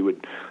Boston when he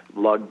would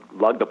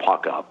lug the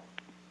puck up,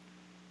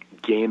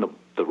 gain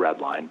the red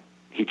line,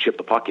 he'd chip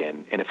the puck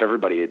in, and if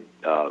everybody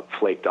had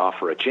flaked off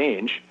for a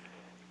change,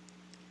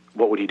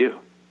 what would he do?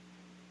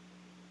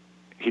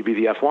 He'd be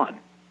the F1.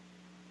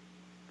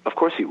 Of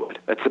course he would.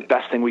 That's the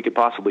best thing we could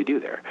possibly do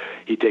there.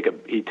 He'd take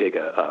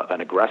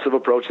an aggressive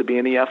approach to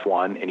being the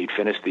F1, and he'd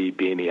finish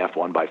being the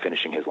F1 by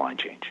finishing his line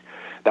change.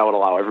 That would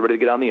allow everybody to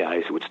get on the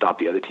ice. It would stop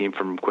the other team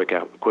from quick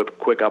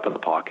up in the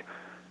puck,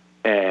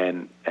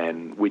 and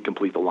we'd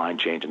complete the line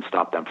change and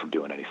stop them from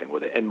doing anything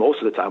with it. And most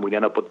of the time, we'd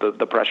end up with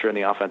the pressure in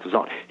the offensive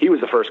zone. He was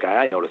the first guy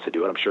I noticed to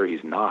do it. I'm sure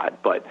he's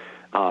not, but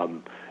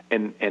and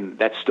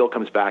that still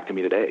comes back to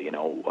me today.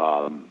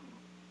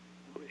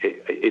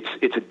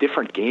 it's a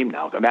different game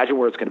now. Imagine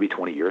where it's going to be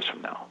 20 years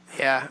from now.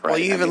 Yeah. Right? Well,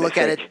 you even look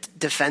at it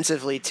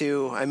defensively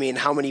too. I mean,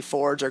 how many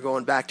forwards are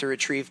going back to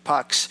retrieve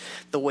pucks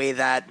the way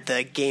that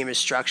the game is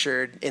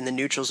structured in the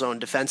neutral zone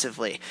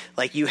defensively?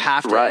 Like you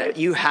have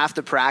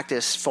to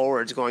practice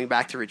forwards going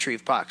back to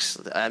retrieve pucks.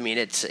 I mean,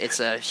 it's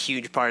a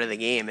huge part of the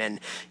game. And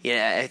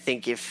I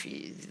think if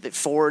the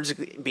forwards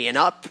being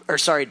up,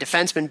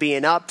 defensemen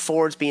being up,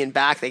 forwards being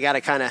back, they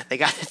got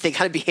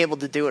to be able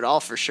to do it all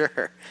for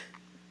sure.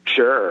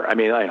 Sure. I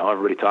mean, I know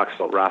everybody talks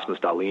about Rasmus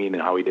Dahlin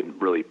and how he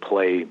didn't really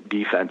play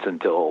defense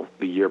until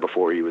the year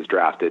before he was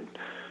drafted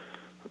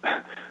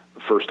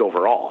first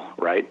overall,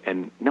 right?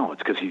 And no,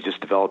 it's because he's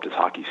just developed his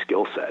hockey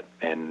skill set,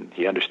 and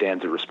he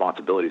understands the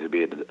responsibilities of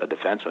being a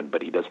defenseman,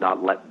 but he does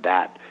not let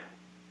that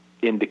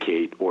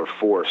indicate or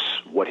force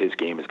what his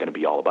game is going to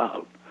be all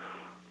about,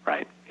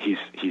 right?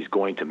 He's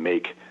going to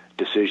make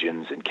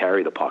decisions and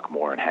carry the puck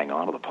more and hang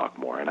on to the puck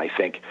more, and I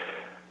think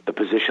the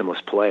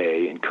positionless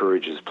play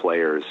encourages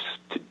players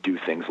to do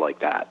things like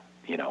that.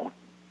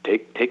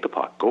 Take the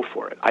puck, go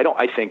for it.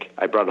 I think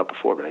I brought it up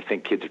before, but I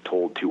think kids are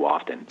told too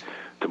often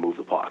to move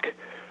the puck.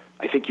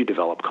 I think you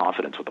develop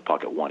confidence with the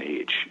puck at one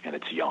age, and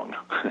it's young,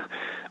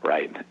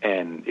 right?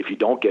 And if you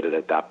don't get it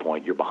at that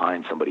point, you're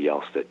behind somebody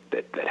else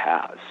that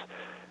has.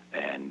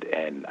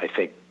 And I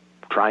think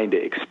trying to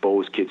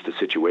expose kids to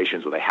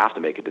situations where they have to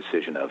make a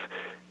decision of,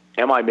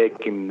 am I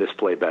making this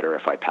play better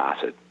if I pass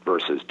it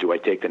versus do I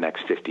take the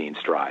next 15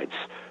 strides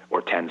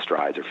or 10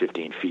 strides or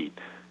 15 feet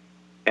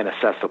and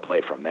assess the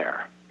play from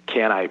there?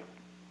 Can I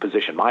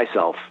position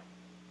myself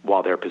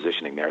while they're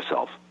positioning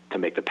themselves to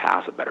make the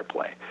pass a better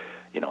play?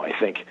 I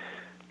think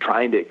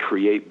trying to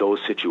create those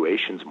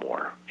situations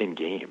more in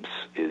games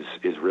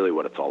is really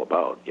what it's all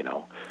about,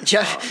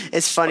 Jeff,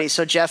 it's funny.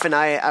 So Jeff and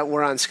I,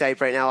 we're on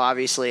Skype right now,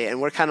 obviously, and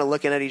we're kind of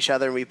looking at each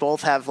other, and we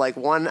both have like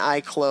one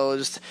eye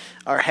closed,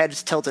 our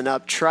heads tilting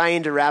up,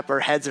 trying to wrap our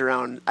heads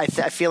around. I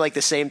feel like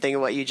the same thing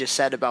what you just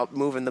said about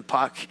moving the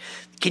puck.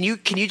 Can you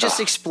just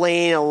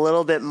explain a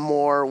little bit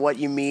more what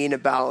you mean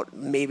about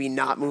maybe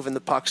not moving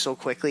the puck so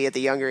quickly at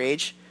the younger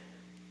age?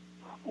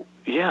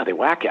 Yeah, they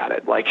whack at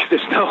it. Like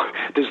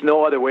there's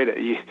no other way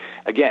to.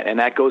 Again, and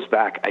that goes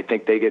back. I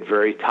think they get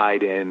very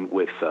tied in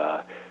with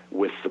the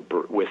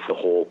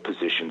whole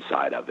position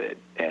side of it.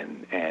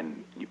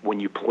 And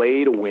when you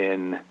play to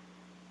win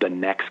the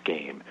next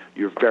game,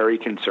 you're very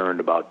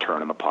concerned about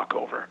turning the puck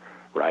over,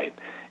 right?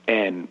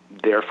 And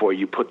therefore,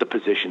 you put the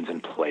positions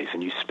in place,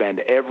 and you spend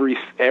every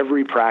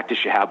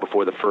practice you have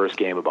before the first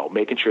game about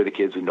making sure the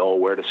kids know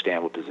where to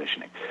stand with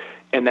positioning.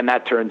 And then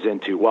that turns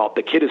into, well,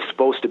 the kid is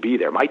supposed to be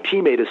there. My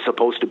teammate is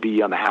supposed to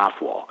be on the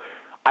half wall.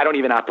 I don't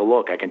even have to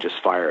look. I can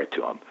just fire it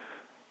to him.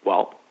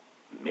 Well,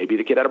 maybe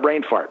the kid had a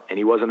brain fart, and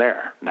he wasn't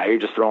there. Now you're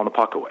just throwing the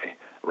puck away,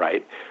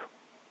 right?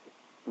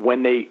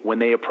 When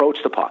they approach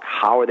the puck,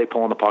 how are they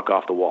pulling the puck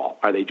off the wall?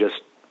 Are they just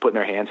putting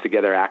their hands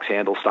together axe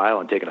handle style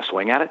and taking a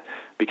swing at it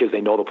because they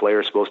know the player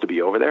is supposed to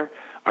be over there?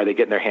 Are they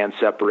getting their hands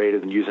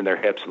separated and using their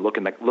hips and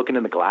looking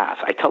in the glass?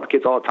 I tell the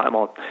kids all the time,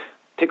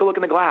 take a look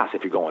in the glass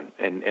if you're going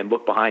and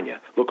look behind you.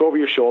 Look over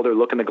your shoulder,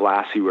 look in the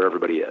glass, see where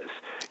everybody is.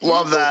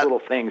 Love Use that. Those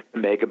little things to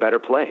make a better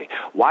play.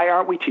 Why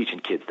aren't we teaching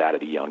kids that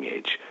at a young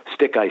age?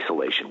 Stick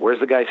isolation.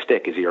 Where's the guy's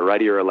stick? Is he a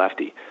righty or a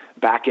lefty?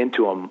 Back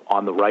into him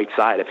on the right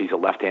side if he's a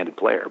left-handed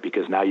player,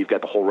 because now you've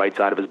got the whole right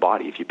side of his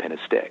body if you pin his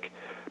stick.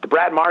 The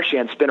Brad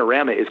Marchand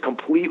spinorama is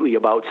completely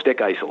about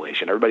stick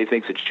isolation. Everybody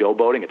thinks it's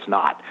showboating. It's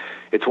not.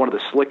 It's one of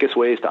the slickest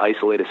ways to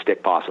isolate a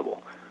stick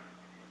possible.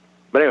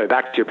 But anyway,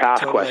 back to your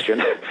pass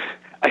question.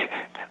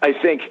 I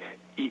think,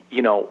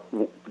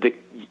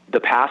 the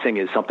passing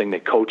is something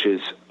that coaches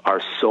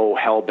are so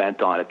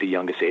hell-bent on at the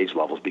youngest age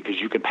levels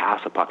because you can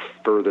pass a puck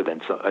further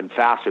and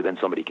faster than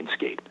somebody can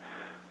skate.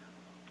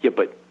 Yeah,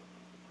 but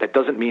that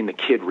doesn't mean the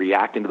kid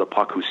reacting to the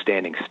puck who's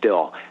standing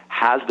still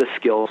has the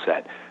skill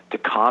set to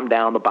calm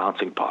down the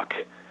bouncing puck,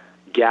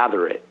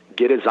 gather it,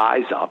 get his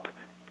eyes up,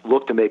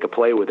 look to make a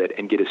play with it,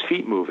 and get his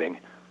feet moving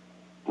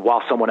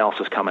while someone else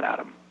is coming at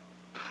him.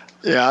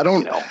 Yeah, I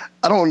don't know.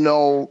 I don't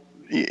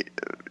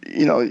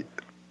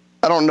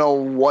know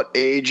what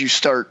age you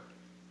start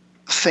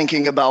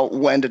thinking about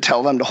when to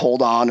tell them to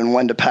hold on and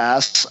when to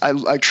pass.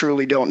 I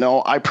truly don't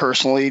know. I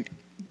personally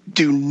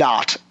do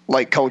not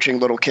like coaching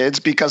little kids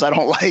because I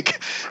don't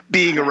like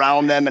being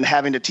around them and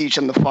having to teach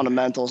them the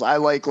fundamentals. I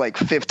like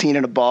 15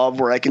 and above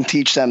where I can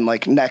teach them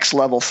like next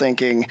level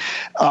thinking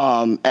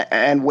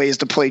and ways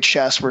to play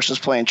chess versus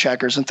playing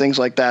checkers and things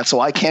like that.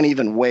 So I can't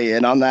even weigh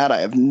in on that.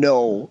 I have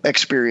no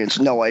experience,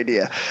 no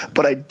idea.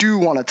 But I do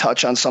want to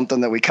touch on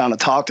something that we kind of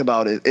talked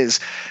about is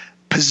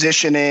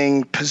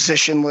positioning,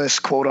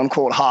 positionless, quote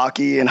unquote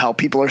hockey, and how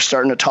people are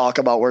starting to talk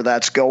about where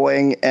that's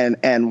going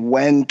and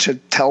when to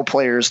tell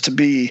players to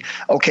be,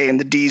 okay, in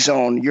the D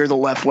zone, you're the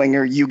left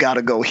winger, you got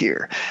to go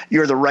here.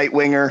 You're the right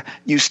winger,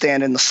 you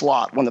stand in the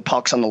slot when the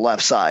puck's on the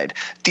left side.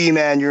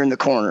 D-man, you're in the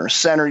corner.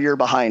 Center, you're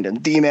behind him.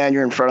 D-man,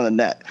 you're in front of the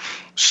net.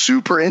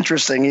 super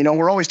interesting. You know,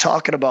 we're always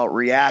talking about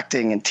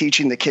reacting and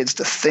teaching the kids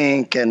to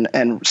think and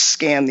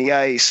scan the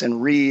ice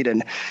and read.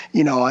 And,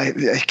 you know, I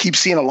keep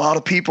seeing a lot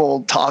of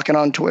people talking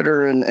on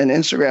Twitter and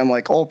Instagram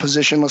like, oh,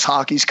 positionless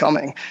hockey's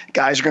coming.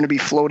 Guys are going to be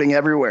floating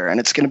everywhere, and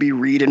it's going to be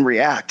read and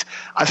react.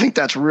 I think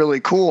that's really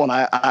cool, and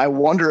I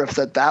wonder if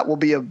that will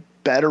be a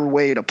better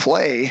way to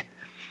play.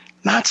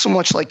 Not so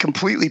much like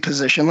completely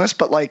positionless,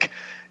 but like,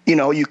 you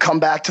know, you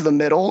come back to the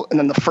middle, and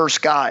then the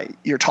first guy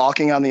you're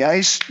talking on the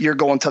ice, you're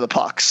going to the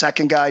puck.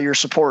 Second guy you're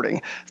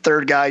supporting.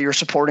 Third guy you're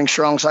supporting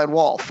strong side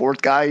wall.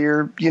 Fourth guy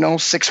you're,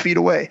 6 feet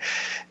away.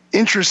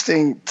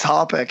 Interesting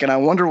topic, and I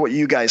wonder what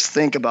you guys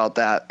think about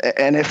that,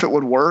 and if it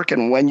would work,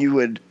 and when you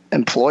would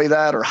employ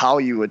that, or how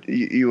you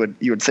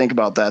would think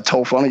about that.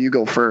 Toph, why don't you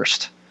go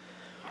first?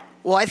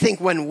 Well, I think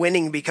when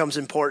winning becomes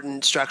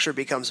important, structure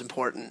becomes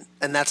important,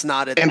 and that's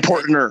not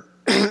importanter.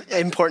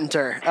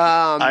 Importanter.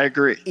 I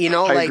agree.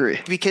 I agree.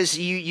 Because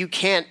you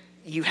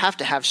have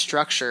to have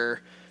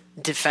structure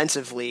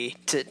defensively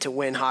to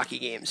win hockey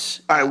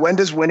games. All right, when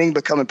does winning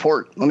become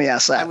important? Let me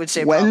ask that. I would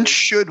say when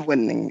should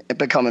winning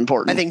become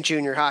important? I think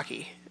junior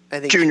hockey.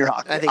 Junior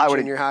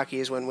hockey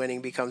is when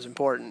winning becomes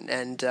important.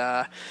 And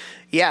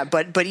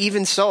but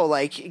even so,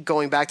 like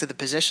going back to the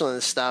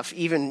positional stuff,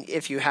 even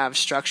if you have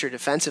structure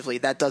defensively,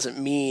 that doesn't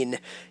mean,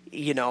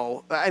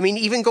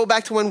 even go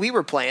back to when we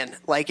were playing.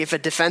 Like if a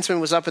defenseman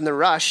was up in the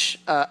rush,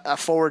 a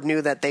forward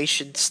knew that they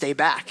should stay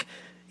back.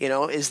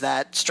 Is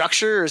that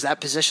structure or is that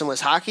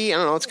positionless hockey? I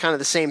don't know. It's kind of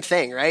the same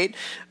thing, right?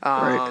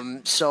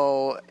 Right.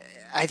 So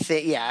I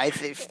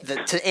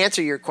think to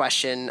answer your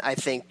question, I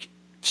think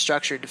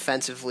structure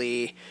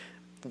defensively,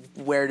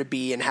 where to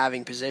be and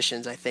having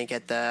positions, I think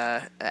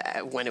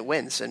when it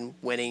wins, and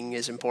winning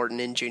is important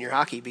in junior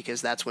hockey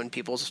because that's when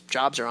people's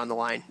jobs are on the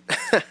line.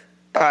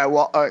 All right,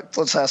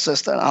 let's ask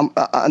this then,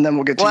 and then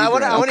we'll get to you. I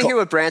want to hear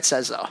what Brant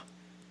says, though. All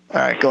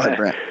right, go ahead,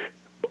 Brant.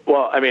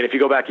 Well, I mean, if you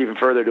go back even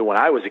further to when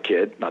I was a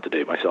kid, not to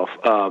date myself,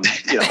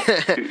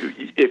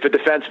 if a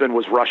defenseman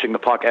was rushing the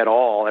puck at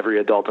all,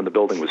 every adult in the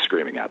building was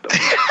screaming at them.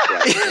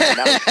 Right?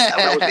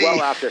 That was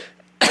well after.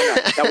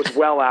 That was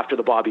well after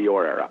the Bobby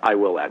Orr era, I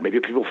will add.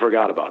 Maybe people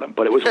forgot about him,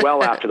 but it was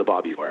well after the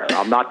Bobby Orr era.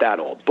 I'm not that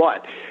old.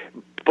 But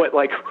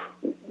the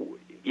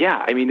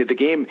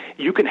game,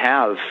 you can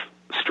have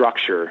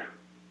structure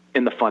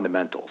in the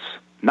fundamentals,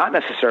 not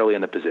necessarily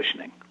in the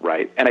positioning,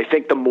 right? And I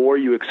think the more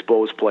you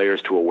expose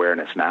players to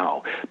awareness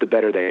now, the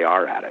better they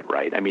are at it,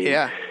 right? I mean,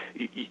 yeah.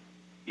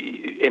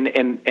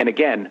 And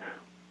again,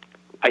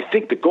 I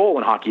think the goal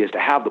in hockey is to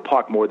have the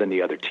puck more than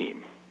the other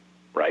team,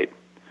 right?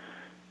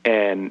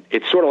 And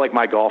it's sort of like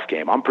my golf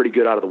game. I'm pretty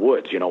good out of the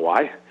woods. You know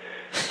why?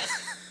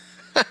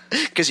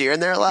 Because you're in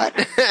there a lot?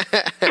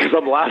 Because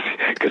I'm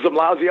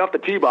lousy off the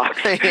tee box.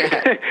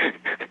 Yeah.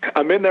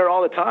 I'm in there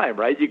all the time,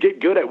 right? You get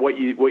good at what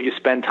you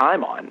spend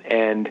time on.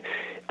 And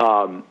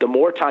the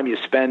more time you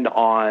spend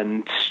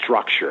on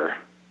structure,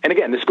 and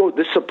again, this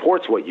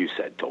supports what you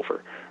said,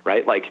 Topher,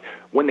 right? Like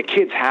when the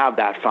kids have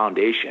that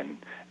foundation,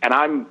 and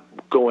I'm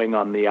going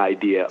on the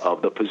idea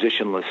of the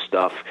positionless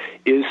stuff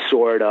is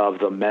sort of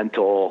the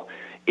mental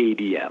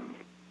ADM,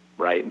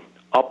 right?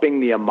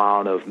 Upping the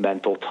amount of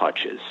mental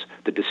touches,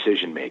 the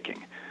decision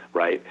making,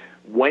 right?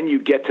 When you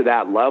get to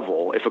that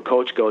level, if a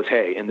coach goes,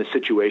 hey, in this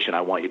situation,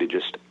 I want you to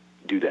just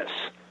do this,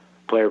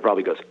 player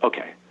probably goes,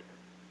 okay.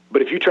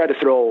 But if you try to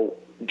throw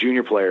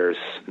junior players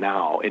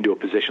now into a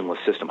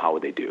positionless system, how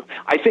would they do?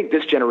 I think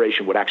this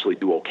generation would actually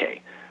do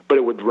okay, but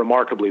it would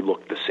remarkably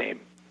look the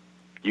same.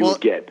 You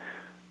would get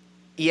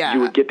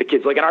the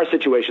kids, like in our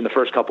situation, the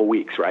first couple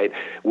weeks, right,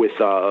 with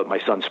my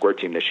son's squirt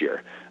team this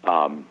year,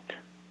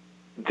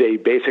 they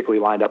basically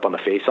lined up on the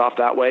face-off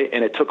that way,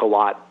 and it took a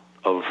lot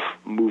of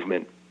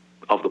movement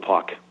of the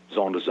puck,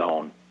 zone to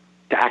zone,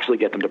 to actually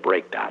get them to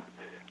break that,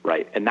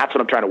 right? And that's what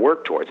I'm trying to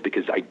work towards,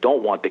 because I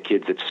don't want the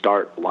kids that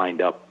start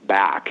lined up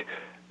back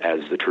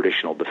as the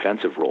traditional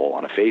defensive role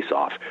on a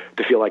face-off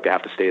to feel like they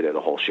have to stay there the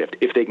whole shift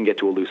if they can get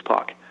to a loose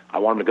puck. I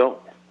want them to go.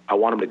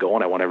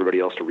 And I want everybody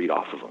else to read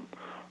off of them.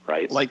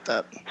 Right? Like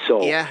that.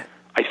 So yeah.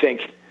 I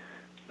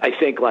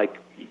think like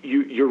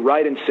you're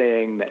right in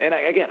saying that, and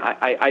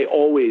I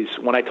always,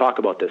 when I talk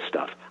about this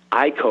stuff,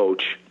 I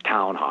coach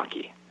town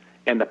hockey,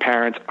 and the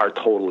parents are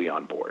totally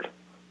on board,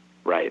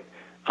 right?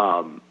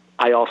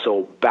 I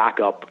also back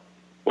up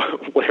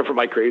whatever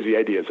my crazy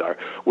ideas are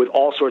with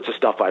all sorts of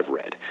stuff I've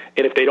read.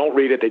 And if they don't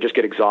read it, they just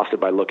get exhausted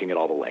by looking at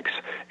all the links.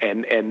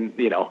 And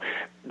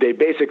they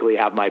basically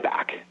have my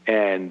back.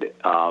 And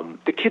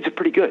the kids are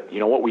pretty good. You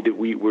know what we do?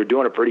 We're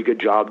doing a pretty good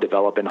job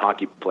developing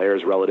hockey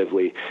players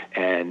relatively,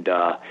 and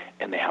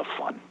they have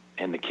fun.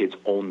 And the kids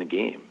own the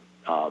game.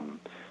 And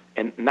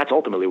that's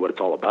ultimately what it's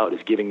all about,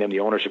 is giving them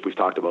the ownership we've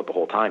talked about the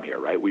whole time here,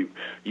 right?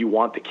 You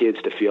want the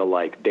kids to feel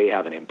like they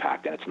have an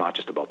impact, and it's not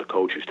just about the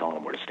coach who's telling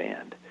them where to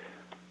stand.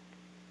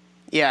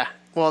 Yeah,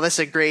 Well, that's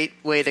a great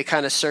way to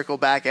kind of circle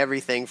back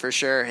everything for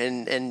sure,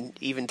 and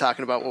even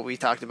talking about what we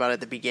talked about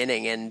at the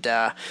beginning. And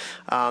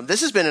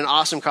this has been an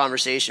awesome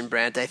conversation,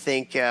 Brant. I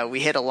think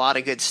we hit a lot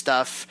of good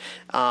stuff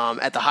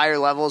at the higher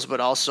levels, but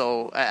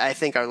also I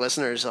think our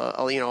listeners,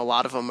 a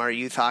lot of them are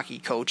youth hockey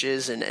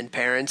coaches and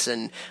parents,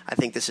 and I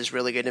think this is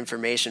really good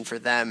information for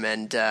them.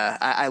 And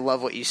I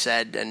love what you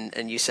said,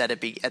 and you said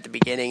it at the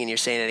beginning, and you're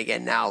saying it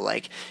again now,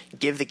 like,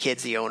 give the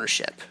kids the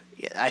ownership.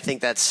 I think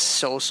that's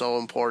so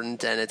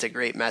important, and it's a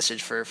great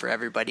message for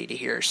everybody to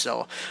hear.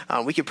 So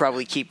we could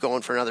probably keep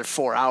going for another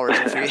 4 hours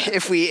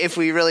if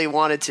we really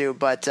wanted to,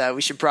 but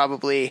we should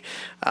probably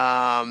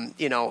cut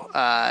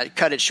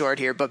it short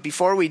here. But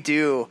before we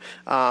do,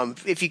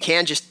 if you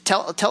can, just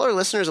tell our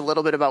listeners a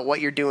little bit about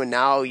what you're doing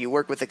now. You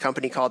work with a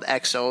company called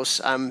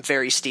Exos. I'm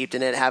very steeped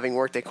in it, having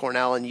worked at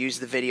Cornell and used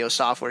the video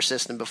software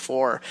system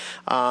before.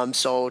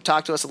 So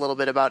talk to us a little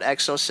bit about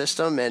Exos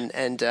system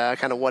and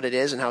kind of what it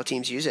is and how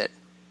teams use it.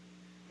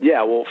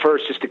 Yeah, well,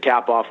 first, just to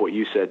cap off what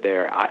you said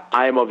there,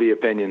 I am of the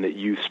opinion that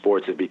youth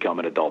sports have become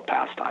an adult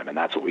pastime, and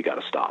that's what we got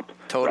to stop.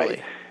 Totally.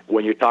 Right?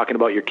 When you're talking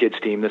about your kids'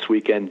 team this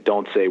weekend,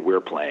 don't say we're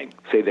playing.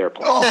 Say they're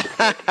playing. Oh,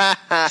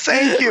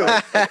 thank you.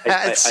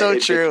 It's so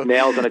true. It's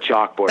nails on a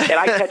chalkboard. And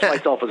I catch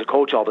myself as a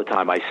coach all the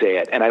time. I say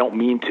it, and I don't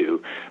mean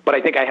to, but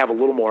I think I have a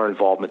little more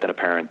involvement than a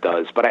parent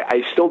does. But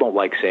I still don't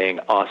like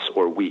saying us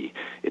or we.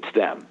 It's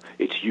them.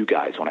 It's you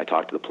guys when I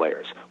talk to the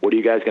players. What are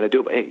you guys going to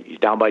do? Hey, you're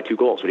down by 2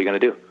 goals. What are you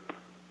going to do?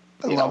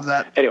 I love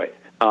that. Anyway,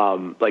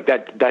 like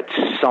that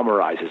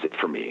summarizes it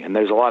for me. And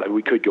there's a lot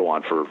we could go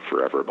on for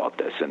forever about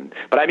this.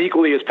 But I'm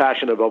equally as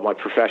passionate about my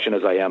profession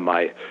as I am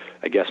my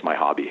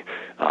hobby.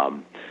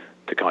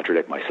 To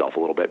contradict myself a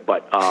little bit,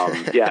 but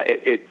yeah,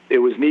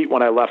 it was neat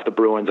when I left the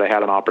Bruins. I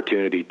had an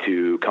opportunity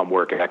to come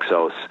work at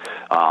Exos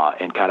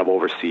and kind of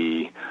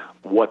oversee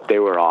what they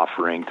were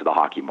offering to the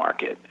hockey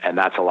market, and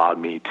that's allowed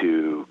me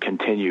to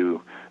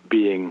continue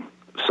being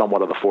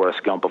somewhat of the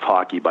Forrest Gump of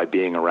hockey by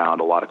being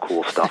around a lot of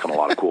cool stuff and a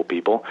lot of cool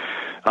people.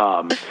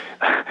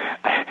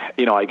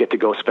 I get to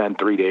go spend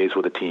 3 days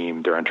with a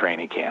team during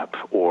training camp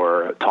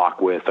or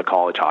talk with a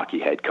college hockey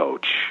head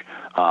coach.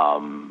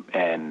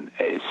 And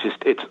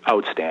it's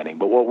outstanding.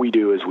 But what we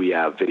do is we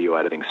have video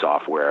editing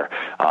software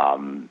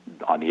on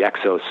the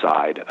Exos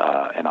side,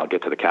 and I'll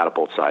get to the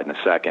Catapult side in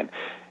a second.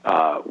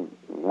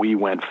 We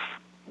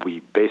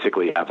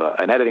basically have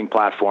an editing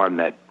platform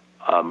that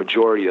a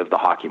majority of the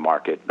hockey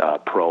market,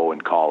 pro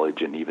and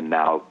college, and even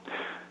now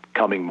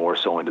coming more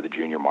so into the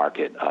junior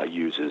market,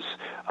 uses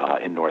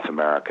in North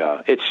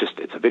America. It's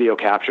a video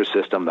capture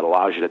system that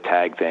allows you to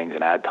tag things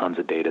and add tons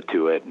of data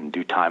to it and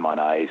do time on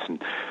ice.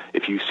 And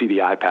if you see the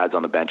iPads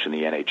on the bench in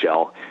the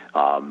NHL,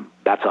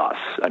 that's us.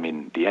 I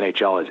mean, the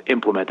NHL has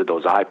implemented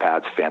those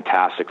iPads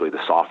fantastically.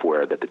 The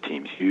software that the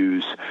teams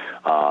use,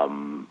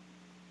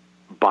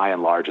 by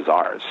and large, is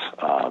ours.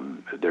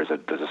 There's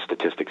a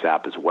statistics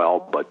app as well,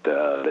 but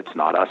it's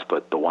not us,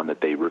 but the one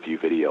that they review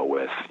video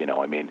with.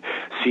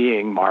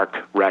 Seeing Mark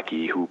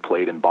Recchi, who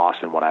played in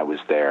Boston when I was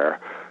there,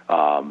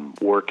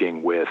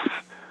 working with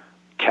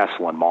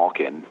Kessel and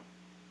Malkin,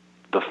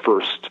 the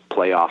first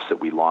playoffs that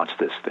we launched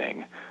this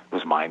thing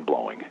was mind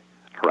blowing.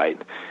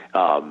 Right?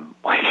 It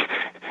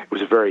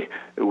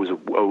was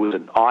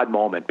an odd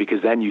moment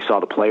because then you saw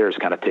the players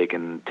kind of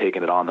taking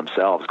it on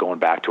themselves, going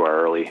back to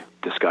our early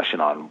discussion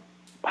on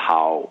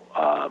how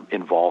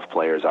involved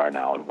players are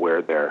now and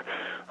where their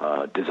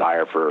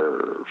desire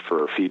for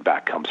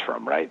feedback comes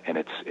from, right?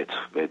 And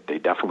they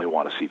definitely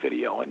want to see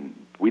video. And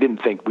we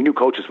knew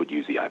coaches would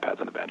use the iPads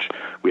on the bench.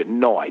 We had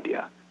no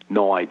idea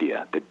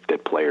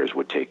that players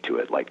would take to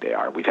it like they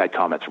are. We've had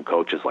comments from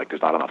coaches like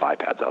there's not enough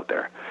iPads out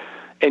there.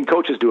 And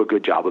coaches do a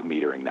good job of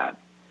metering that.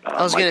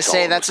 I was going to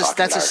say that's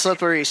a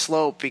slippery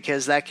slope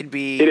because that could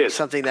be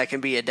something that can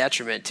be a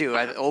detriment too.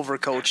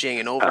 Over-coaching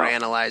and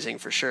over-analyzing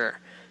for sure.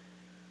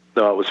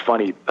 No, it was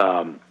funny.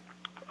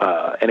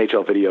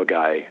 NHL video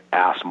guy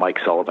asked Mike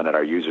Sullivan at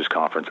our users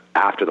conference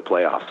after the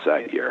playoffs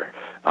that year,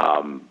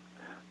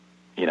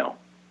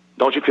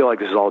 don't you feel like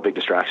this is all a big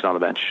distraction on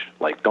the bench?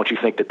 Like, don't you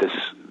think that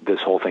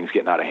this whole thing's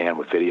getting out of hand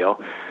with video?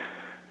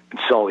 And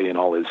Sully, in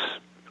all his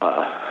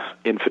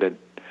infinite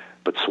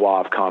but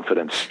suave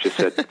confidence, just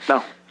said,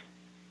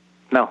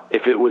 no.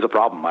 If it was a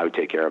problem, I would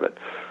take care of it.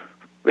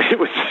 It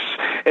was,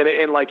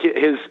 and like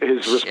his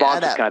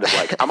response was kind of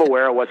like, I'm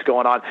aware of what's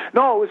going on.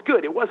 No, it was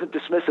good. It wasn't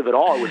dismissive at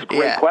all. It was a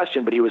great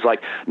question, but he was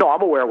like, no,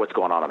 I'm aware of what's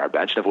going on our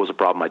bench, and if it was a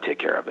problem, I'd take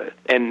care of it.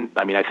 And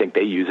I think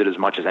they use it as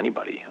much as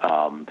anybody.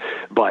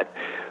 But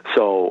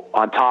so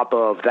on top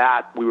of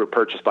that, we were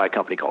purchased by a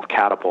company called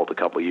Catapult a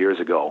couple of years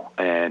ago,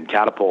 and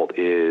Catapult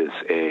is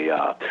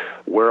a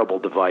wearable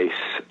device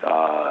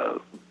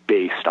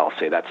based. I'll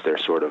say that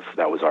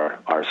was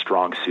our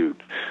strong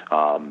suit.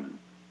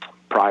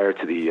 Prior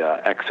to the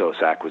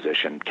Exos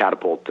acquisition,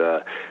 Catapult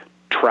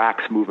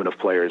tracks movement of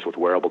players with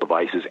wearable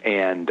devices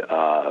and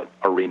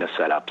arena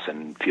setups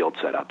and field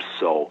setups.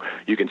 So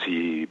you can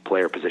see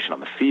player position on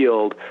the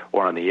field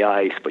or on the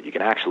ice, but you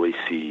can actually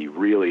see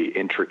really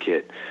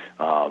intricate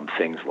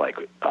things like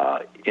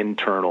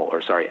external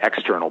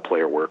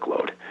player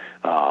workload.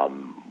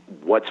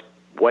 What's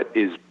what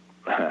is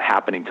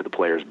happening to the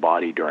player's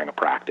body during a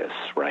practice,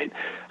 right?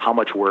 How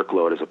much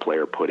workload does a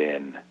player put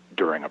in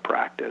during a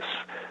practice?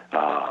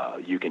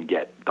 You can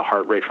get the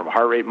heart rate from a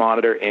heart rate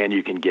monitor, and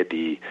you can get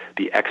the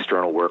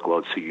external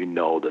workload, so you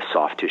know the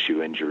soft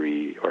tissue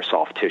injury or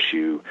soft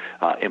tissue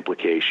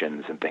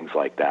implications and things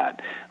like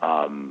that,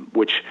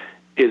 which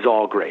is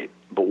all great.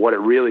 But what it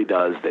really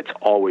does, that's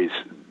always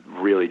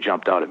really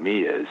jumped out at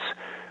me, is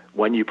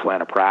when you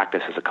plan a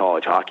practice as a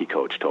college hockey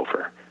coach,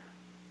 Topher,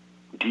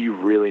 do you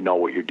really know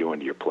what you're doing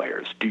to your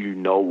players? Do you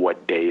know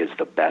what day is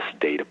the best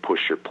day to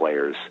push your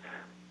players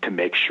to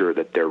make sure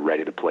that they're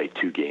ready to play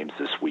 2 games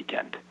this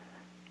weekend,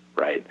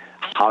 right?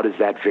 How does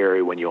that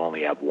vary when you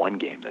only have 1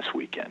 game this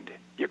weekend?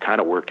 You're kind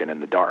of working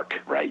in the dark,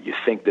 right? You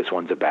think this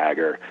one's a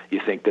bagger.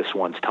 You think this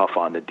one's tough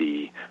on the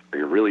D. Are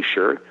you really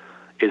sure?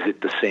 Is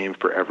it the same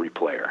for every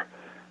player?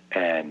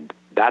 And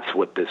that's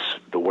what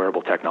the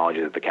wearable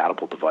technology that the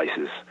Catapult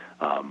devices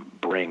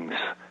brings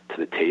to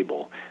the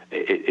table.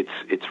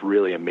 It's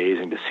really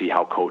amazing to see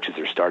how coaches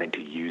are starting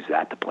to use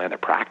that to plan their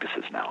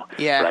practices now.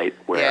 Yeah. Right?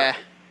 Where,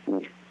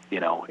 you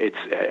know,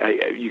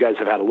 you guys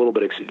have had a little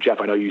bit of, Jeff,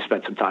 I know you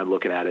spent some time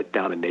looking at it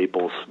down in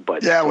Naples,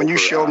 but yeah, when you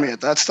showed me it,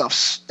 that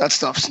stuff's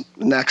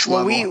next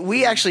level. Well,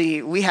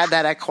 we had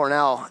that at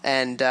Cornell,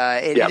 and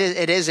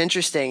it is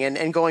interesting.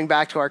 And going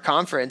back to our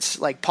conference,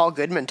 like Paul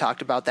Goodman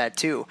talked about that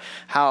too,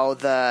 how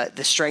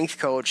the strength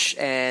coach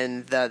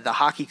and the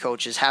hockey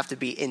coaches have to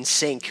be in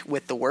sync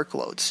with the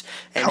workloads,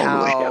 and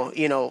how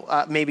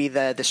maybe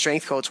the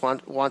strength coach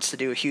wants to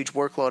do a huge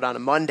workload on a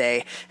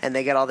Monday, and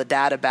they get all the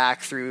data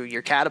back through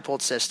your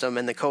Catapult system,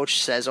 and the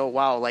coach says, "Oh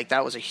wow, like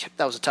that was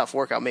a tough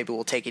workout. Maybe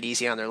we'll take it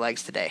easy on their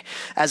legs today,"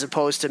 as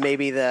opposed to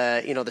maybe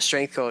the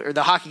strength coach or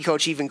the hockey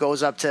coach even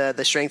goes up to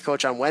the strength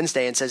coach on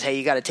Wednesday and says, "Hey,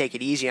 you got to take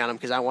it easy on him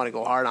because I want to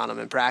go hard on him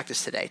in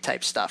practice today,"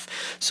 type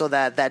stuff. So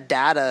that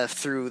data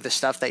through the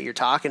stuff that you're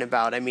talking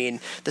about, I mean,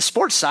 the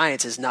sports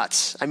science is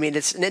nuts. I mean,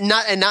 it's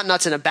not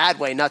nuts in a bad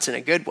way, nuts in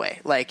a good way.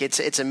 Like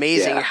it's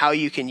amazing how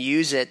you can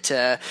use it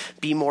to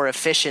be more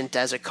efficient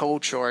as a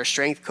coach or a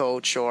strength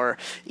coach or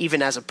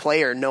even as a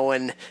player,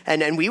 knowing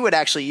and we would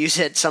actually use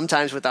it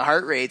sometimes with the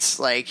heart rates,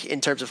 like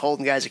in terms of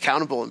holding guys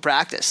accountable in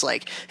practice.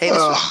 Like, hey,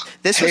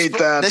 this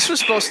was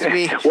supposed to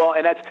be well,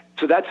 and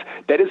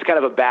that is kind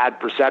of a bad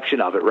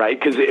perception of it, right?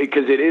 Because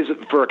it is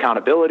for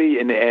accountability,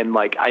 and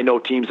like I know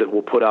teams that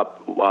will put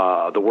up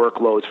the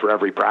workloads for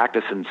every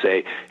practice and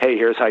say, hey,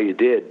 here's how you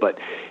did, but.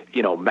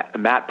 You know,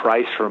 Matt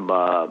Price from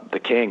the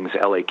Kings,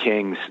 LA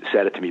Kings,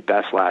 said it to me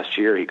best last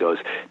year. He goes,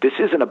 this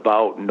isn't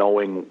about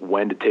knowing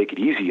when to take it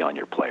easy on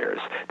your players.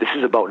 This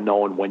is about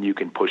knowing when you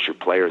can push your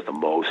players the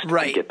most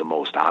and get the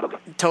most out of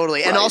them.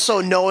 Totally. Right. And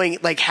also knowing,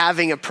 like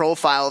having a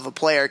profile of a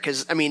player,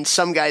 because, I mean,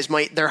 some guys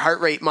their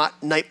heart rate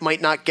might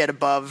not get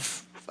above,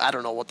 I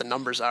don't know what the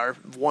numbers are,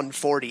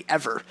 140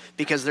 ever,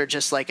 because they're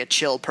just like a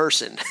chill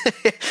person.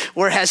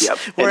 whereas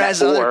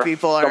other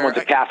people are... Someone's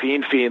a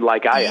caffeine fiend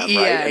like I am,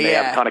 right? And they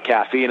have a ton of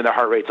caffeine and their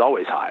heart rate's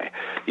always high,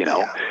 you know?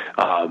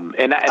 Yeah.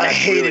 And I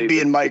hated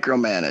being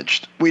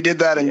micromanaged. We did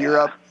that in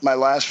Europe my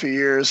last few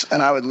years,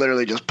 and I would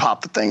literally just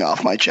pop the thing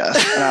off my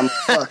chest. And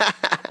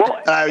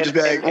I would just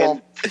be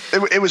like,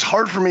 it was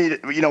hard for me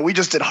to, we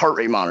just did heart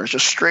rate monitors,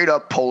 just straight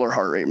up polar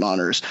heart rate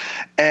monitors.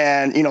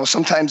 And,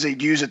 sometimes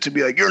they'd use it to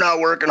be like, you're not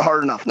working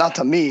hard enough. Not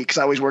to me, because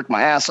I always work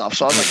my ass off.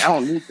 So I was like, I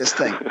don't need this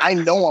thing. I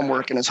know I'm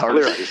working as hard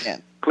as I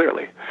can.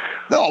 Clearly.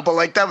 No, but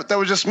like that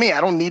was just me. I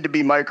don't need to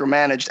be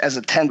micromanaged as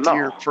a 10th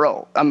year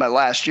pro on my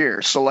last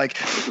year. So and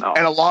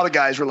a lot of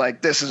guys were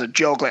like, this is a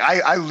joke. Like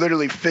I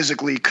literally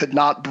physically could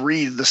not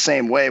breathe the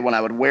same way when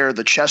I would wear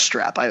the chest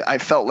strap. I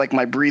felt like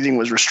my breathing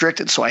was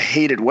restricted, so I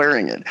hated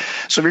wearing it.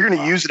 So if you're going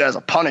to use it as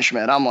a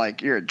punishment, I'm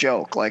like, you're a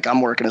joke. Like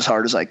I'm working as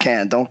hard as I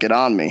can. Don't get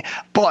on me.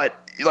 But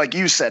like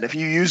you said, if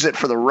you use it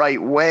for the right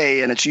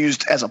way and it's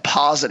used as a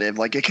positive,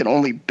 like it can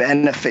only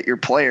benefit your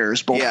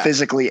players both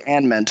physically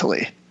and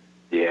mentally.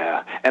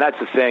 Yeah, and that's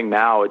the thing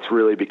now. It's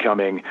really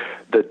becoming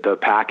the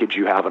package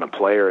you have in a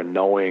player and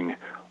knowing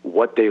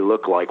what they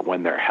look like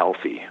when they're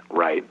healthy,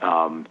 right?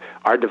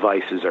 Our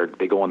devices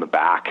they go on the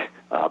back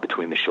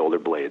between the shoulder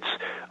blades,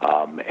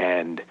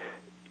 and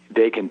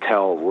they can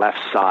tell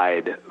left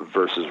side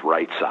versus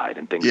right side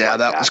and things like that. Yeah,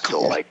 that was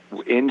cool. So like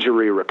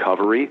injury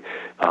recovery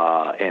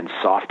and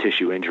soft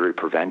tissue injury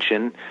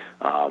prevention,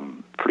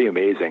 pretty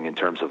amazing in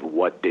terms of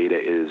what data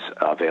is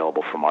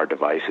available from our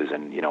devices.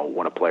 And,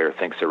 when a player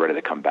thinks they're ready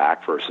to come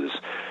back versus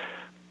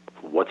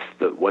what's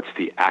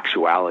the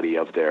actuality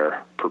of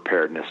their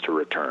preparedness to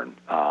return.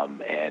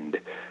 And,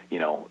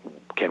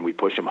 can we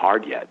push them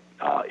hard yet?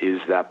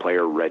 Is that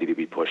player ready to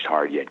be pushed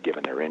hard yet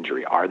given their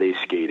injury? Are they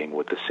skating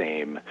with the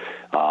same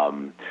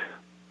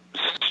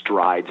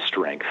stride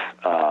strength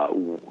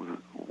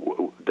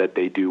that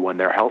they do when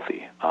they're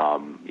healthy?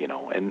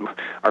 And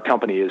our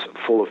company is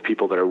full of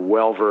people that are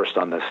well versed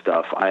on this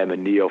stuff. I am a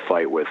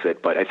neophyte with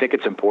it, but I think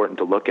it's important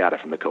to look at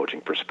it from the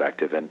coaching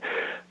perspective. And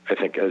I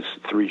think as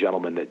three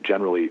gentlemen that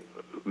generally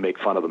make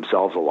fun of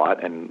themselves a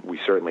lot, and we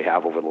certainly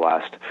have over the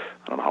last,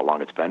 I don't know how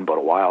long it's been, but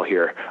a while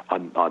here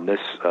on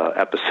this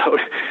episode,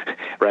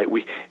 right?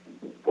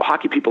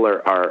 Hockey people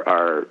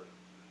are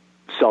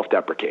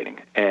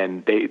self-deprecating,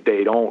 and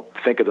they don't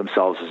think of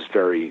themselves as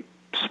very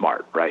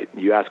smart, right?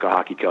 You ask a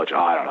hockey coach,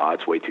 I don't know,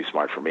 it's way too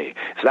smart for me.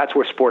 So that's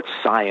where sports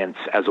science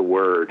as a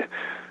word,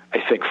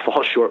 I think,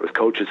 falls short with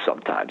coaches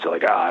sometimes. They're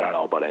like, I don't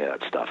know about any of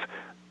that stuff.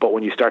 But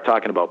when you start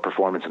talking about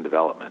performance and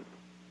development,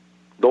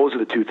 those are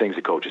the two things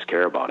that coaches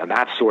care about. And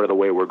that's sort of the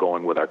way we're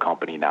going with our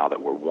company now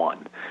that we're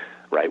one,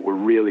 right? We're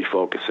really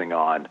focusing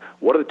on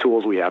what are the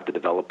tools we have to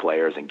develop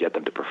players and get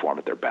them to perform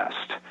at their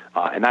best.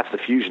 And that's the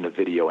fusion of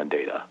video and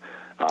data.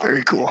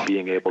 Very cool.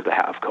 Being able to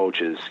have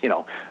coaches,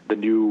 the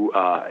new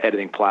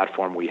editing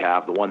platform we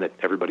have, the one that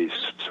everybody's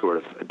sort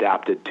of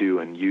adapted to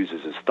and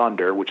uses is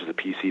Thunder, which is a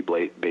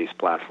PC-based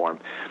platform.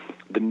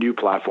 The new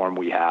platform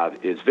we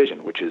have is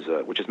Vision, which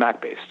is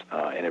Mac-based,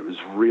 and it was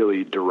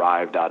really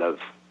derived out of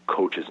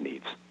coaches'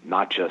 needs,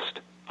 not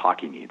just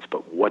hockey needs,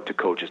 but what do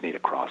coaches need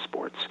across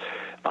sports.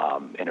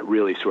 And it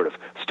really sort of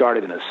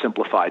started in a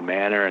simplified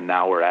manner, and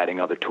now we're adding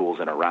other tools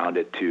in around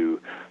it to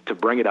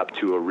bring it up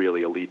to a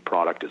really elite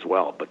product as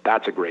well. But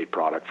that's a great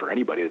product for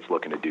anybody that's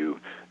looking to do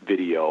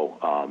video,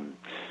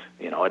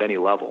 at any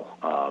level.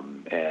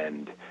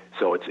 And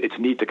so it's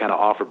neat to kind of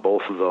offer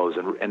both of those.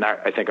 And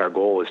I think our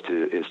goal is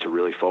to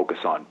really focus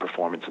on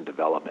performance and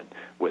development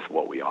with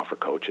what we offer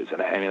coaches.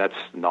 And I mean, that's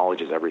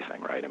knowledge is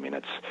everything, right? I mean,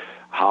 it's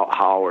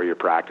how are your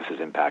practices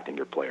impacting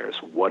your players?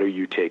 What are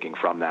you taking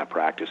from that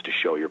practice to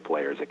show your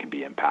players that can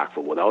be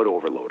impactful without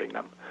overloading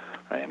them?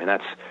 Right? I mean,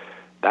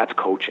 that's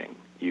coaching.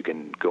 You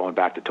can, going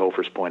back to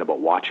Topher's point about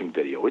watching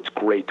video, it's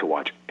great to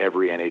watch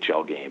every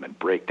NHL game and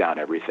break down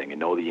everything and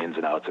know the ins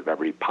and outs of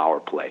every power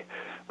play,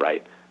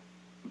 right?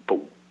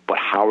 But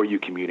how are you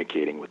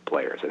communicating with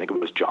players? I think it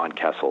was John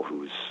Kessel,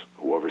 who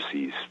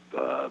oversees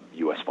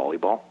U.S.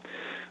 volleyball.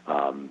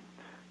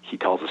 He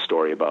tells a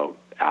story about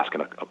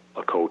asking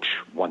a coach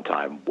one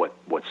time what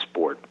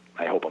sport,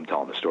 I hope I'm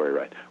telling the story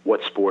right,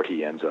 what sport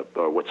he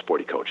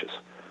coaches.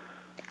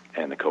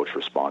 And the coach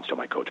responds to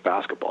him, I coach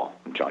basketball.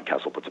 And John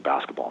Kessel puts a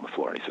basketball on the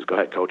floor and he says, go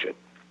ahead, coach it.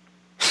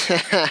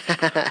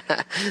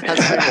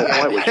 That's the whole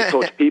point, which you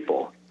coach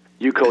people.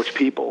 You coach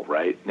people,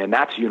 right? And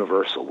that's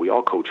universal. We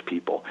all coach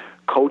people.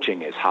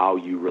 Coaching is how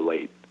you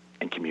relate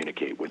and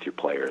communicate with your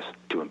players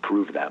to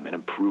improve them and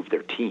improve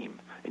their team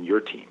and your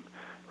team,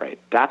 right?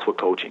 That's what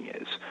coaching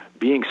is.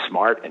 Being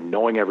smart and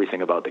knowing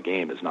everything about the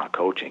game is not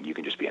coaching. You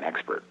can just be an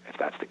expert if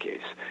that's the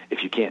case.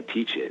 If you can't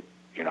teach it,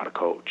 you're not a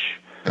coach.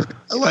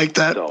 I like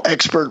that. So,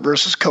 expert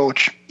versus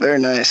coach. Very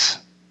nice.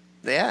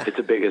 Yeah. It's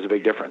a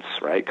big difference,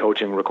 right?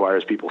 Coaching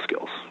requires people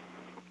skills.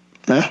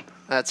 Yeah.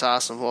 That's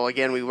awesome. Well,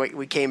 again,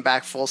 we came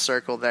back full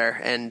circle there,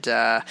 and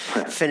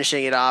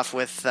finishing it off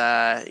with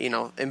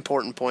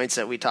important points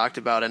that we talked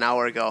about an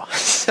hour ago.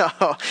 So,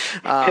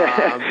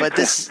 but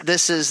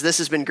this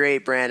has been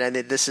great, Brant. I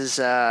mean, this is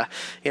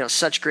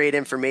such great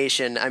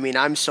information. I mean,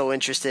 I'm so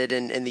interested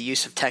in the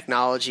use of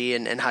technology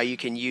and how you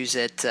can use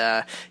it,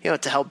 to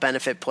help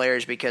benefit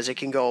players, because it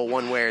can go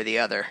one way or the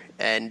other.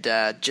 And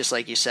just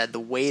like you said, the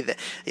way that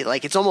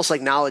it's almost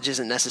like knowledge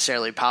isn't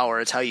necessarily power;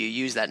 it's how you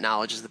use that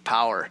knowledge is the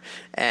power.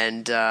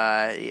 And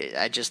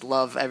I just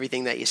love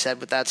everything that you said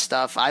with that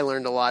stuff. I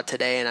learned a lot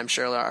today, and I'm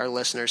sure our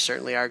listeners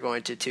certainly are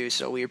going to too.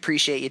 So we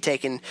appreciate you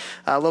taking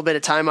a little bit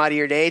of time out of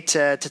your day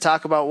to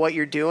talk about what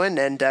you're doing,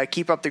 and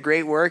keep up the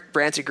great work.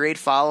 Brant's a great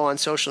follow on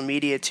social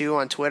media too,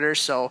 on Twitter.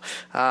 So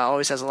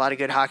always has a lot of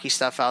good hockey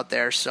stuff out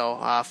there.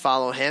 So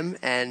follow him,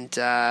 and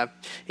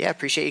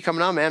appreciate you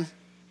coming on, man.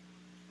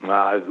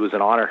 It was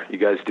an honor. You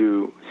guys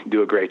do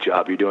a great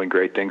job. You're doing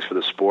great things for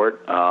the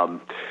sport.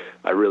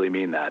 I really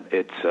mean that.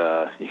 It's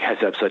you guys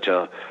have such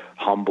a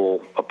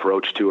humble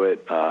approach to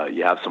it.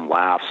 You have some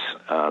laughs,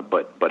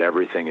 but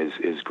everything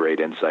is great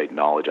insight and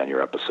knowledge on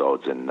your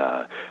episodes. And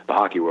the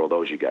hockey world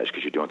owes you guys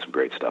because you're doing some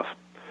great stuff.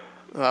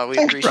 Well, we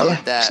Thanks, appreciate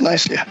brother. that. It's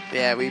nice of you.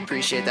 Yeah, we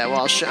appreciate that.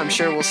 Well, I'm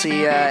sure we'll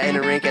see you in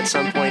a rink at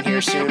some point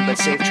here soon. But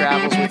safe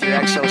travels with your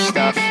Exo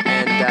stuff,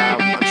 and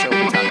I'm sure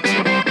we'll be talking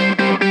soon.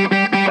 Thanks,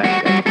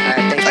 guys.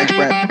 All right, thanks,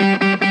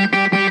 Brant.